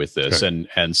group with this. Okay.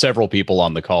 And several people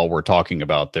on the call were talking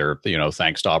about their,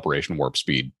 thanks to Operation Warp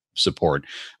Speed support.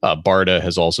 BARDA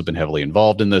has also been heavily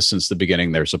involved in this since the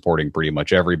beginning. They're supporting pretty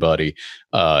much everybody,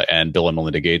 and Bill and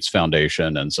Melinda Gates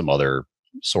Foundation and some other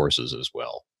sources as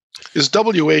well. Is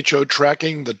WHO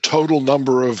tracking the total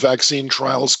number of vaccine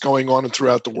trials going on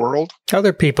throughout the world?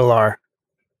 Other people are.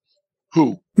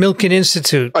 Who? Milken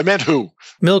Institute. I meant who?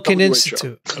 Milken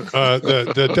Institute.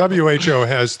 The WHO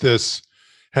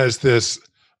has this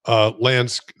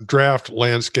draft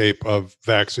landscape of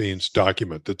vaccines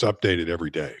document that's updated every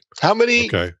day. How many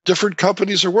different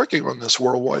companies are working on this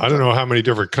worldwide? I don't know how many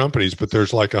different companies, but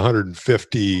there's like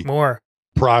 150 more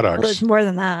Well, products. there's more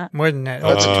than that. More than that.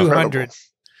 That's 200.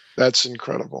 That's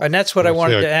incredible. And that's what I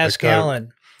wanted to ask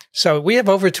Alan. So we have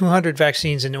over 200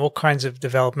 vaccines in all kinds of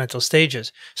developmental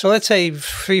stages. So let's say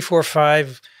 3, 4,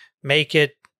 5 make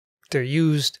it, they're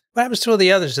used. What happens to all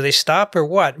the others? Do they stop or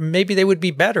what? Maybe they would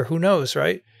be better. Who knows,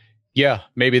 right? Yeah,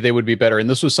 maybe they would be better. And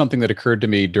this was something that occurred to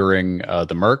me during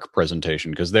the Merck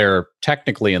presentation, because they're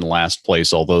technically in last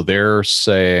place, although they're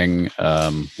saying,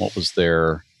 what was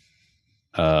their,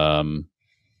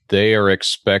 they are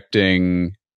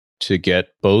expecting to get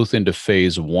both into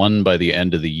phase 1 by the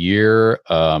end of the year.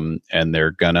 And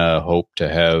they're going to hope to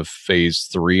have phase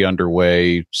 3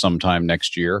 underway sometime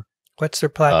next year. What's their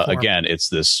platform? Again, it's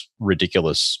this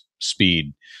ridiculous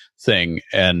speed thing.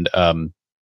 And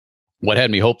what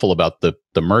had me hopeful about the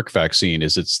Merck vaccine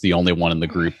is it's the only one in the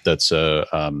group that's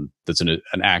an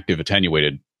active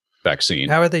attenuated vaccine.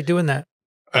 How are they doing that?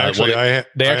 Actually,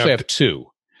 they actually have 2.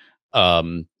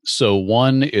 So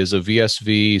one is a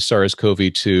VSV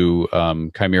SARS-CoV-2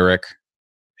 chimeric,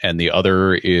 and the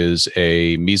other is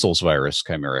a measles virus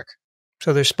chimeric.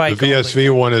 So they're spike. The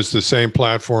VSV one is the same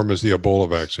platform as the Ebola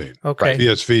vaccine. Okay.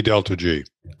 VSV Delta G.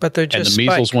 But they're just And the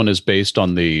measles one is based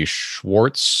on the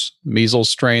Schwartz measles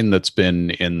strain that's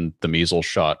been in the measles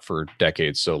shot for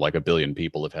decades. So like 1 billion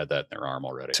people have had that in their arm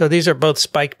already. So these are both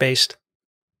spike based.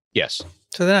 Yes.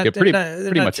 So they're not, Yeah, pretty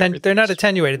much they're not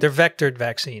attentuted. They're vectored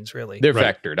vaccines, really. They're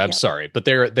vectored. I'm sorry, but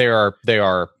they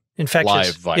are infectious.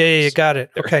 live virus. Yeah, got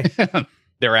it. Okay.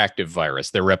 They're active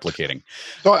virus. They're replicating.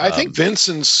 So I think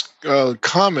Vincent's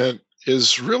comment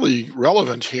is really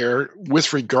relevant here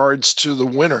with regards to the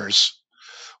winners.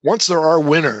 Once there are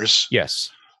winners, yes,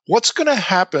 what's going to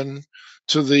happen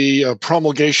to the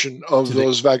promulgation of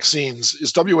those vaccines?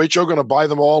 Is WHO going to buy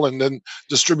them all and then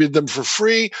distribute them for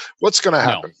free? What's going to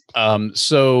happen? No.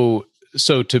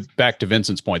 So to back to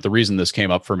Vincent's point, the reason this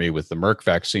came up for me with the Merck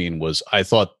vaccine was I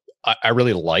thought I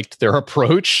really liked their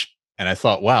approach, and I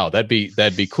thought, wow, that'd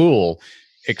be cool.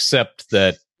 Except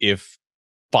that if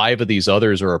 5 of these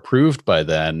others are approved by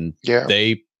then,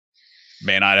 they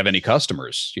may not have any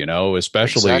customers,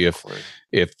 especially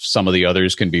if some of the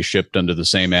others can be shipped under the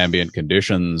same ambient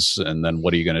conditions. And then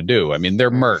what are you going to do? I mean, they're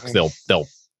Merck, they'll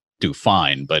do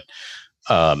fine, but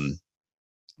a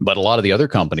lot of the other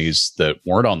companies that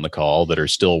weren't on the call that are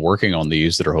still working on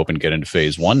these, that are hoping to get into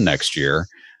phase 1 next year,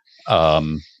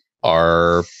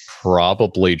 are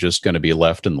probably just going to be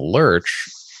left in the lurch.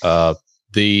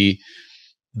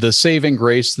 The saving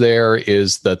grace there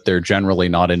is that they're generally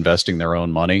not investing their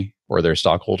own money or their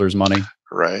stockholders' money.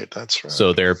 Right, that's right.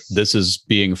 So this is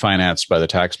being financed by the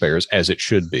taxpayers, as it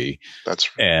should be. That's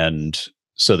right. And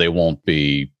so they won't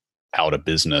be out of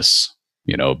business,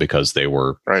 because they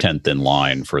were 10th in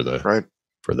line for the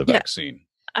vaccine.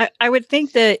 I would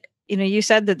think that, you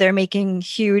said that they're making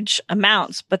huge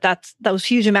amounts, but those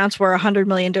huge amounts were 100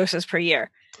 million doses per year.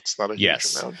 It's not a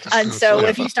huge amount. And so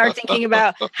if you start thinking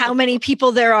about how many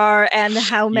people there are and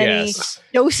how many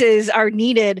doses are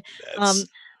needed, we're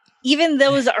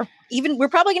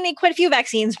probably going to need quite a few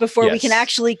vaccines before we can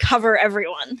actually cover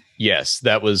everyone. Yes,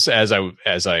 that was as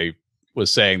I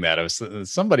was saying that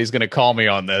somebody's going to call me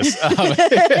on this.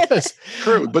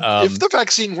 True, but if the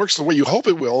vaccine works the way you hope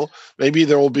it will, maybe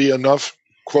there will be enough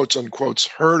quotes unquote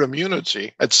herd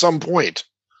immunity at some point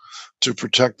to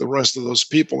protect the rest of those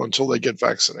people until they get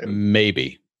vaccinated.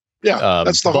 Maybe. Yeah,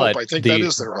 that's the hope. I think that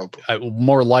is their hope.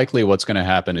 More likely what's going to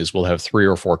happen is we'll have 3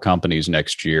 or 4 companies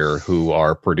next year who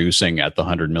are producing at the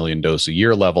 100 million dose a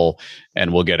year level,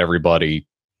 and we'll get everybody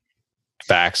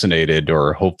vaccinated,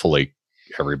 or hopefully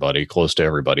everybody, close to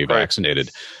everybody vaccinated.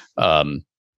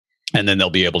 And then they'll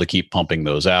be able to keep pumping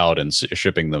those out and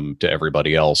shipping them to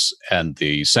everybody else. And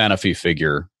the Sanofi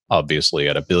figure, obviously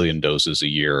at 1 billion doses a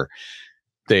year,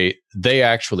 they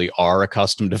actually are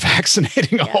accustomed to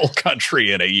vaccinating a whole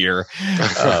country in a year.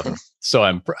 So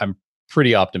I'm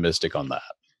pretty optimistic on that.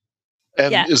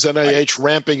 And is NIH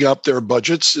ramping up their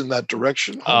budgets in that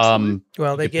direction? Well,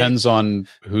 it depends on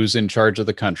who's in charge of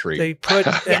the country. They put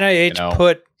NIH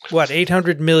put what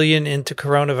 800 million into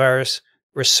coronavirus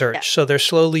research, so they're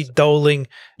slowly doling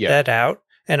that out.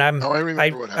 And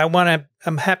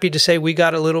I'm happy to say we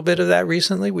got a little bit of that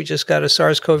recently. We just got a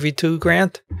SARS-CoV-2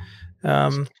 grant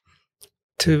to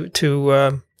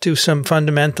do some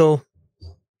fundamental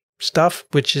stuff,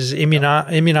 which is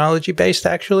immunology based,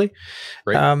 actually.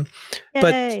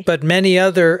 But many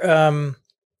other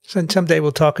someday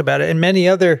we'll talk about it, and many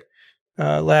other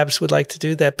labs would like to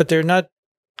do that, but they're not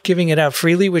giving it out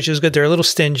freely, which is good. They're a little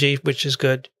stingy, which is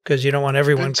good, because you don't want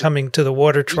everyone coming to the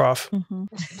water trough.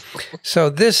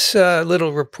 So this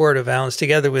little report of Alan's,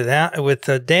 together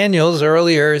with Daniel's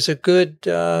earlier, is a good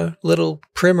little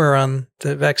primer on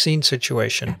the vaccine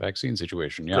situation.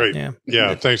 Great.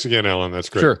 Yeah. Thanks again, Alan. That's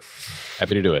great. Sure.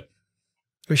 Happy to do it.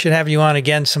 We should have you on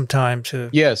again sometime to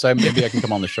Yes, maybe I can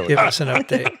come on the show. Give us an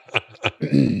update.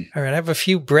 All right, I have a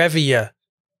few brevia.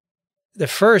 The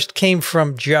first came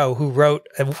from Joe, who wrote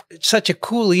such a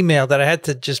cool email that I had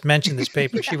to just mention this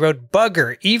paper. She wrote,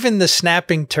 "Bugger, even the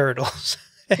snapping turtles."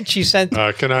 And she sent.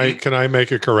 Can I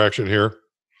make a correction here?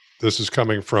 This is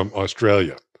coming from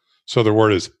Australia, so the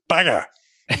word is bugger.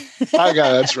 Bugger,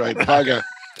 that's right, bugger.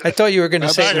 I thought you were going to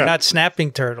say they're not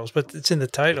snapping turtles, but it's in the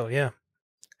title. Yeah.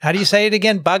 How do you say it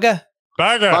again? Bugger.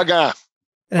 Bugger. Bugger.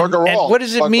 And what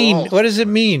does it mean? What does it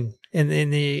mean? In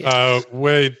the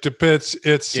wait, depends.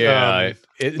 It's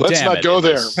let's not go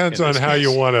there. Depends on how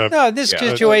you want to. No, this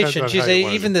situation. She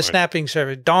say even the snapping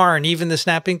turtles. Darn, even the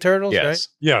snapping turtles. Yes. Right?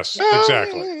 Yes,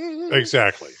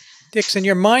 exactly. Dickson,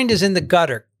 your mind is in the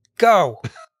gutter. Go.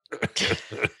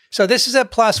 So this is a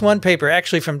 +1 paper,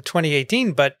 actually from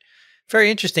 2018, but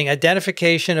very interesting.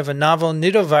 Identification of a novel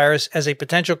nidovirus as a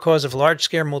potential cause of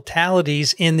large-scale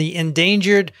mortalities in the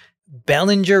endangered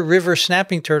Bellinger River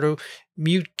snapping turtle,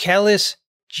 Mucellus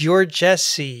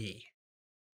georgesii,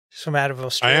 from out of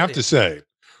Australia. I have to say,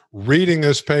 reading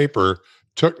this paper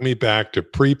took me back to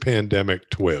pre-pandemic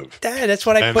TWiV. That's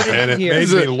what I put it in here.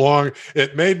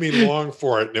 It made me long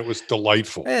for it, and it was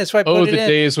delightful. Yeah, that's why I put it in.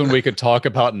 Days when we could talk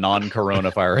about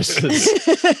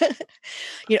non-coronaviruses.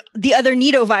 The other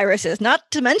nidoviruses,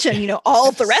 not to mention,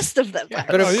 all the rest of them.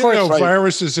 But of course,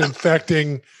 viruses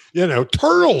infecting,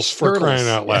 turtles for crying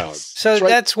out loud. Yes. So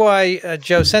that's why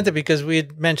Joe sent it, because we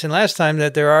had mentioned last time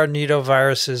that there are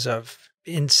nidoviruses of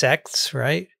insects,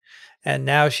 right? And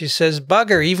now she says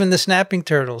bugger, even the snapping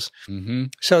turtles. Mm-hmm.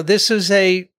 So this is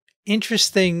a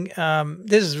interesting,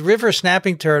 this is river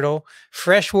snapping turtle,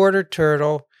 freshwater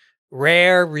turtle,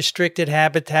 rare, restricted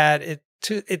habitat.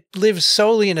 It lives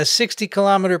solely in a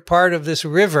 60-kilometer part of this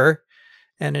river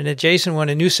and an adjacent one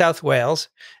in New South Wales.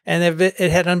 And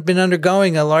it had been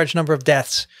undergoing a large number of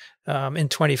deaths in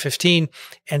 2015.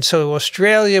 And so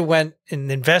Australia went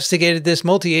and investigated this,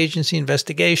 multi-agency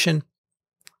investigation,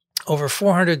 over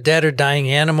 400 dead or dying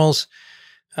animals.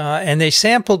 And they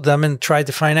sampled them and tried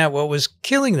to find out what was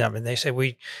killing them. And they said,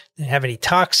 we didn't have any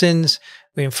toxins.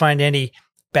 We didn't find any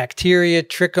bacteria,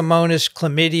 trichomonas,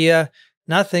 chlamydia,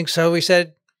 nothing. So we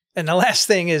said, and the last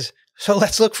thing is, so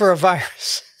let's look for a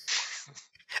virus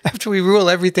after we rule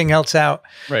everything else out.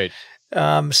 Right.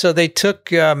 So they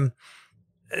took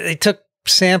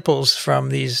samples from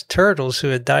these turtles who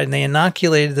had died, and they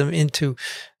inoculated them into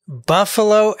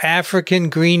buffalo African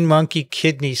green monkey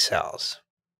kidney cells.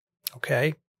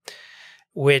 Okay.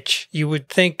 Which you would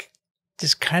think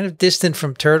is kind of distant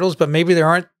from turtles, but maybe there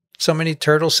aren't so many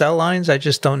turtle cell lines. I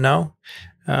just don't know.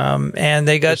 And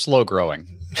they're slow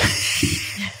growing.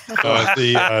 But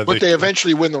they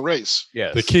eventually win the race.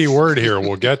 Yes. The key word here,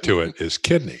 we'll get to it, is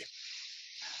kidney.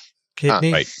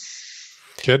 Kidney. Right.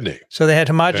 Kidney. So they had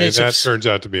homogeneous that turns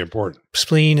out to be important.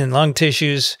 Spleen and lung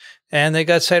tissues, and they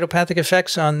got cytopathic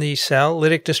effects on the cell,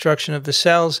 lytic destruction of the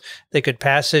cells. They could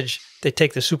passage. They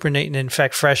take the supernatant and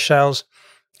infect fresh cells,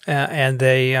 and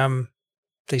they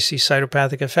see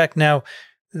cytopathic effect. Now,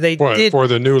 for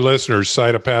the new listeners,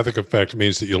 cytopathic effect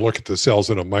means that you look at the cells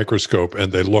in a microscope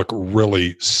and they look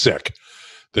really sick.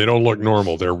 They don't look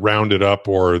normal. They're rounded up,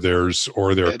 or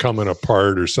they're coming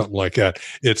apart, or something like that.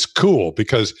 It's cool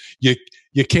because you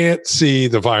can't see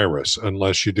the virus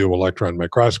unless you do electron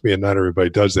microscopy, and not everybody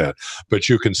does that. But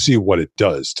you can see what it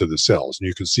does to the cells, and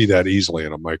you can see that easily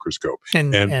in a microscope.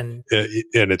 And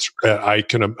it's I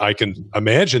can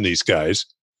imagine these guys,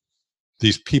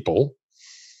 these people,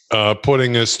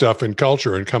 putting this stuff in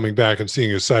culture and coming back and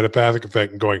seeing a cytopathic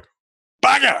effect and going,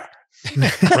 "Bugger!"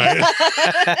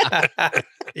 Right?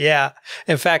 Yeah.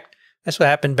 In fact, that's what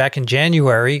happened back in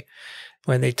January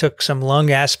when they took some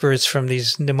lung aspirates from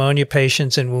these pneumonia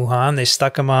patients in Wuhan. They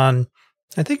stuck them on,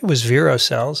 I think it was Vero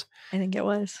cells. I think it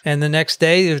was. And the next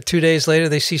day, 2 days later,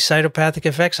 they see cytopathic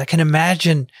effects. I can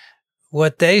imagine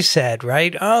what they said,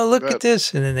 right? Oh, look at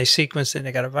this. And then they sequenced it and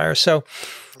they got a virus. So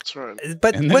that's right.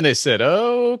 But and then they said,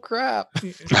 "Oh crap!"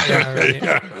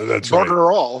 That's right.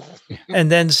 All. And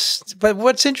then, but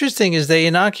what's interesting is they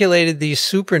inoculated these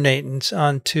supernatants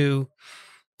onto.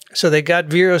 So they got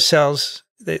Vero cells.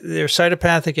 They're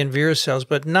cytopathic in Vero cells,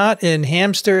 but not in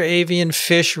hamster, avian,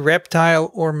 fish,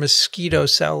 reptile, or mosquito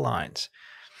cell lines,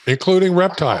 including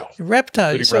reptile.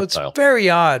 It's very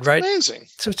odd, right? Amazing.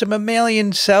 So it's a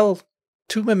mammalian cell.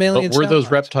 2 mammalian. But were those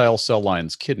lines. reptile cell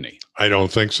lines kidney? I don't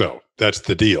think so. That's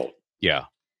the deal. Yeah,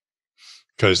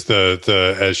 because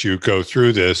the as you go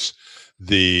through this,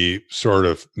 the sort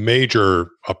of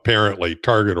major apparently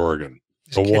target organ,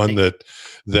 the one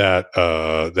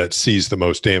that sees the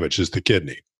most damage, is the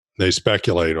kidney. They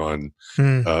speculate on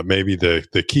maybe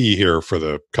the key here for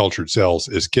the cultured cells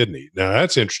is kidney. Now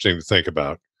that's interesting to think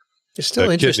about. It's still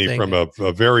interesting. Kidney from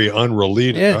a very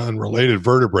unrelated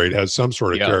vertebrate has some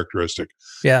sort of characteristic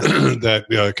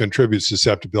that contributes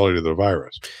susceptibility to the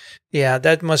virus. Yeah,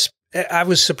 that must. I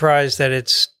was surprised that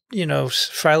it's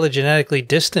phylogenetically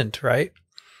distant, right?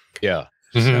 Yeah.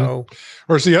 So, of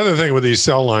course, the other thing with these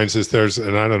cell lines is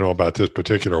and I don't know about this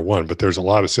particular one, but there's a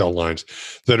lot of cell lines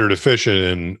that are deficient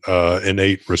in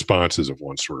innate responses of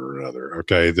one sort or another,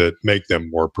 okay, that make them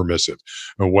more permissive.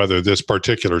 And whether this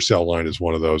particular cell line is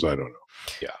one of those, I don't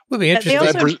know. Yeah. Would be interesting. They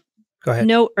also Go ahead.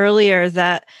 Note earlier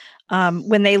that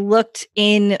when they looked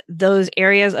in those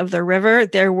areas of the river,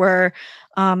 there were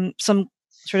some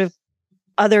sort of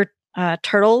other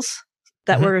turtles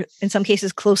that were in some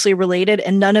cases closely related,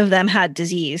 and none of them had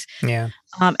disease. Yeah.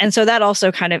 And so that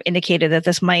also kind of indicated that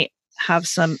this might have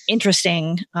some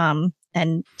interesting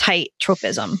and tight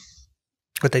tropism.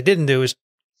 What they didn't do is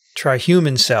try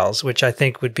human cells, which I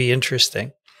think would be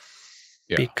interesting.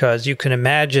 Yeah. Because you can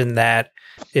imagine that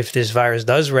if this virus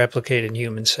does replicate in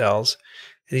human cells,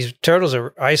 these turtles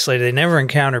are isolated. They never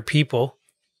encounter people.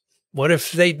 What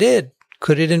if they did?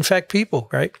 could it infect people,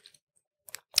 right?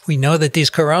 We know that these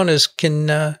coronas can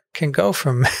go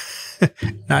from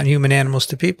non-human animals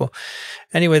to people.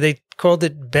 Anyway, they called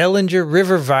it Bellinger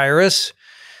River virus.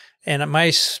 And my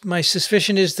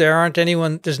suspicion is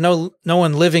there's no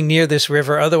one living near this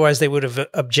river. Otherwise, they would have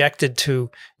objected to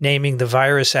naming the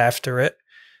virus after it.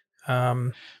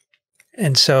 And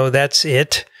so that's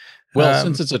it. Well,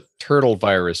 since it's a turtle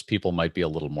virus, people might be a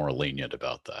little more lenient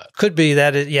about that. Could be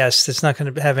that yes, it's not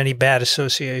going to have any bad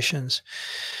associations.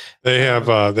 They have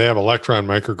electron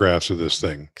micrographs of this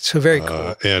thing. So very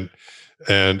cool. And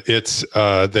it's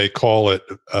they call it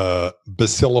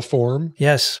bacilliform.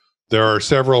 Yes. There are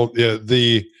several.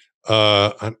 Is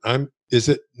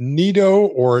it nido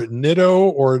or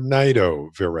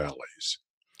nidovirales?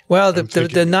 Well, the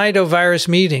nidovirus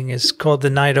meeting is called the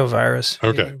nidovirus.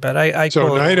 Okay, meeting, but I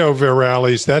so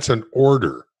nidovirales, that's an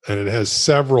order, and it has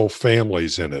several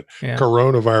families in it. Yeah.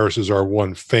 Coronaviruses are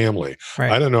one family.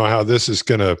 Right. I don't know how this is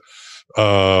going to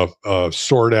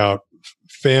sort out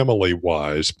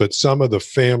family-wise, but some of the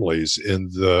families in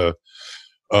the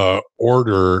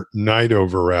order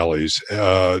nidovirales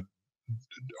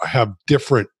have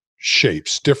different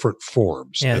shapes, different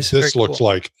forms. Yeah, and this looks cool.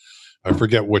 like, I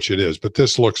forget which it is, but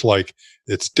this looks like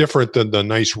it's different than the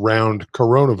nice round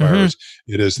coronavirus.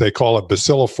 It is, they call it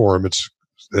bacilliform. It's,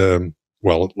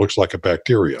 well, it looks like a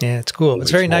bacteria. Yeah, it's cool.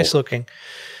 It's very nice looking.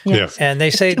 Yeah. And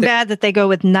they say it's too bad that they go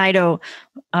with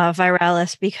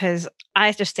nidovirales because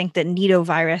I just think that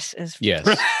nidovirus is. Yes.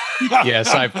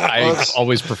 Yes, I've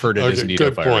always preferred it as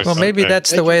nidovirus. Well, maybe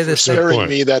that's the way this. Sparing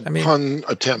me that pun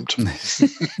attempt.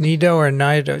 Nido or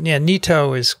nido? Yeah,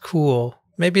 nito is cool.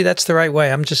 Maybe that's the right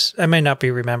way. I may not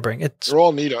be remembering. They're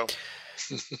all nido.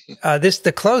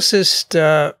 The closest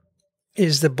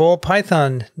is the ball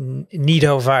python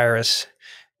nidovirus,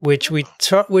 which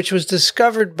was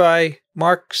discovered by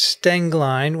Mark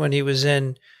Stenglein when he was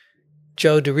in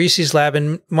Joe DeRisi's lab,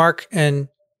 and Mark and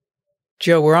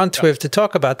Joe were on TWiV to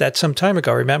talk about that some time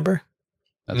ago, remember?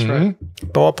 That's right.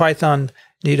 Ball python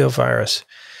nidovirus.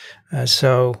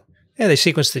 So, yeah, they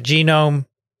sequence the genome.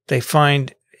 They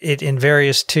find it in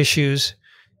various tissues.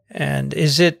 And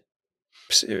is it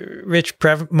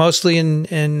mostly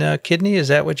in kidney? Is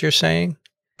that what you're saying?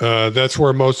 That's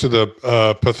where most of the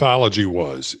pathology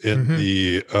was in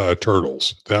the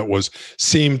turtles. That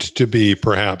seemed to be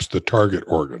perhaps the target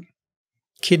organ.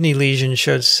 Kidney lesion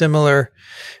showed similar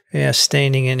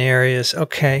staining in areas.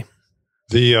 Okay.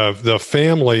 The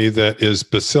family that is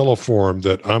bacilliform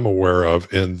that I'm aware of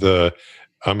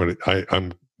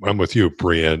I'm with you,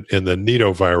 Brienne, in the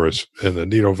nidovirus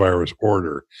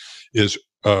order is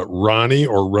Roni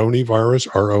or Roni virus,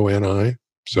 RONI.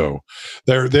 So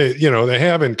they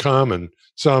have in common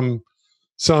some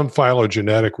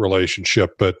phylogenetic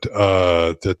relationship, but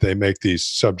that they make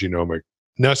these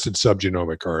nested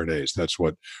subgenomic RNAs. That's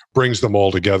what brings them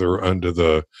all together under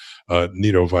the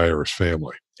nidovirus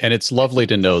family. And it's lovely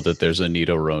to know that there's a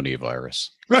nidoroni virus.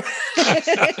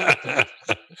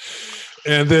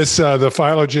 And this the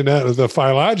phylogeny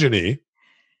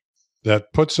that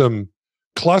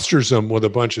clusters them with a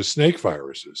bunch of snake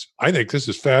viruses. I think this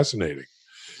is fascinating.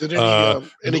 Is there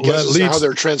any guesses how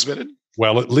they're transmitted?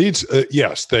 Well, it leads.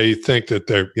 Yes, they think that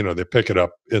they pick it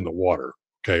up in the water,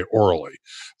 orally,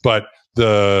 but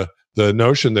the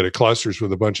notion that it clusters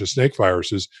with a bunch of snake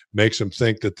viruses makes them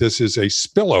think that this is a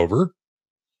spillover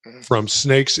from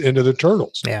snakes into the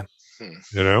turtles. Yeah.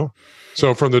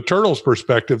 So from the turtles'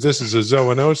 perspective, this is a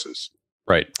zoonosis.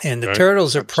 Right. And the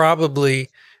turtles are probably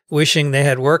wishing they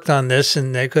had worked on this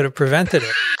and they could have prevented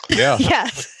it. Yeah.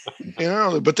 Yes.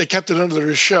 But they kept it under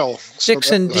their shell.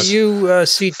 Dickson, do you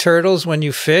see turtles when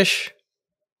you fish?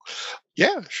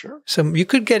 Yeah, sure. So you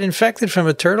could get infected from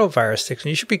a turtle virus, Dickson.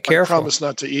 You should be careful. I promise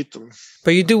not to eat them.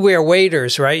 But you do wear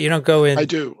waders, right? You don't go in. I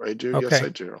do. Okay. Yes, I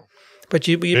do. But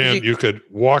you could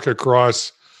walk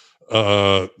across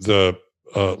the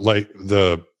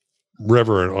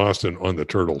river in Austin on the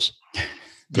turtles.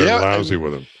 They're lousy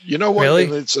with them. You know what? Really?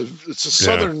 It's a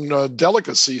southern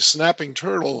delicacy. Snapping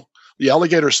turtle, the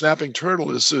alligator snapping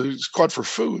turtle is caught for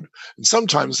food, and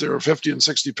sometimes there are 50 and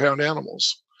 60-pound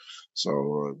animals.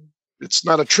 So it's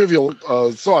not a trivial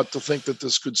thought to think that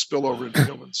this could spill over into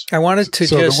humans. I wanted to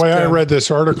the way I read this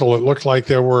article, it looked like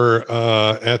they were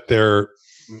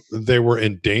they were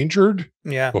endangered.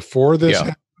 Yeah. Before this.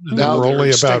 Yeah. There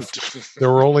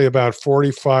were only about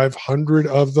 4,500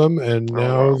 of them, and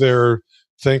now they're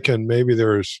thinking maybe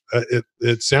there's.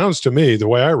 It sounds to me, the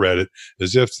way I read it,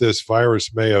 as if this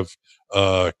virus may have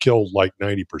killed like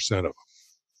 90% of them.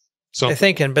 They're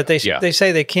thinking, but they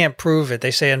say they can't prove it.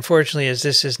 They say, unfortunately, as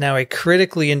this is now a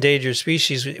critically endangered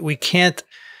species, we can't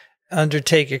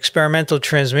undertake experimental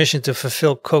transmission to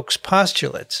fulfill Koch's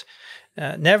postulates.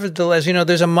 Nevertheless,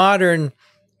 there's a modern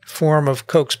form of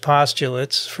Koch's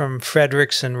postulates from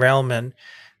Fredericks and Rellman.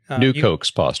 New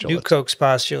Koch's postulates. New Koch's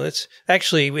postulates.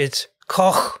 Actually, it's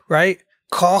Koch, right?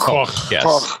 Koch. Yes.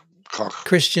 Koch.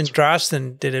 Christian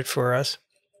Drosten did it for us.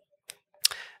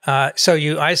 So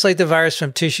you isolate the virus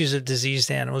from tissues of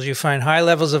diseased animals. You find high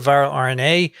levels of viral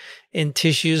RNA in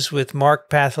tissues with marked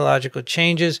pathological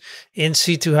changes. In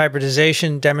situ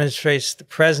hybridization demonstrates the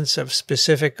presence of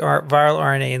specific viral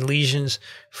RNA in lesions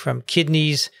from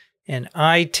kidneys and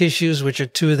eye tissues, which are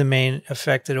two of the main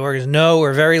affected organs. No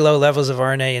or very low levels of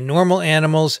RNA in normal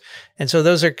animals. And so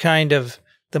those are kind of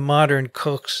the modern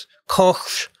Koch's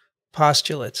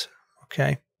postulates.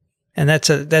 Okay. And that's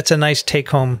a nice take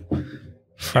home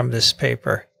from this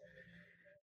paper.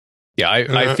 Yeah,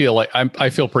 I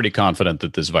feel pretty confident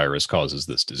that this virus causes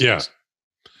this disease. Yeah,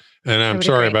 and I'm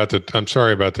sorry about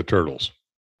the turtles.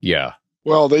 Yeah.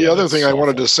 Well, the other thing I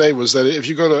wanted to say was that if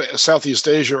you go to Southeast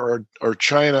Asia or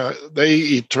China, they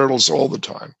eat turtles all the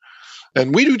time,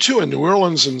 and we do too. In New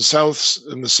Orleans and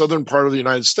in the southern part of the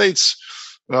United States,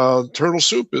 turtle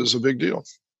soup is a big deal.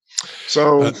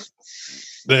 So.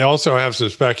 They also have some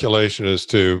speculation as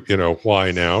to, why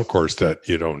now. Of course, that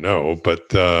you don't know,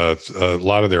 but a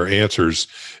lot of their answers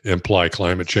imply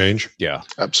climate change. Yeah,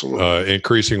 absolutely.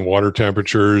 Increasing water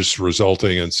temperatures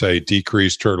resulting in, say,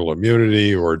 decreased turtle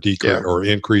immunity or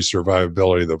increased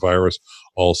survivability of the virus.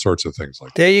 All sorts of things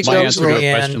like that. There you go. My answer to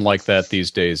a question like that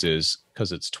these days is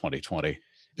because it's 2020.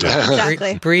 Yeah.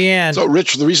 Exactly. Brianne. So,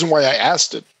 Rich, the reason why I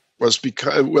asked it was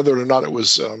because whether or not it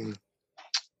was.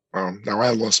 Now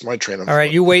I lost my train of thought. All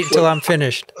right, you wait until I'm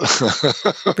finished.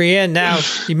 Brianne, now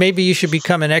maybe you should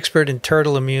become an expert in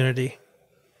turtle immunity.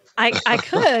 I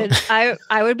could.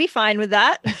 I would be fine with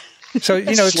that. So,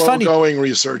 it's funny. Slow-going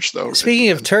research, though. Speaking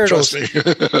of turtles,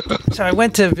 so I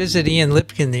went to visit Ian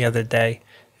Lipkin the other day,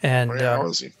 and how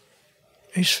is he?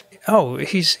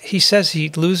 He says he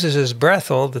loses his breath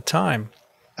all the time.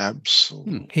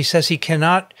 Absolutely. He says he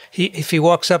cannot. If he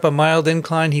walks up a mild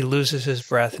incline, he loses his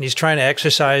breath, and he's trying to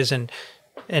exercise and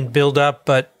build up,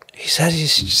 but he says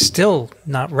he's still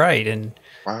not right. And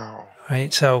wow.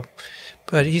 Right. So,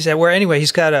 but he said,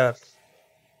 he's got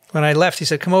when I left, he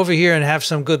said, come over here and have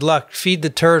some good luck. Feed the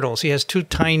turtles. He has two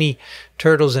tiny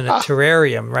turtles in a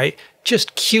terrarium, right?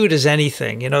 Just cute as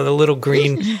anything, the little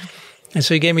green. And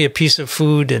so he gave me a piece of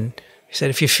food, and he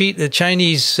said, if you feed the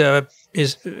Chinese,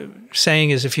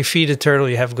 if you feed a turtle,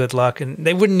 you have good luck, and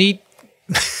they wouldn't eat.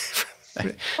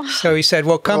 So he said,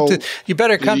 well, you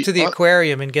better come to the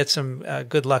aquarium and get some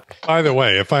good luck. By the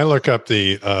way, if I look up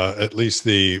at least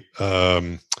the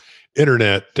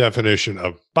internet definition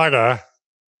of bugger,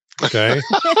 okay,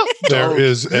 there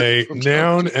is a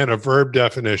noun and a verb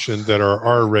definition that are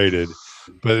R-rated,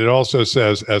 but it also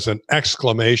says as an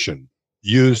exclamation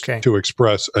used to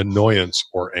express annoyance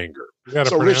or anger.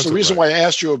 So, Rich, the reason why I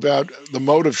asked you about the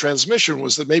mode of transmission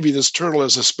was that maybe this turtle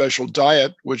has a special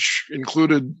diet, which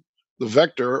included the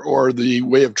vector or the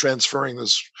way of transferring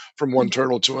this from one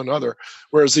turtle to another,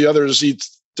 whereas the others eat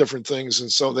different things,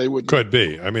 and so they would. Could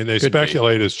be. I mean, they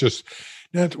speculate it's just.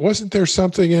 Now, wasn't there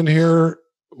something in here?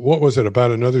 What was it about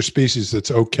another species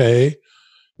that's okay?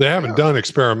 They haven't done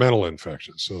experimental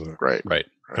infections, so right.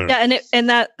 Yeah, and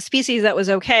that species that was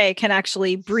okay can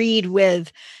actually breed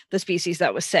with the species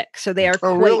that was sick. So they are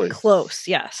quite close,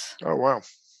 yes. Oh, wow.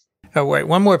 Oh, wait,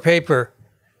 one more paper,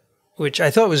 which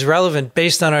I thought was relevant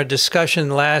based on our discussion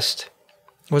last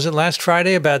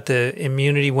Friday about the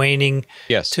immunity waning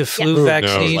to flu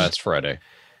vaccines? No, last Friday.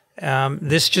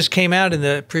 This just came out in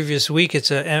the previous week. It's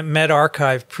a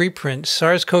medRxiv preprint.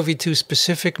 SARS-CoV-2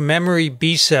 specific memory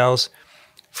B cells,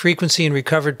 frequency in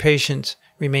recovered patients,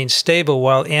 remain stable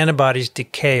while antibodies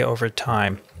decay over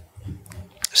time.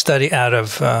 Study out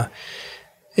of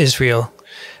Israel.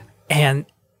 And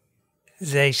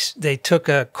they took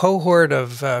a cohort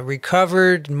of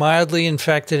recovered, mildly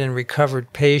infected, and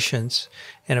recovered patients,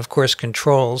 and of course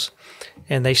controls.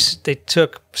 And they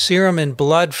took serum and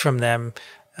blood from them,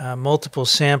 multiple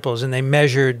samples, and they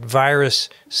measured virus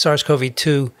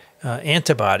SARS-CoV-2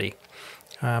 antibody.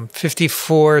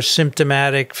 54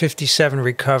 symptomatic, 57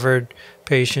 recovered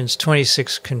patients,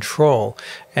 26 control.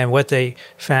 And what they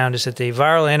found is that the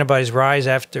viral antibodies rise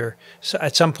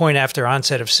at some point after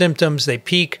onset of symptoms, they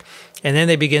peak, and then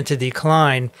they begin to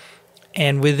decline.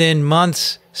 And within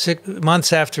months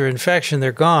after infection,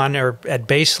 they're gone, or at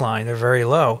baseline, they're very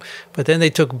low. But then they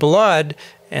took blood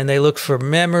and they looked for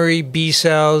memory B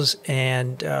cells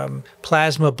and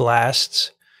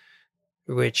plasmablasts,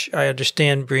 which I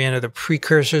understand, Brianna, are the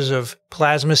precursors of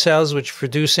plasma cells, which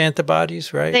produce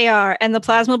antibodies, right? They are. And the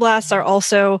plasmablasts are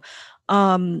also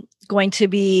going to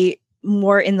be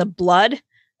more in the blood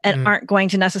and aren't going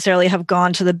to necessarily have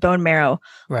gone to the bone marrow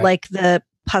like the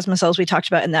plasma cells we talked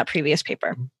about in that previous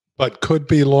paper. But could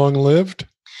be long-lived?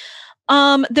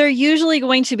 They're usually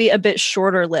going to be a bit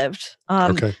shorter lived.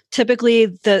 Typically,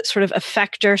 the sort of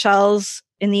effector cells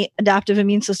in the adaptive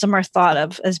immune system are thought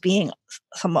of as being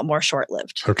somewhat more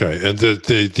short-lived. Okay, and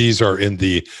these are in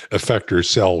the effector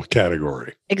cell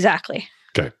category. Exactly.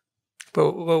 Okay.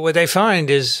 But what they find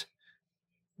is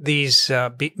these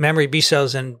memory B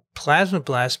cells and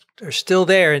plasmablasts are still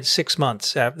there in 6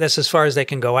 months. That's as far as they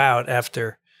can go out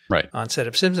after onset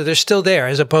of symptoms. They're still there,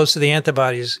 as opposed to the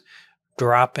antibodies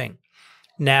dropping.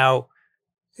 Now,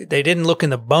 they didn't look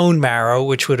in the bone marrow,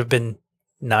 which would have been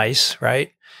nice,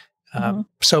 right?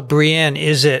 So, Brianne,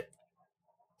 is it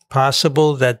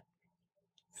possible that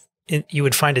you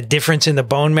would find a difference in the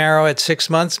bone marrow at 6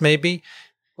 months, maybe?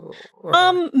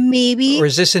 Maybe. Or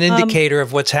is this an indicator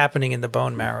of what's happening in the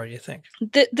bone marrow, you think?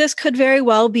 This could very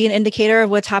well be an indicator of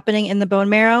what's happening in the bone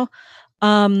marrow.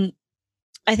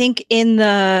 I think in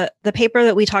the paper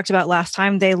that we talked about last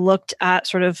time, they looked at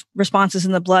sort of responses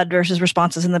in the blood versus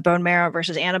responses in the bone marrow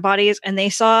versus antibodies, and they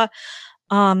saw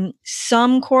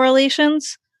some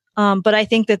correlations. But I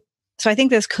think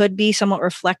this could be somewhat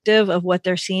reflective of what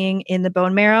they're seeing in the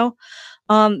bone marrow.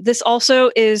 This also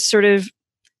is sort of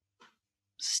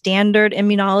standard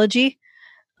immunology,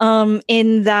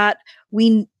 in that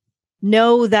we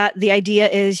know that the idea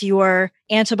is your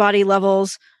antibody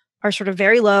levels are sort of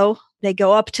very low. They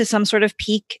go up to some sort of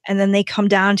peak, and then they come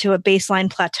down to a baseline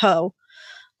plateau.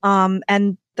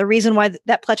 And the reason why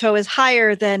that plateau is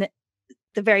higher than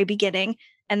the very beginning,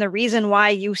 and the reason why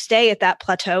you stay at that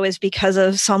plateau, is because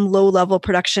of some low-level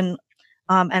production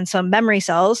and some memory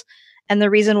cells. And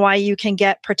the reason why you can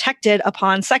get protected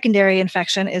upon secondary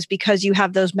infection is because you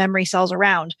have those memory cells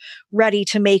around, ready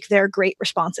to make their great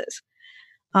responses.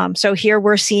 So here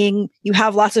we're seeing you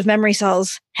have lots of memory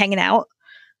cells hanging out,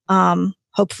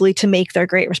 hopefully to make their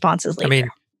great responses later. I mean,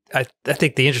 I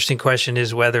think the interesting question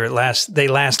is whether they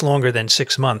last longer than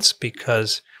 6 months,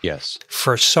 because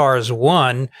for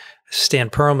SARS-1, Stan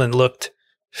Perlman looked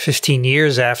 15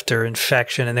 years after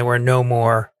infection and there were no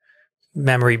more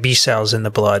memory B cells in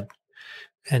the blood.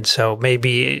 And so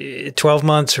maybe 12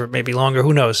 months or maybe longer,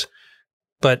 who knows?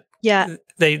 But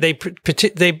they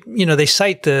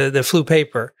cite the flu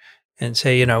paper and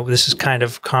say, this is kind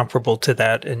of comparable to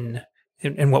that in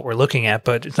what we're looking at,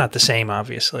 but it's not the same,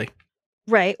 obviously.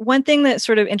 Right. One thing that's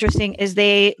sort of interesting is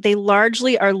they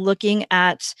largely are looking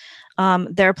at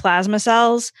their plasma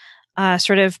cells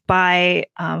sort of by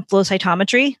flow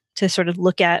cytometry to sort of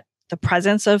look at the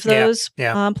presence of those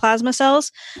plasma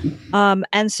cells.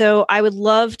 And so I would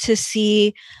love to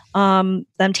see them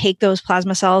take those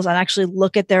plasma cells and actually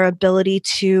look at their ability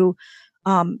to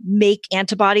make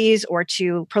antibodies or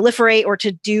to proliferate or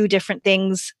to do different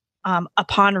things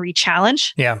upon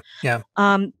rechallenge.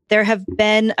 There have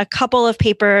been a couple of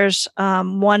papers,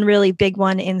 one really big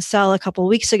one in Cell a couple of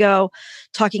weeks ago,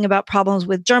 talking about problems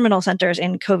with germinal centers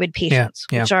in COVID patients,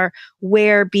 which are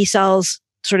where B cells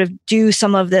sort of do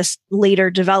some of this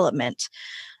later development,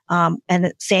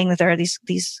 and saying that there are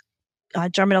these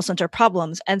germinal center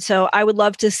problems. And so I would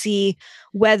love to see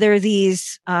whether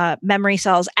these memory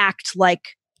cells act like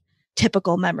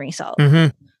typical memory cells.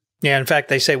 Yeah, in fact,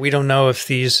 they say we don't know if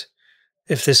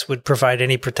this would provide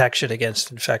any protection against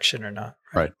infection or not.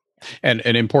 Right. And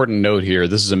an important note here,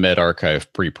 this is a medRxiv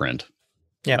preprint.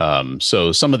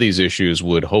 So some of these issues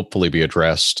would hopefully be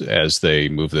addressed as they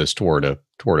move this toward a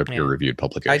peer-reviewed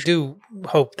publication. I do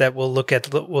hope that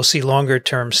we'll see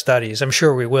longer-term studies. I'm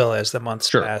sure we will as the months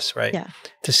pass, right?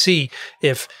 To see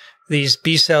if these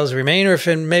B cells remain, or if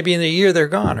maybe in a year they're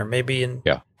gone, or maybe in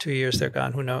 2 years they're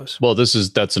gone. Who knows? Well,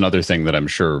 that's another thing that I'm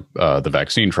sure the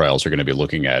vaccine trials are going to be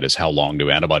looking at, is how long do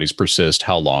antibodies persist?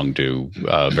 How long do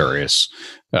various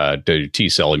do T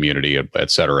cell immunity,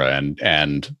 et cetera,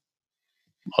 and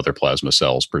other plasma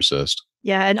cells persist?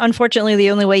 Yeah, and unfortunately,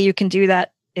 the only way you can do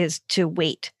that is to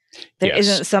wait. There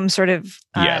isn't some sort of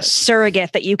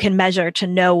surrogate that you can measure to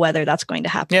know whether that's going to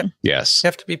happen. Yes. You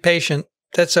have to be patient.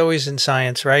 That's always in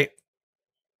science, right?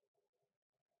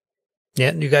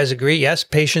 Yeah, you guys agree? Yes,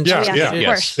 patience.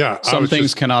 Yes. Some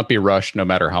things cannot be rushed, no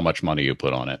matter how much money you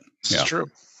put on it. It's true.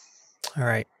 All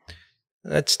right.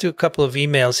 Let's do a couple of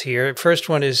emails here. First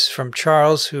one is from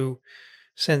Charles, who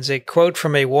sends a quote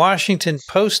from a Washington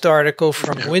Post article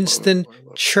from Winston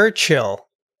Churchill.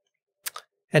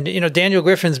 And, Daniel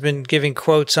Griffin's been giving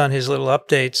quotes on his little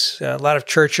updates, a lot of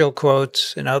Churchill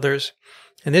quotes and others.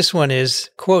 And this one is,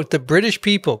 quote, "The British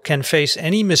people can face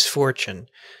any misfortune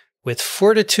with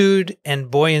fortitude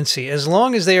and buoyancy as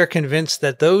long as they are convinced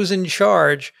that those in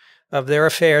charge of their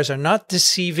affairs are not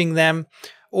deceiving them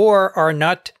or are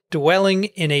not dwelling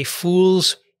in a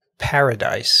fool's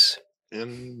paradise."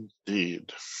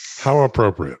 Indeed. How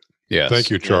appropriate. Yes. Thank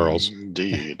you, Charles.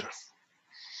 Indeed.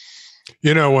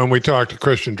 You know, when we talked to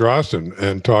Christian Drosten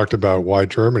and talked about why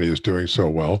Germany is doing so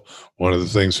well, one of the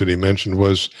things that he mentioned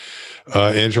was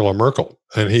Angela Merkel.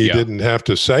 And he didn't have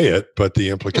to say it, but the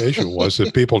implication was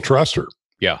that people trust her.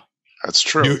 Yeah. That's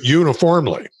true.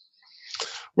 Uniformly.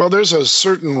 Well, there's a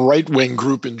certain right-wing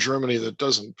group in Germany that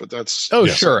doesn't, but that's... Oh,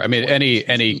 sure. I mean,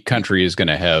 any country is going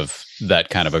to have that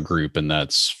kind of a group, and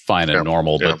that's fine and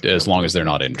normal, but as long as they're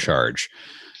not in charge.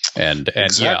 And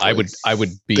Exactly. yeah, I would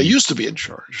be. They used to be in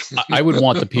charge. I would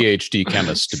want the PhD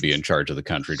chemists to be in charge of the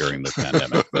country during the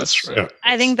pandemic. That's right.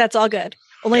 I think that's all good.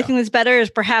 Only thing that's better is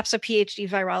perhaps a PhD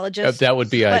virologist. That would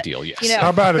be ideal. Yes. You know, How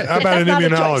about an that's not a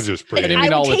immunologist? choice. Pretty?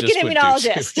 I would take an would do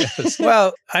immunologist. too, yes.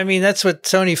 Well, I mean, that's what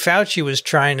Tony Fauci was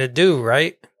trying to do,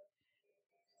 right?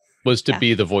 Was to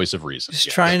be the voice of reason. He's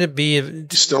trying to be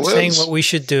Still saying is. what we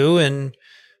should do. And,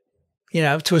 you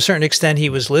know, to a certain extent, he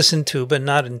was listened to, but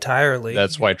not entirely.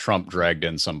 That's why Trump dragged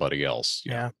in somebody else.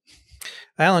 Yeah.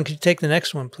 Alan, could you take the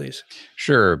next one, please?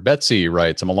 Sure. Betsy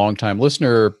writes, "I'm a longtime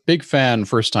listener, big fan,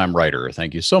 first-time writer.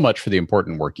 Thank you so much for the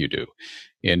important work you do.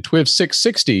 In TWiV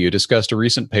 660, you discussed a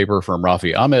recent paper from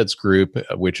Rafi Ahmed's group,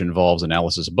 which involves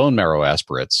analysis of bone marrow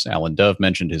aspirates. Alan Dove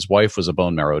mentioned his wife was a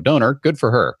bone marrow donor, good for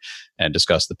her, and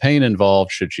discussed the pain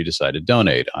involved should she decide to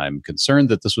donate. I'm concerned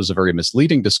that this was a very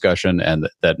misleading discussion and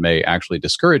that may actually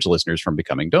discourage listeners from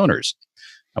becoming donors.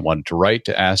 I wanted to write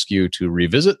to ask you to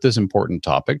revisit this important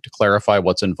topic to clarify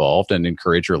what's involved and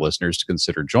encourage your listeners to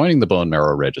consider joining the Bone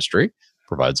Marrow Registry."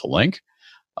 Provides a link.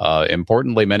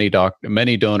 Importantly,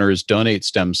 many donors donate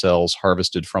stem cells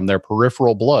harvested from their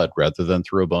peripheral blood rather than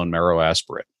through a bone marrow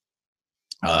aspirate.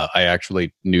 I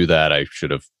actually knew that. I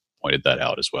should have pointed that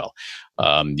out as well.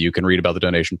 You can read about the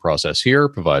donation process here,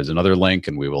 provides another link,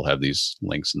 and we will have these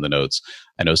links in the notes.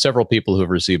 I know several people who have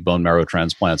received bone marrow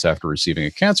transplants after receiving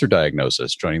a cancer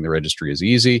diagnosis. Joining the registry is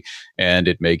easy, and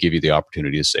it may give you the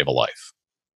opportunity to save a life.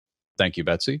 Thank you,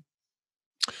 Betsy.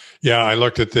 Yeah, I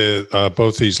looked at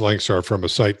both these links are from a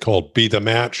site called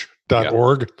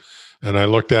bethematch.org. And I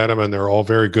looked at them, and they're all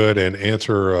very good and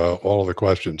answer all of the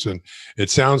questions. And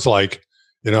it sounds like,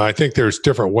 you know, I think there's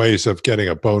different ways of getting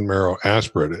a bone marrow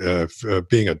aspirate.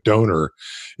 Being a donor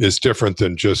is different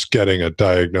than just getting a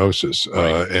diagnosis.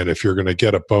 Right. And if you're going to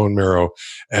get a bone marrow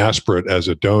aspirate as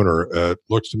a donor, it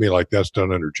looks to me like that's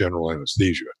done under general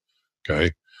anesthesia.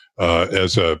 Okay.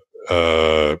 As a,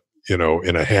 you know,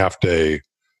 in a half day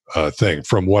thing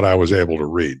from what I was able to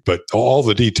read, but all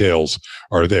the details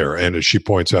are there. And as she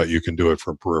points out, you can do it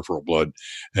from peripheral blood,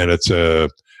 and it's an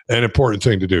important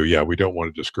thing to do. Yeah. We don't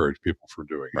want to discourage people from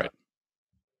doing it. Right.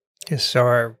 Yes, so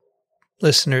our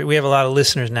listener, we have a lot of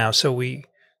listeners now, so we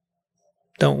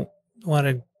don't want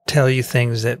to tell you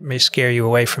things that may scare you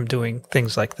away from doing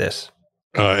things like this.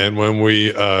 And when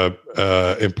we,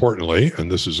 importantly, and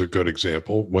this is a good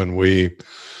example, when we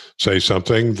say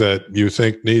something that you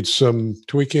think needs some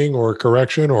tweaking or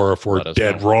correction, or if we're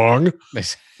dead wrong,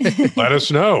 let us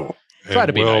know. Try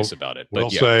to be nice about it.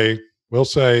 But We'll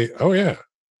say, oh yeah.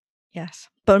 Yes.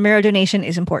 Bone marrow donation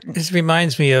is important. This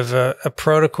reminds me of a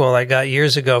protocol I got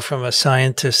years ago from a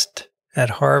scientist at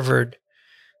Harvard.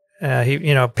 He,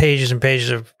 you know, pages and pages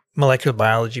of molecular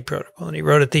biology protocol. And he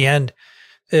wrote at the end,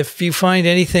 "If you find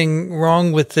anything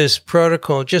wrong with this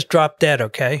protocol, just drop dead,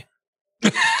 okay?"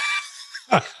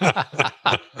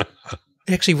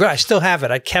 Actually, I still have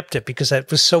it. I kept it because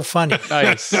it was so funny.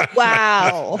 Nice.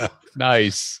 Wow.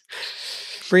 Nice.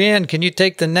 Brianne, can you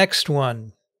take the next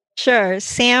one? Sure.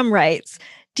 Sam writes,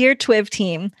 "Dear TWiV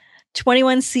team,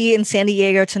 21C in San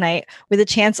Diego tonight with a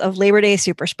chance of Labor Day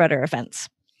super spreader events.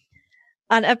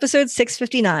 On episode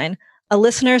 659, a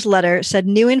listener's letter said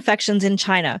new infections in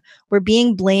China were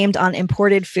being blamed on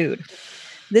imported food.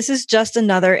 This is just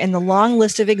another in the long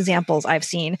list of examples I've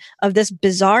seen of this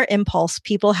bizarre impulse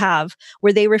people have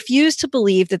where they refuse to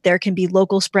believe that there can be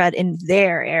local spread in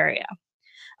their area.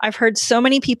 I've heard so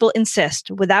many people insist,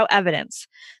 without evidence,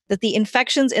 that the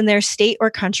infections in their state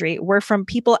or country were from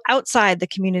people outside the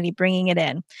community bringing it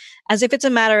in, as if it's a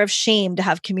matter of shame to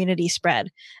have community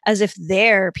spread, as if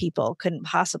their people couldn't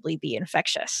possibly be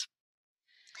infectious.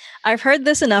 I've heard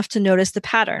this enough to notice the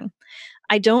pattern.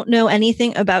 I don't know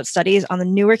anything about studies on the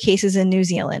newer cases in New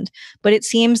Zealand, but it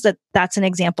seems that that's an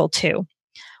example too.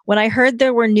 When I heard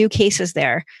there were new cases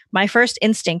there, my first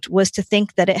instinct was to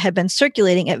think that it had been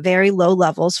circulating at very low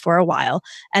levels for a while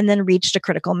and then reached a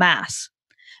critical mass.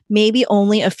 maybe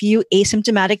only a few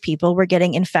asymptomatic people were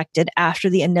getting infected after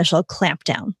the initial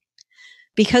clampdown.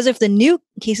 Because if the new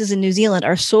cases in New Zealand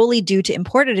are solely due to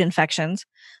imported infections,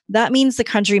 that means the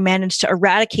country managed to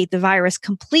eradicate the virus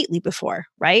completely before,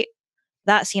 right?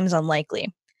 That seems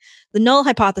unlikely. The null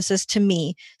hypothesis to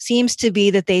me seems to be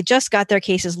that they just got their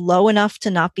cases low enough to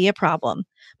not be a problem,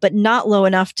 but not low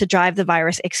enough to drive the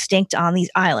virus extinct on these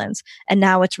islands. And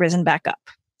now it's risen back up.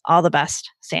 All the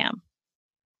best, Sam.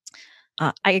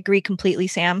 I agree completely,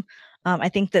 Sam. I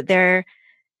think that there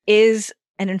is,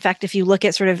 and in fact, if you look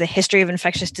at sort of the history of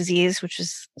infectious disease, which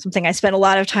is something I spent a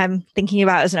lot of time thinking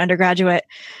about as an undergraduate,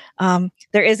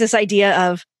 there is this idea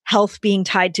of health being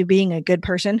tied to being a good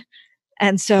person.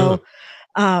 And so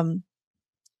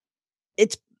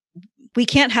we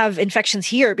can't have infections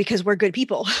here because we're good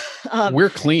people. We're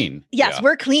clean. Yes,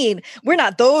 we're clean. We're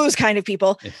not those kind of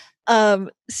people.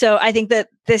 So I think that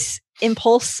this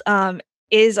impulse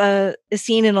is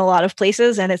seen in a lot of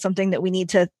places, and it's something that we need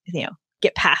to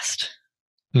get past.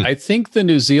 I think the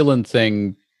New Zealand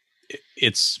thing,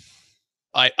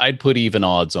 I'd put even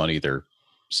odds on either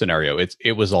scenario.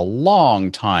 It was a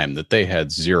long time that they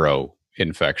had 0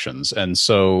 infections. And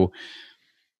so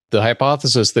the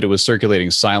hypothesis that it was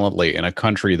circulating silently in a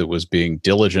country that was being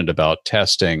diligent about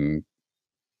testing,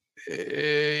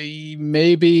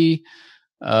 maybe,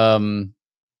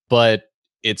 but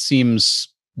it seems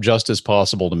just as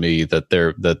possible to me that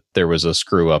there was a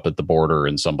screw up at the border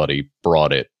and somebody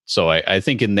brought it. So I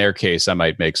think in their case, I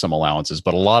might make some allowances,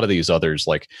 but a lot of these others,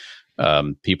 like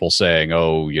people saying,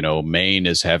 oh, Maine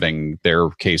is having their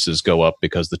cases go up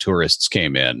because the tourists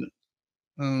came in.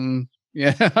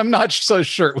 Yeah, I'm not so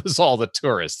sure it was all the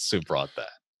tourists who brought that.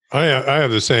 I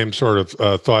have the same sort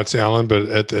of thoughts, Alan, but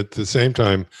at the same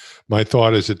time, my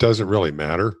thought is it doesn't really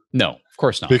matter. No, of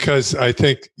course not. Because I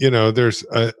think, there's,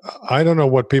 I don't know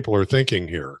what people are thinking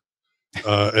here,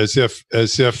 as if,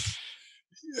 because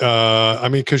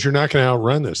you're not going to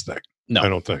outrun this thing. No, I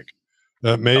don't think.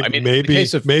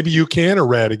 Maybe you can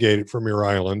eradicate it from your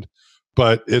island,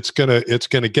 but it's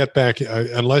gonna get back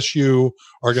unless you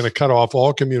are going to cut off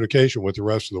all communication with the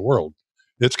rest of the world.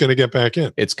 It's going to get back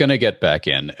in. It's going to get back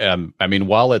in.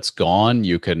 While it's gone,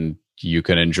 you can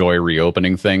enjoy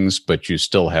reopening things, but you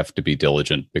still have to be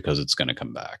diligent because it's going to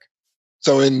come back.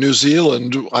 So in New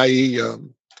Zealand, I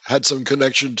had some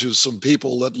connection to some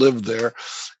people that lived there.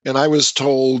 And I was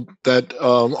told that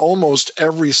almost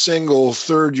every single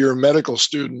third-year medical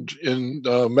student in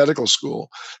medical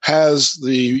school has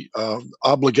the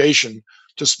obligation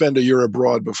to spend a year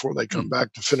abroad before they come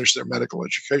back to finish their medical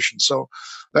education. So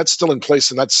that's still in place,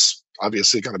 and that's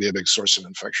obviously going to be a big source of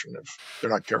infection if they're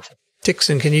not careful.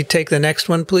 Dickson, can you take the next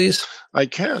one, please? I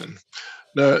can.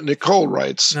 Nicole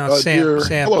writes, no, Sam,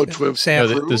 hello, TWiV. Sam,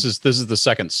 no, this is the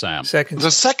second Sam. The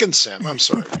second Sam, I'm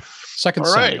sorry. Second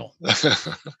All Samuel. Right.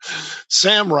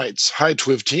 Sam writes, hi,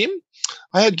 TWiV team.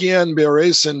 I had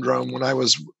Guillain-Barré syndrome when I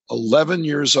was 11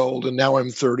 years old, and now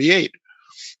I'm 38.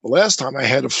 The last time I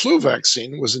had a flu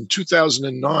vaccine was in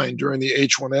 2009 during the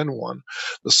H1N1.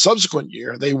 The subsequent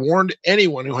year, they warned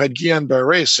anyone who had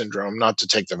Guillain-Barré syndrome not to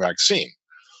take the vaccine.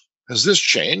 Has this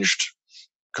changed?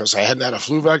 Because I hadn't had a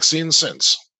flu vaccine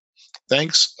since.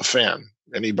 Thanks, a fan.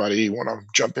 Anybody want to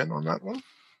jump in on that one?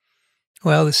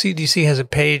 Well, the CDC has a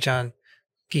page on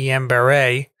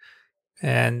Guillain-Barré,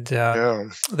 and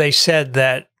they said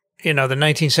that, the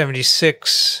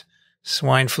 1976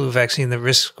 swine flu vaccine, the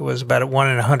risk was about 1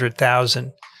 in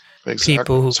 100,000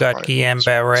 people who got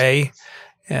Guillain-Barré.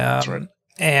 Right.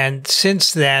 And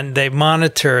since then, they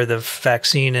monitor the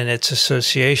vaccine and its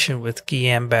association with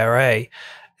Guillain-Barré.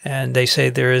 And they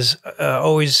say there has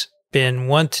always been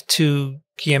 1 to 2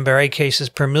 Guillain-Barré cases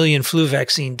per million flu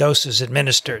vaccine doses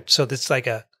administered. So that's like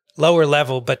a lower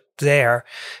level, but there.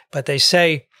 But they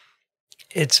say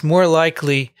it's more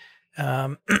likely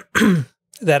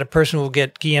that a person will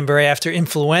get Guillain-Barré after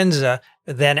influenza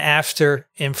than after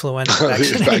influenza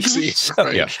vaccination. So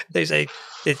yeah. They say,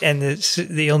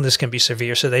 the illness can be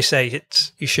severe. So they say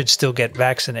you should still get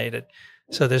vaccinated.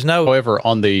 So there's no. However,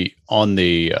 on the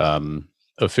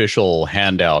official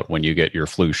handout when you get your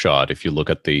flu shot, if you look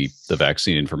at the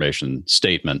vaccine information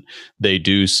statement, they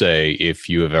do say if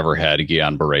you have ever had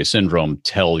Guillain-Barré syndrome,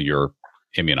 tell your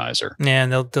immunizer. Yeah,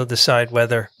 and they'll decide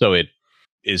whether. So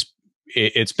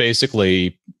it's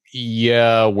basically,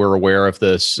 yeah, we're aware of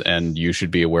this and you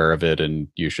should be aware of it and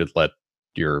you should let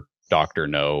your doctor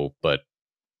know, but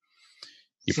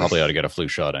you probably ought to get a flu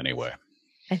shot anyway.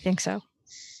 I think so.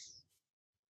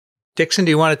 Dickson, do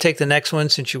you want to take the next one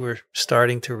since you were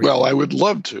starting to read? Well, I would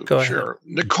love to. Go sure. ahead.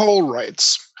 Nicole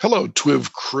writes, hello,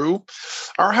 TWiV crew.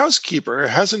 Our housekeeper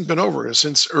hasn't been over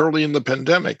since early in the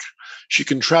pandemic. She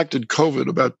contracted COVID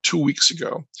about 2 weeks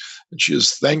ago, and she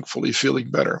is thankfully feeling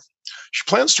better. She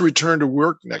plans to return to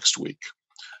work next week.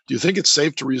 Do you think it's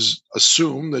safe to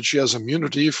assume that she has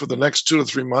immunity for the next 2 to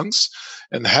 3 months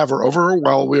and have her over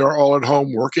while we are all at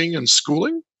home working and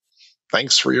schooling?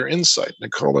 Thanks for your insight,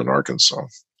 Nicole in Arkansas.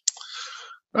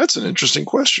 That's an interesting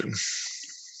question.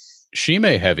 She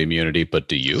may have immunity, but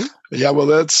do you? Yeah, well,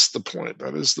 that's the point.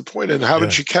 That is the point. And how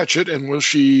did she catch it? And will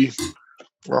she?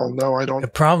 Well, no, I don't. The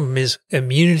problem is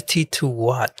immunity to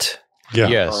what? Yeah.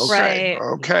 Yes. Okay. Right.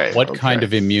 Okay. What kind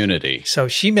of immunity? So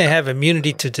she may have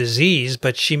immunity to disease,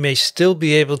 but she may still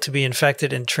be able to be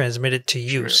infected and transmit it to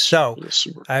you. So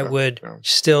I would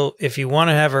still, if you want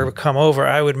to have her come over,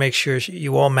 I would make sure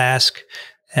you all mask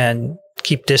and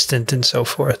keep distant and so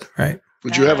forth, right?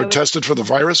 Would you have her tested for the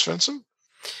virus, Vincent?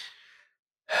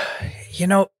 You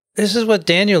know, this is what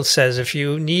Daniel says. If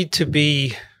you need to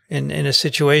be in a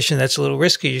situation that's a little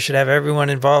risky, you should have everyone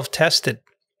involved tested.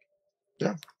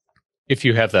 Yeah. If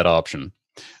you have that option.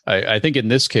 I think in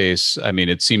this case, I mean,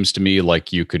 it seems to me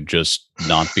like you could just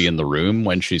not be in the room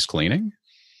when she's cleaning.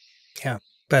 Yeah.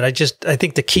 But I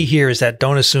think the key here is that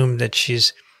don't assume that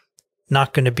she's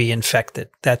not going to be infected.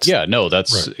 That's right.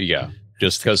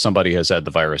 Just because somebody has had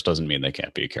the virus doesn't mean they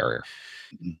can't be a carrier.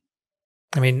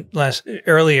 I mean,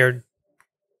 earlier,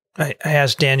 I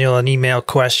asked Daniel an email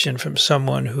question from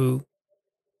someone who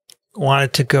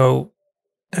wanted to go,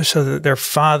 so that their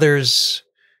father's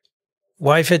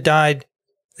wife had died.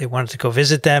 They wanted to go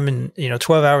visit them, and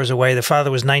 12 hours away. The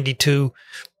father was 92.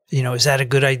 Is that a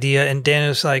good idea? And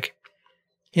Daniel's like,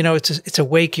 it's a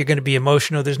wake. You're going to be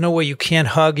emotional. There's no way you can't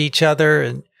hug each other,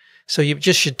 and so you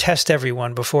just should test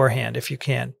everyone beforehand if you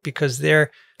can, because there's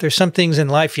some things in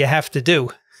life you have to do,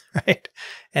 right?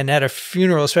 And at a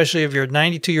funeral, especially of your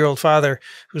 92-year-old father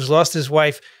who's lost his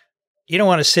wife, you don't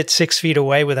want to sit 6 feet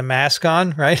away with a mask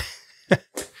on, right?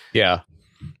 Yeah.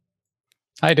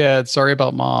 Hi, Dad. Sorry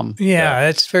about Mom. Yeah,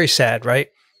 that's very sad, right?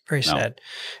 Very sad.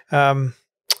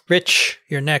 Rich,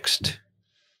 you're next.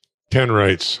 Ken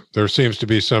writes, there seems to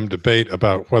be some debate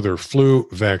about whether flu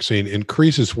vaccine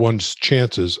increases one's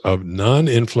chances of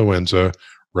non-influenza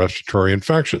respiratory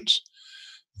infections.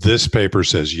 This paper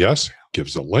says yes,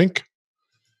 gives a link.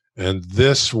 And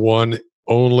this one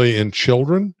only in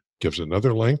children gives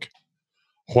another link.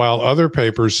 While other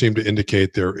papers seem to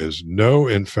indicate there is no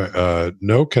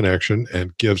connection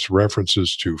and gives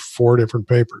references to 4 different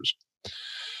papers.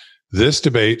 This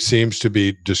debate seems to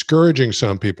be discouraging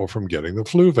some people from getting the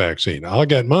flu vaccine. I'll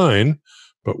get mine,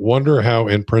 but wonder how,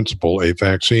 in principle, a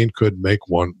vaccine could make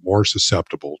one more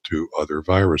susceptible to other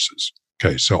viruses.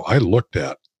 Okay, so I looked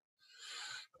at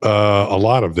a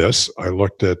lot of this. I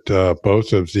looked at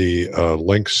both of the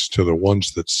links to the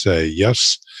ones that say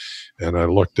yes, and I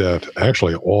looked at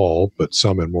actually all, but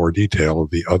some in more detail, of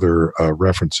the other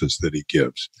references that he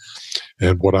gives.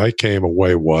 And what I came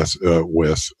away with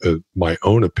my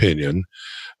own opinion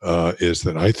is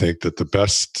that I think that the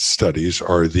best studies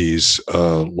are these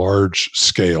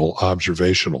large-scale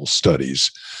observational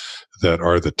studies that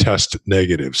are the test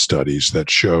negative studies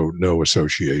that show no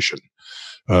association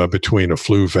between a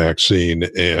flu vaccine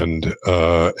and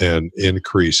an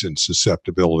increase in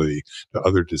susceptibility to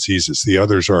other diseases. The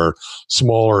others are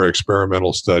smaller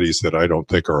experimental studies that I don't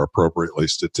think are appropriately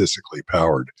statistically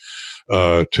powered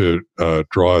to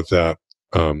draw that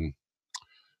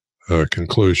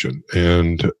conclusion.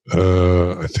 And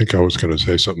I think I was going to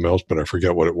say something else, but I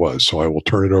forget what it was. So I will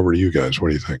turn it over to you guys. What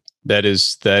do you think? That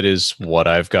is what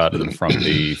I've gotten from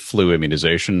the flu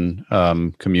immunization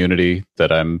community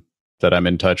that I'm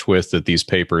in touch with, that these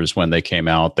papers, when they came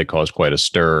out, they caused quite a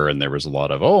stir, and there was a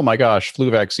lot of, oh my gosh, flu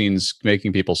vaccines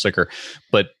making people sicker.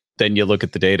 But then you look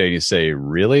at the data and you say,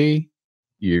 really?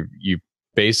 You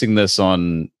basing this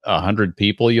on 100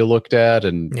 people you looked at?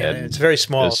 And it's a very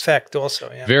small effect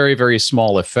also. Yeah. Very, very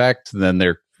small effect. And then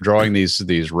they're drawing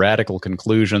these radical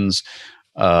conclusions.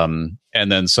 And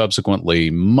then subsequently,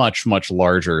 much, much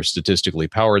larger statistically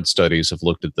powered studies have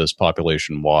looked at this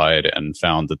population wide and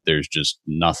found that there's just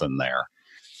nothing there.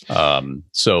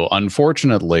 So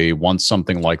unfortunately, once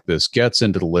something like this gets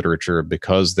into the literature,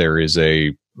 because there is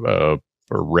a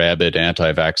rabid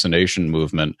anti-vaccination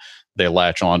movement, they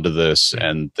latch onto this,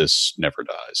 and this never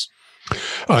dies.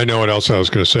 I know what else I was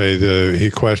going to say. He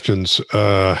questions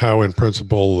how, in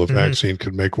principle, the vaccine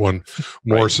could make one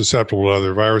more susceptible to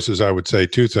other viruses. I would say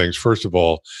 2 things. First of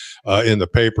all, in the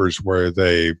papers where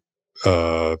they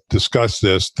discuss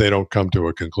this, they don't come to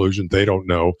a conclusion. They don't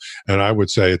know. And I would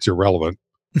say it's irrelevant.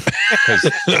 Because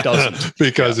it doesn't.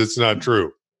 Because it's not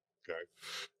true. Okay.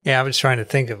 Yeah, I was trying to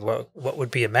think of what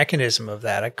would be a mechanism of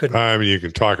that. I couldn't. I mean, you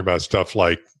can talk about stuff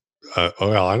like, I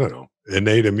don't know.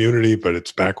 innate immunity, but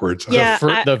it's backwards. Yeah,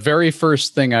 the very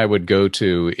first thing I would go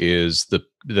to is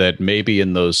that maybe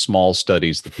in those small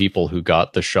studies, the people who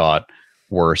got the shot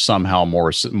were somehow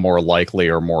more likely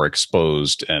or more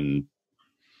exposed, and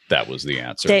that was the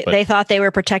answer. They thought they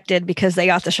were protected because they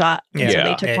got the shot, so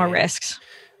they took more risks.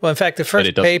 Well, in fact, the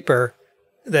first paper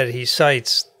that he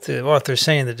cites, the author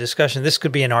saying in the discussion, this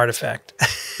could be an artifact.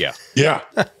 Yeah. Yeah.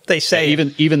 They say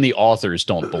even the authors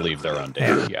don't believe their own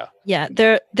data. Yeah.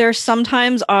 Yeah. There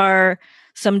sometimes are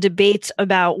some debates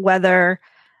about whether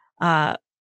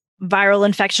viral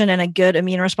infection and a good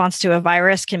immune response to a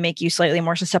virus can make you slightly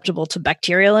more susceptible to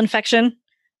bacterial infection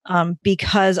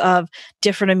because of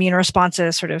different immune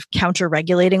responses sort of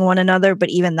counter-regulating one another. But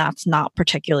even that's not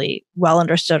particularly well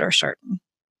understood or certain.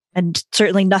 And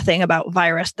certainly nothing about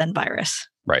virus than virus.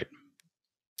 Right.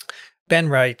 Ben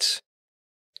writes,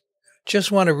 just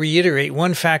want to reiterate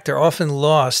one factor often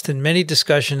lost in many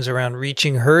discussions around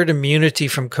reaching herd immunity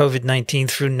from COVID-19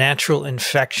 through natural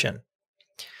infection.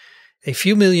 A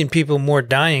few million people more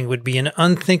dying would be an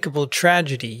unthinkable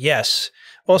tragedy, yes.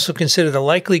 Also consider the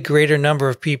likely greater number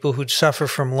of people who'd suffer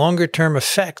from longer-term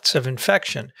effects of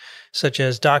infection, such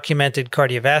as documented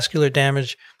cardiovascular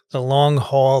damage, the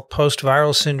long-haul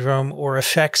post-viral syndrome, or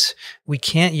effects we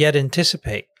can't yet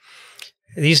anticipate.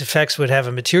 These effects would have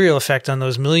a material effect on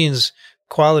those millions'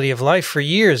 quality of life for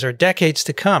years or decades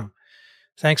to come.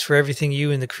 Thanks for everything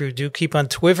you and the crew do. Keep on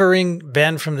twivering.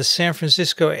 Ben from the San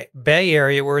Francisco Bay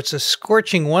Area, where it's a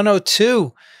scorching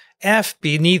 102 F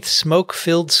beneath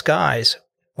smoke-filled skies.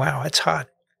 Wow, that's hot.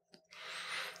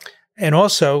 And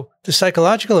also the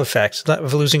psychological effects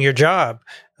of losing your job,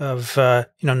 of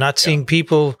not seeing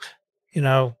people,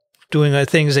 doing the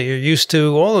things that you're used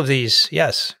to. All of these,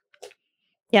 yes.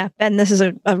 Yeah, Ben, this is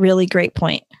a really great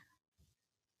point.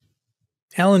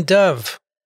 Alan Dove.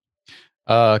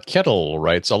 Kettle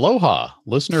writes, aloha,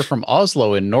 listener from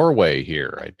Oslo in Norway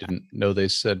here. I didn't know they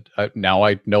said, now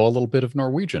I know a little bit of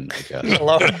Norwegian, I guess.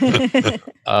 Hello.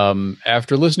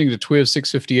 After listening to TWiV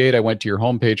 658, I went to your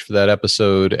homepage for that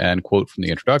episode and quote from the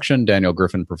introduction, Daniel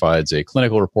Griffin provides a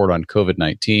clinical report on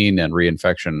COVID-19 and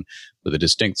reinfection with a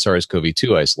distinct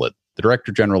SARS-CoV-2 isolate. The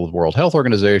Director General of the World Health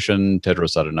Organization,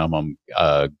 Tedros Adhanom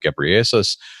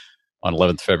Ghebreyesus, on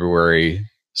 11th February,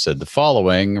 said the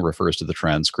following, refers to the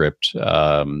transcript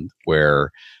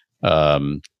where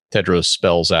Tedros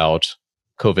spells out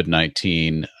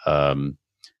COVID-19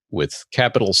 with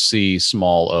capital C,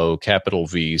 small o, capital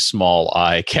V, small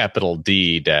I, capital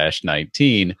D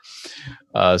 -19.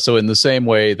 So in the same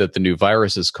way that the new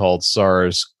virus is called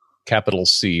SARS, capital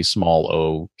C, small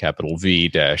o, capital V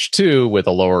 -2 with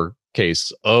a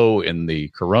lowercase o in the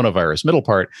coronavirus middle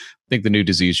part, I think the new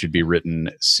disease should be written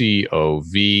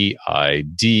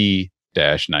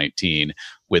COVID-19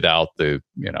 without the,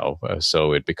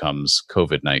 so it becomes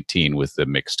COVID-19 with the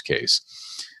mixed case.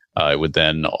 It would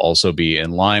then also be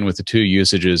in line with the two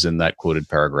usages in that quoted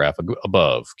paragraph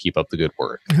above. Keep up the good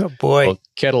work. Oh, boy. Well,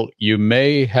 Kettle, you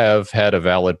may have had a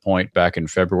valid point back in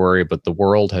February, but the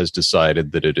world has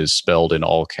decided that it is spelled in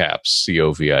all caps,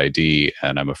 COVID,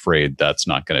 and I'm afraid that's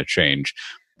not going to change.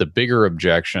 The bigger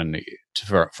objection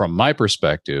from my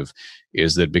perspective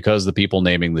is that because the people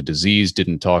naming the disease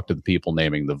didn't talk to the people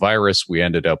naming the virus, we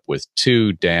ended up with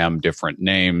two damn different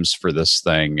names for this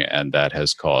thing, and that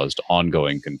has caused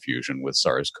ongoing confusion with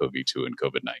SARS-CoV-2 and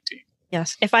COVID-19.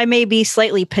 Yes. If I may be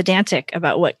slightly pedantic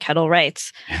about what Kettle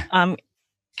writes,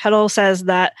 Kettle says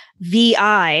that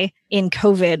VI in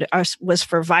COVID was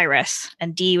for virus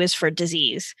and D was for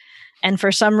disease. And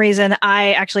for some reason,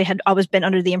 I actually had always been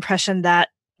under the impression that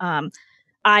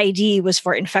ID was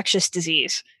for infectious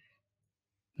disease.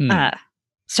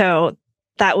 So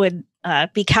that would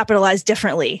be capitalized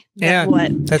differently. Yeah,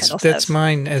 that's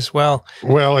mine as well.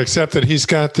 Well, except that he's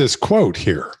got this quote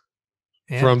here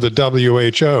from the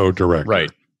WHO director. Right.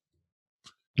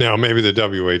 Now, maybe the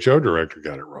WHO director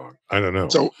got it wrong. I don't know.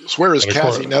 So where is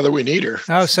Kathy now that we need her?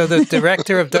 Oh, so the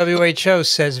director of WHO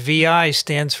says VI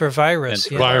stands for virus.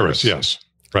 Yeah. Virus, yes.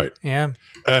 Right. Yeah.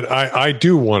 And I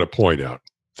do want to point out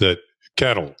that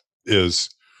Kettle is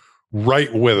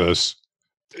right with us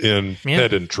in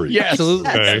pedantry. Yes, absolutely.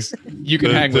 Okay? You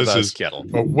can hang with us, Kettle.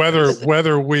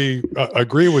 Whether we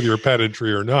agree with your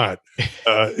pedantry or not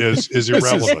is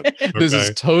irrelevant. This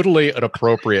is totally an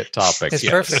appropriate topic. It's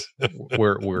perfect.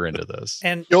 We're into this.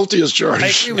 And guilty as charged. I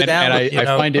agree with that. I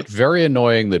find it very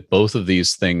annoying that both of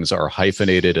these things are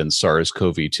hyphenated and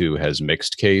SARS-CoV-2 has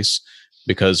mixed case.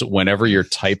 Because whenever you're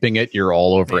typing it, you're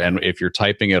all over. And if you're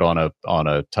typing it on a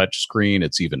touch screen,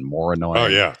 it's even more annoying. Oh,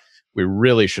 yeah. We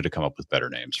really should have come up with better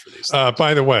names for these things.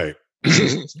 By the way,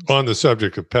 on the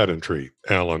subject of pedantry,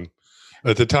 Alan,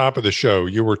 at the top of the show,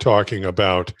 you were talking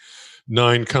about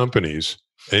 9 companies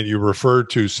and you refer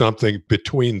to something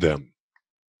between them.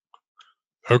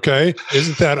 Okay?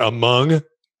 Isn't that among?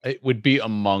 It would be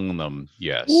among them,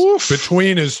 yes. Oof.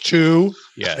 Between is 2,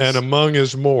 Yes. and among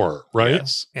is more, right?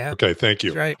 Yes. Yeah. Okay, thank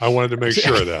you. That's right. I wanted to make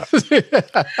sure of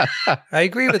that. I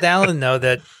agree with Alan, though,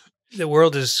 that the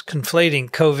world is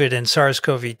conflating COVID and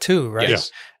SARS-CoV-2, right?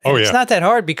 Yes. And Oh, it's yeah. not that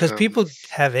hard because Yeah. people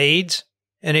have AIDS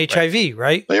and HIV,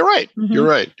 right? You're right. Mhm. You're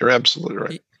right. You're absolutely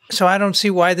right. So I don't see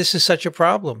why this is such a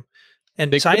problem.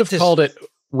 And They could have called it,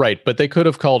 right, but they could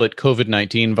have called it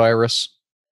COVID-19 virus.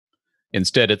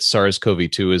 Instead, it's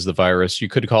SARS-CoV-2 is the virus. You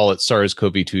could call it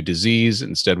SARS-CoV-2 disease.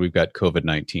 Instead, we've got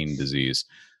COVID-19 disease.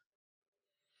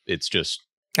 It's just...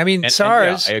 I mean, And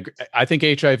SARS. yeah, I agree. I think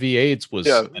HIV/AIDS was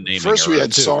Yeah. a naming First we error,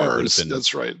 had too. It would have SARS. been-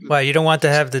 That's right. Well, you don't want to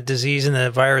have the disease and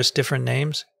the virus different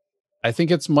names. I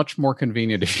think it's much more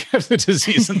convenient if you have the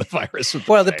disease and the virus. With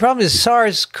Well, the name. problem is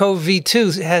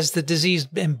SARS-CoV-2 has the disease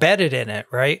embedded in it,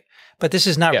 right? But this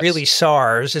is not Yes. really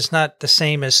SARS. It's not the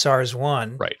same as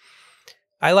SARS-1. Right.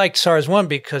 I like SARS-1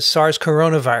 because SARS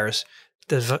coronavirus,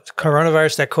 the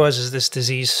coronavirus that causes this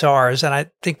disease, SARS, and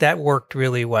I think that worked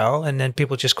really well. And then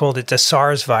people just called it the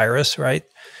SARS virus, right?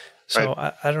 So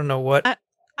I don't know what.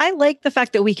 I like the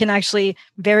fact that we can actually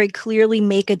very clearly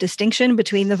make a distinction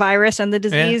between the virus and the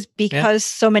disease because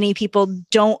so many people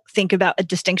don't think about a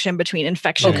distinction between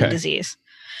infection Okay. and disease.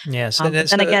 Yes. And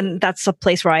again, that's a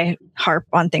place where I harp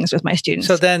on things with my students.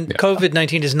 So then Yeah.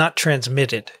 COVID-19 is not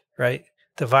transmitted, right?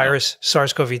 The virus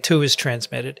SARS-CoV-2 is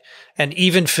transmitted. And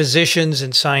even physicians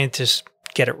and scientists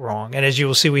get it wrong. And as you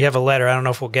will see, we have a letter. I don't know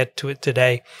if we'll get to it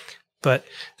today, but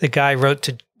the guy wrote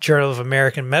to Journal of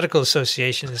American Medical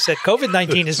Association and said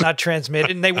COVID-19 is not transmitted,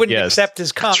 and they wouldn't Yes. accept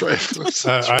his That's comment.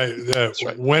 right. That's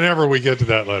right. Whenever we get to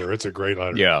that letter, it's a great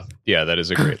letter. Yeah, that is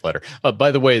a great letter.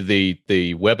 By the way, the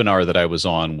webinar that I was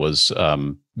on was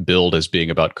billed as being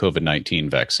about COVID-19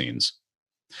 vaccines.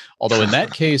 Although in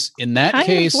that case,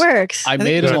 works. I think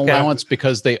made an that- allowance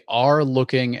because they are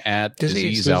looking at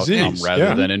disease outcome Disease, rather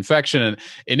yeah. than infection. And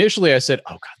initially I said,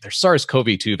 oh God, they're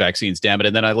SARS-CoV-2 vaccines, damn it.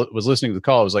 And then I was listening to the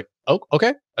call. I was like, oh,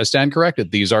 okay, I stand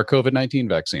corrected. These are COVID-19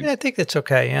 vaccines. Yeah, I think that's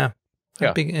okay. Yeah. Yeah.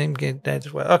 I'm getting that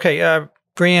as well. Okay.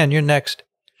 Brianne, you're next.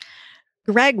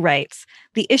 Greg writes,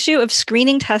 the issue of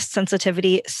screening test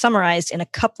sensitivity summarized in a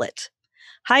couplet.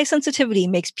 High sensitivity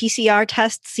makes PCR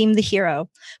tests seem the hero,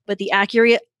 but the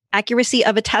accuracy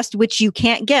of a test which you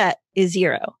can't get is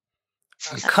 0.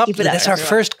 Couplet. it up, That's our everyone.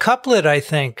 first couplet, I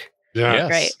think. Yeah. Yes.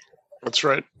 Great. That's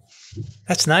right.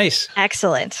 That's nice.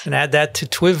 Excellent. And add that to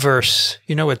TWiVverse.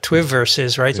 You know what TWiVverse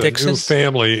is, right, It's a Dickson? new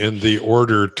family in the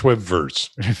order TWiVverse.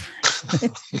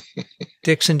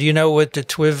 Dixon, do you know what the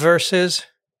TWiVverse is?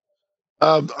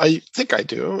 I think I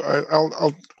do.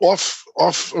 I'll off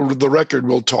the record.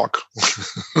 We'll talk.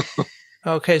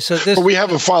 Okay, so this. But we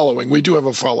have a following. We do have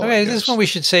a following. Okay, yes. this one we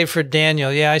should save for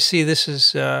Daniel. Yeah, I see. This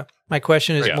is my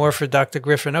question is Yeah. more for Dr.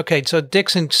 Griffin. Okay, so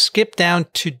Dixon, skip down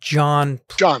to John.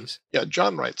 Please. John. Yeah,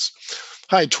 John writes,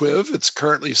 "Hi, TWiV. It's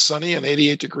currently sunny and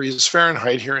 88 degrees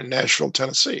Fahrenheit here in Nashville,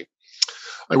 Tennessee.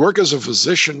 I work as a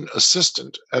physician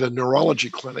assistant at a neurology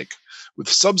clinic with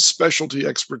subspecialty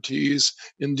expertise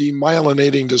in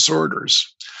demyelinating disorders.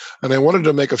 And I wanted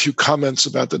to make a few comments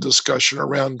about the discussion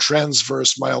around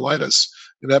transverse myelitis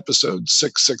in episode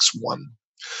 661.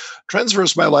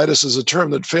 Transverse myelitis is a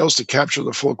term that fails to capture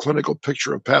the full clinical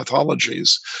picture of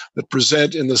pathologies that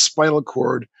present in the spinal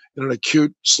cord in an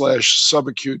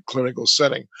acute/subacute clinical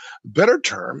setting. A better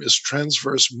term is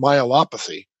transverse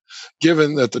myelopathy,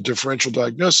 given that the differential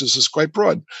diagnosis is quite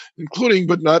broad, including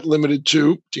but not limited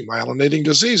to demyelinating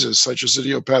diseases such as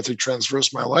idiopathic transverse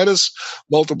myelitis,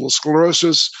 multiple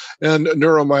sclerosis, and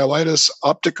neuromyelitis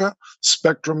optica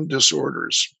spectrum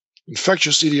disorders.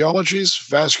 Infectious etiologies,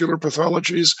 vascular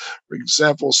pathologies, for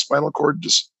example, spinal cord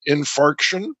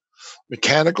infarction,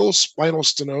 mechanical spinal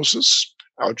stenosis,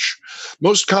 ouch.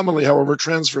 Most commonly, however,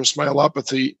 transverse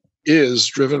myelopathy is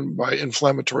driven by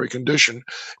inflammatory condition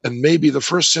and may be the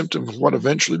first symptom of what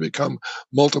eventually become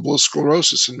multiple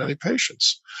sclerosis in many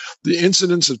patients. The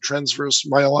incidence of transverse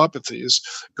myelopathies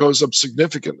goes up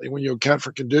significantly when you account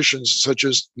for conditions such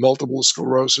as multiple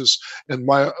sclerosis and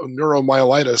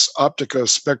neuromyelitis optica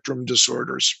spectrum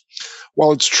disorders.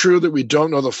 While it's true that we don't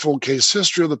know the full case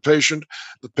history of the patient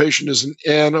is an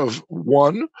N of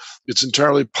 1. It's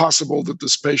entirely possible that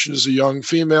this patient is a young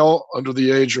female under the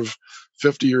age of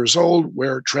 50 years old,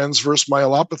 where transverse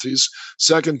myelopathies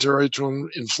secondary to an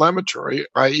inflammatory,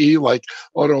 i.e. like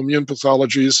autoimmune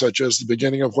pathologies such as the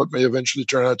beginning of what may eventually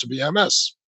turn out to be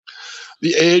MS.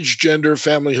 The age, gender,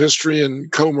 family history,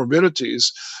 and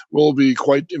comorbidities will be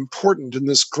quite important in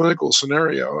this clinical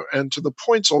scenario. And to the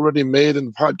points already made in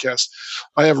the podcast,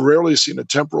 I have rarely seen a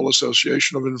temporal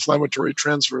association of inflammatory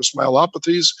transverse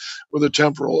myelopathies with a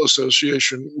temporal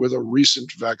association with a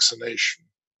recent vaccination.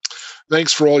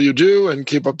 Thanks for all you do, and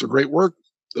keep up the great work.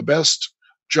 The best,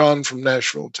 John from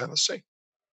Nashville, Tennessee.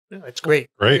 No, it's great.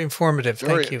 Very informative.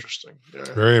 Very Thank you. Interesting. Yeah.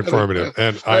 Very informative.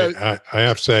 And I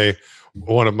have to say,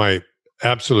 one of my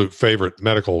absolute favorite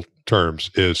medical terms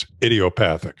is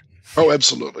idiopathic. Oh,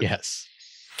 absolutely. Yes.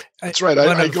 That's right.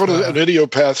 I go to an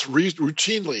idiopath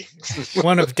routinely.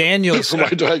 One of Daniel's for my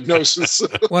diagnosis.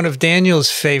 One of Daniel's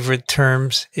favorite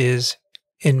terms is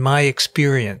 "in my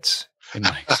experience."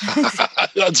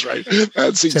 That's right.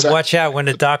 That's exactly. So watch out when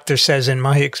the doctor says "in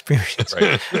my experience."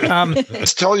 Right.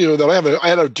 Let's tell you that I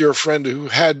had a dear friend who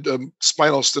had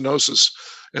spinal stenosis,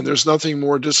 and there's nothing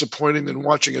more disappointing than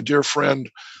watching a dear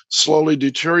friend slowly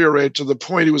deteriorate to the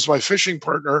point he was my fishing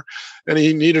partner, and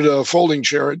he needed a folding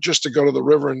chair just to go to the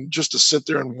river and just to sit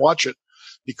there and watch it.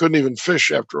 He couldn't even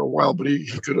fish after a while, but he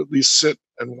could at least sit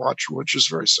and watch, which is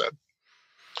very sad.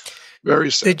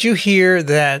 Very sad. Did you hear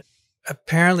that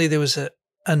apparently there was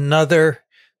another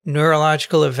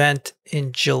neurological event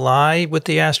in July with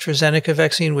the AstraZeneca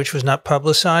vaccine, which was not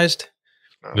publicized?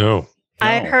 No.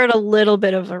 I heard a little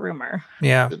bit of a rumor.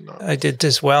 Yeah, I did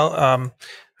as well.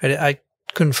 I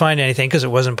couldn't find anything because it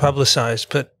wasn't publicized,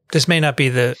 but this may not be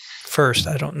the first.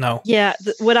 I don't know. Yeah,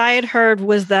 what I had heard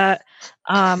was that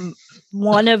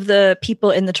one of the people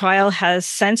in the trial has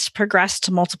since progressed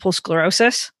to multiple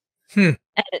sclerosis. And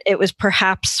it was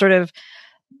perhaps sort of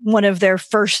one of their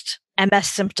first MS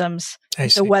symptoms.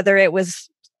 So whether it was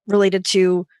related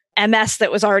to MS that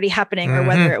was already happening or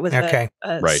whether it was a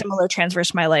similar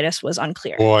transverse myelitis was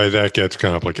unclear. Boy, that gets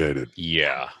complicated.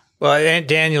 Yeah. Well,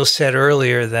 Daniel said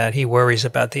earlier that he worries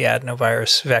about the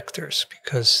adenovirus vectors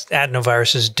because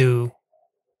adenoviruses do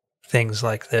things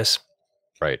like this.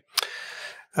 Right.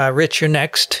 Rich, you're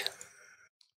next.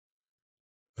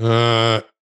 Agda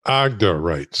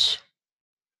writes,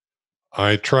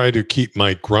 I try to keep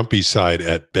my grumpy side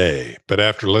at bay, but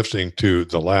after listening to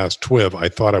the last TWiV, I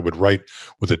thought I would write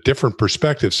with a different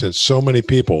perspective since so many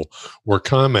people were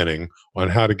commenting on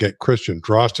how to get Christian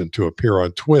Drosten to appear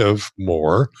on TWiV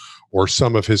more or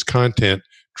some of his content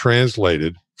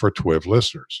translated for TWiV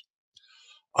listeners.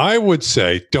 I would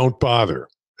say don't bother,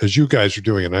 as you guys are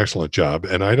doing an excellent job,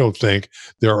 and I don't think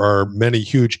there are many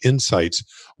huge insights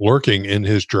lurking in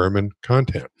his German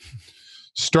content.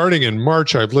 Starting in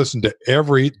March, I've listened to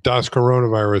every Das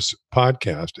Coronavirus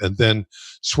podcast and then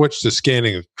switched to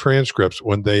scanning of transcripts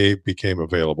when they became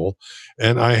available.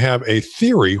 And I have a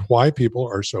theory why people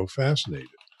are so fascinated.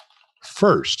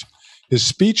 First, his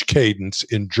speech cadence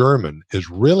in German is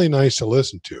really nice to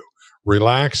listen to,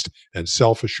 relaxed and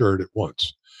self-assured at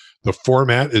once. The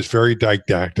format is very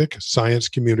didactic. Science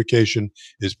communication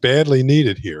is badly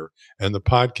needed here, and the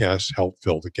podcasts help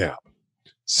fill the gap.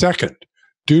 Second,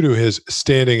 due to his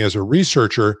standing as a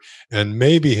researcher and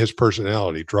maybe his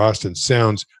personality, Drosten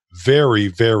sounds very,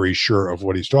 very sure of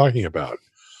what he's talking about.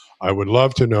 I would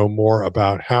love to know more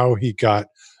about how he got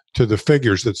to the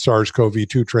figures that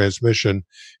SARS-CoV-2 transmission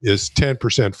is 10%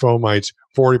 fomites,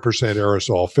 40%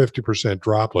 aerosol, 50%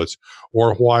 droplets,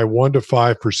 or why 1 to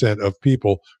 5% of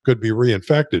people could be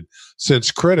reinfected,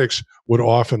 since critics would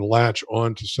often latch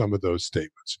on to some of those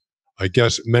statements. I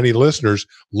guess many listeners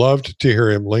loved to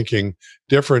hear him linking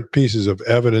different pieces of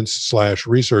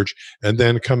evidence/research and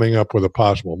then coming up with a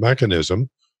possible mechanism.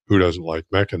 Who doesn't like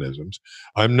mechanisms?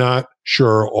 I'm not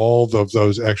sure all of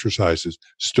those exercises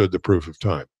stood the proof of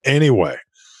time. Anyway,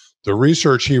 the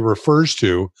research he refers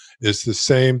to is the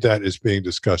same that is being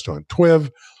discussed on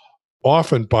TWiV,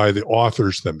 often by the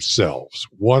authors themselves.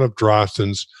 One of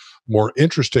Drosten's more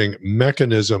interesting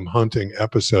mechanism hunting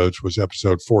episodes was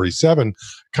episode 47,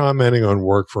 commenting on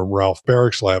work from Ralph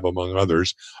Barrick's lab, among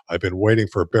others. I've been waiting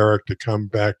for Barrick to come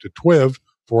back to TWiV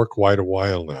for quite a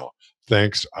while now.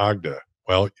 Thanks, Agda.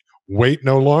 Well, wait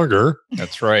no longer.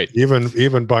 That's right.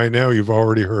 Even by now, you've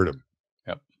already heard him.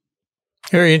 Yep.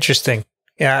 Very interesting.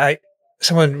 Yeah,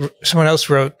 someone else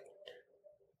wrote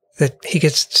that he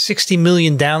gets 60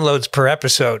 million downloads per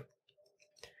episode.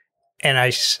 And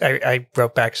I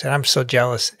wrote back, said, I'm so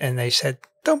jealous. And they said,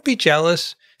 don't be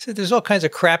jealous. I said, there's all kinds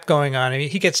of crap going on. I mean,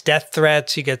 he gets death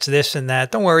threats. He gets this and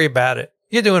that. Don't worry about it.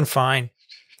 You're doing fine.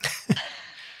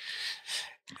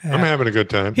 I'm having a good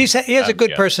time. He has a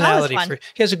good personality.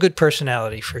 He has a good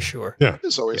personality for sure. Yeah.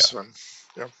 It's always fun.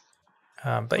 Yeah.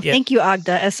 But yeah, thank you,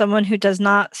 Agda. As someone who does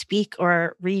not speak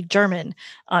or read German,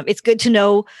 it's good to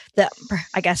know that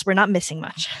I guess we're not missing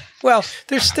much. Well,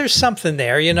 there's something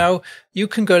there. You know, you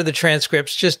can go to the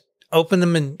transcripts, just open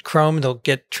them in Chrome, they'll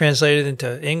get translated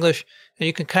into English, and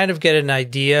you can kind of get an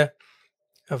idea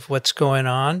of what's going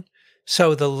on.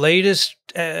 So the latest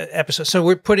episode, so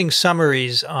we're putting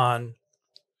summaries on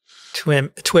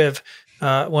TWiV.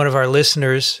 One of our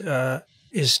listeners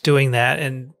is doing that,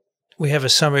 and we have a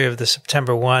summary of the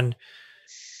September 1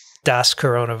 DAS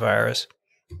coronavirus.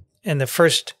 And the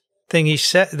first thing he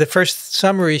said, the first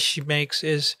summary she makes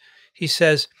is, he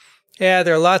says, yeah,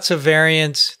 there are lots of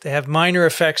variants. They have minor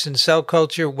effects in cell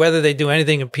culture. Whether they do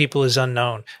anything in people is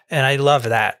unknown. And I love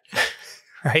that,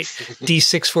 right?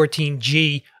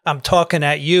 D614G, I'm talking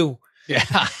at you.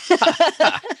 Yeah.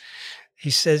 He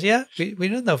says, yeah, we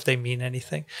don't know if they mean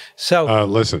anything. So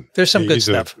listen, there's some good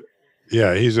stuff.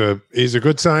 Yeah, he's a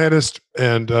good scientist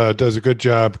and does a good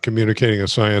job communicating a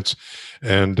science,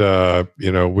 and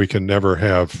we can never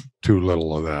have too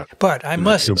little of that. But I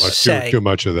must say, too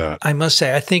much of that. I must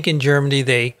say, I think in Germany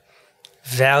they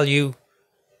value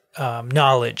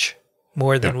knowledge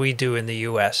more than we do in the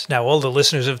U.S. Now, all the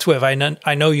listeners of TWiV,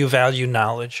 I know you value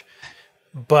knowledge,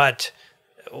 but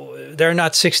there are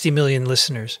not 60 million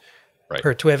listeners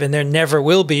per TWiV, and there never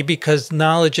will be because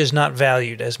knowledge is not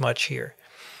valued as much here.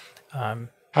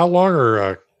 How long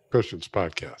are Christian's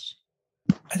podcasts?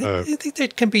 I think they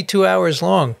can be 2 hours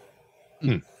long.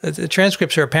 The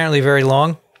transcripts are apparently very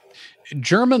long.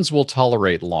 Germans will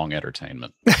tolerate long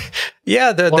entertainment.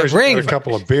 Yeah, the ring. A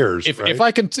couple of beers. If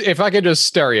I could just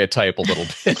stereotype a little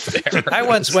bit there. I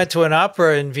once went to an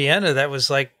opera in Vienna that was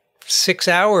like 6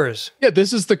 hours. Yeah,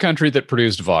 this is the country that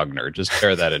produced Wagner. Just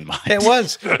bear that in mind. It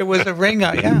was a ring.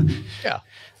 Yeah. Yeah.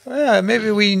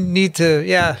 Maybe we need to.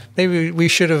 Yeah, maybe we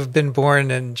should have been born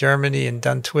in Germany and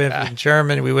done TWiV in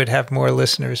Germany. We would have more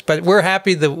listeners. But we're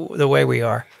happy the way we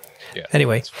are. Yeah.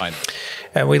 Anyway, it's fine.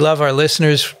 And we love our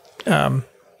listeners. By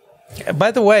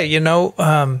the way,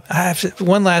 I have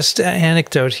one last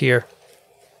anecdote here.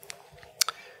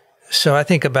 So I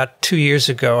think about 2 years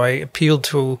ago, I appealed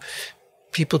to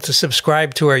people to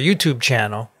subscribe to our YouTube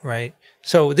channel, right?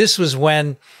 So this was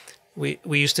when we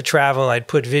used to travel. I'd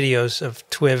put videos of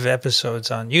TWiV episodes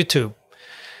on YouTube.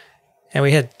 And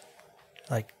we had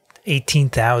like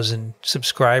 18,000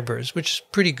 subscribers, which is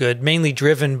pretty good, mainly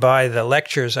driven by the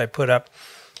lectures I put up.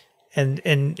 And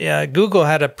Google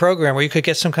had a program where you could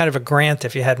get some kind of a grant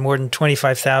if you had more than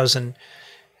 25,000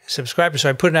 subscribers. So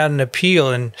I put out an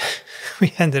appeal, and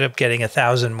we ended up getting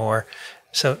 1,000 more.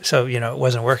 So it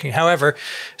wasn't working. However,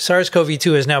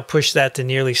 SARS-CoV-2 has now pushed that to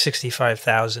nearly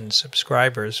 65,000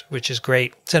 subscribers, which is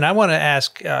great. So I want to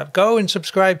ask, go and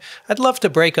subscribe. I'd love to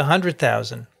break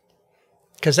 100,000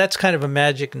 because that's kind of a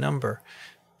magic number.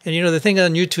 And, the thing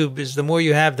on YouTube is the more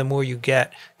you have, the more you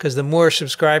get, because the more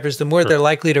subscribers, the more they're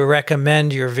likely to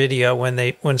recommend your video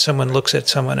when someone looks at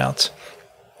someone else.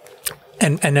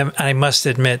 And I must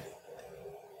admit,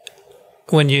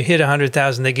 when you hit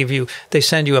 100,000, they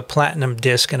send you a platinum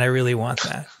disc, and I really want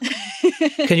that.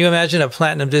 Can you imagine a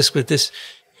platinum disc with this,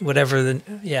 whatever?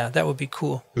 That would be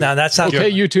cool. Now that's not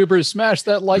okay. YouTubers, smash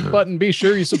that like button. Be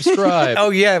sure you subscribe. Oh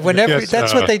yeah,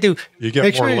 that's what they do. You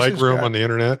get more leg room on the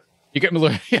internet. You get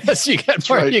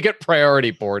you get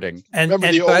priority boarding. And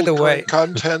by the way,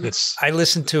 contents. I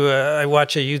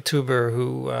watch a YouTuber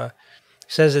who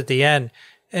says at the end,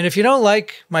 and if you don't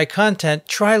like my content,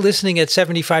 try listening at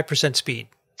 75% speed.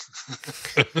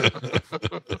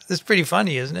 It's pretty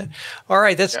funny, isn't it? All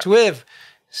right, that's TWiV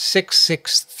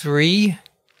 663.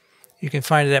 You can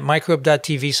find it at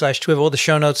microbe.tv/TWiV. All the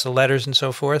show notes, the letters, and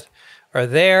so forth are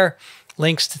there.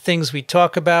 Links to things we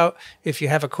talk about. If you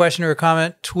have a question or a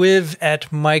comment,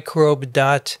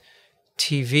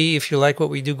 twiv@microbe.tv. If you like what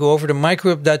we do, go over to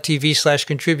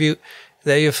microbe.tv/contribute.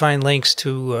 There you'll find links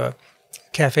to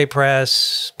Cafe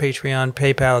Press, Patreon,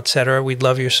 PayPal, etc. We'd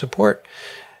love your support.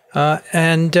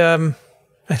 And I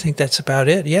think that's about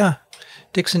it. Yeah.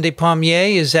 Dickson de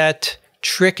Pommier is at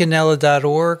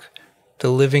trichinella.org,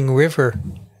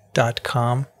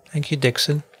 thelivingriver.com. Thank you,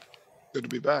 Dickson. Good to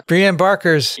be back. Brianne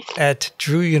Barker's at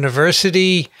Drew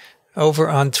University over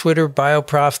on Twitter,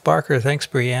 BioProf Barker. Thanks,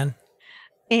 Brianne.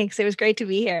 Thanks. It was great to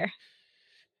be here.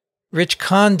 Rich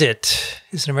Condit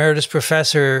is an emeritus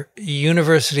professor,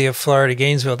 University of Florida,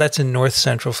 Gainesville. That's in north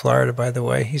central Florida, by the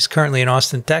way. He's currently in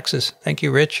Austin, Texas. Thank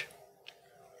you, Rich.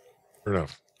 Fair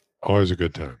enough. Always a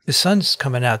good time. The sun's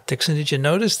coming out, Dickson. Did you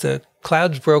notice the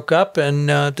clouds broke up and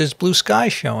there's blue sky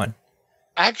showing?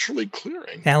 Actually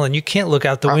clearing. Alan, you can't look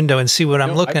out the window and see what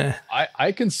I'm looking at.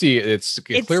 I can see it's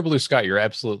clear blue sky. You're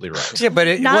absolutely right. Yeah, but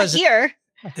it not wasn't here.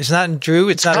 It's not in Drew.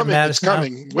 It's not in Madison. It's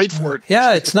coming. Wait for it.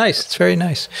 Yeah, it's nice. It's very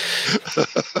nice.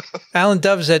 Alan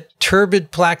Dove's at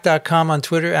turbidplaque.com on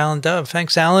Twitter. Alan Dove.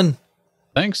 Thanks, Alan.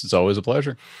 Thanks. It's always a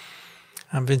pleasure.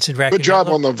 I'm Vincent Racaniello. Good job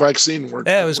on the vaccine work.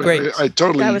 Yeah, it was great.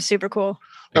 That was super cool.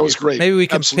 That was great. Maybe we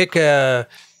can pick a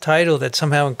title that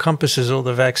somehow encompasses all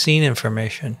the vaccine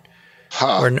information.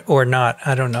 Or not.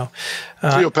 I don't know.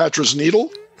 Cleopatra's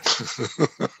Needle?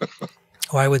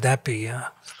 Why would that be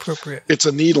appropriate? It's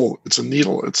a needle. It's a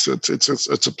needle. It's a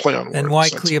play on words. And why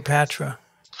Cleopatra?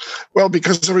 Well,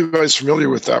 because everybody's familiar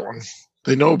with that one.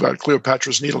 They know about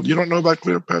Cleopatra's Needle. You don't know about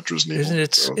Cleopatra's Needle? Isn't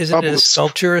it a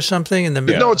sculpture or something in the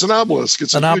middle? No, it's an obelisk.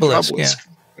 It's an obelisk.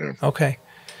 Yeah. Okay.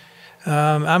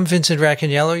 I'm Vincent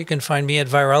Racaniello. You can find me at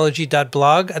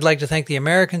virology.blog. I'd like to thank the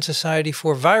American Society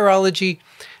for Virology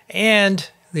and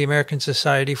the American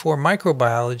Society for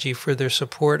Microbiology for their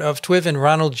support of TWiV, and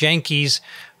Ronald Jenkins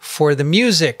for the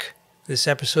music. This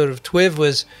episode of TWiV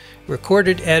was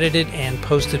recorded, edited, and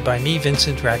posted by me,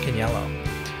 Vincent Racaniello.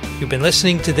 You've been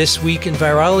listening to This Week in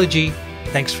Virology.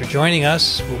 Thanks for joining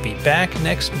us. We'll be back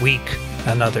next week.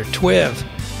 Another TWiV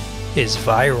is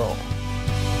viral.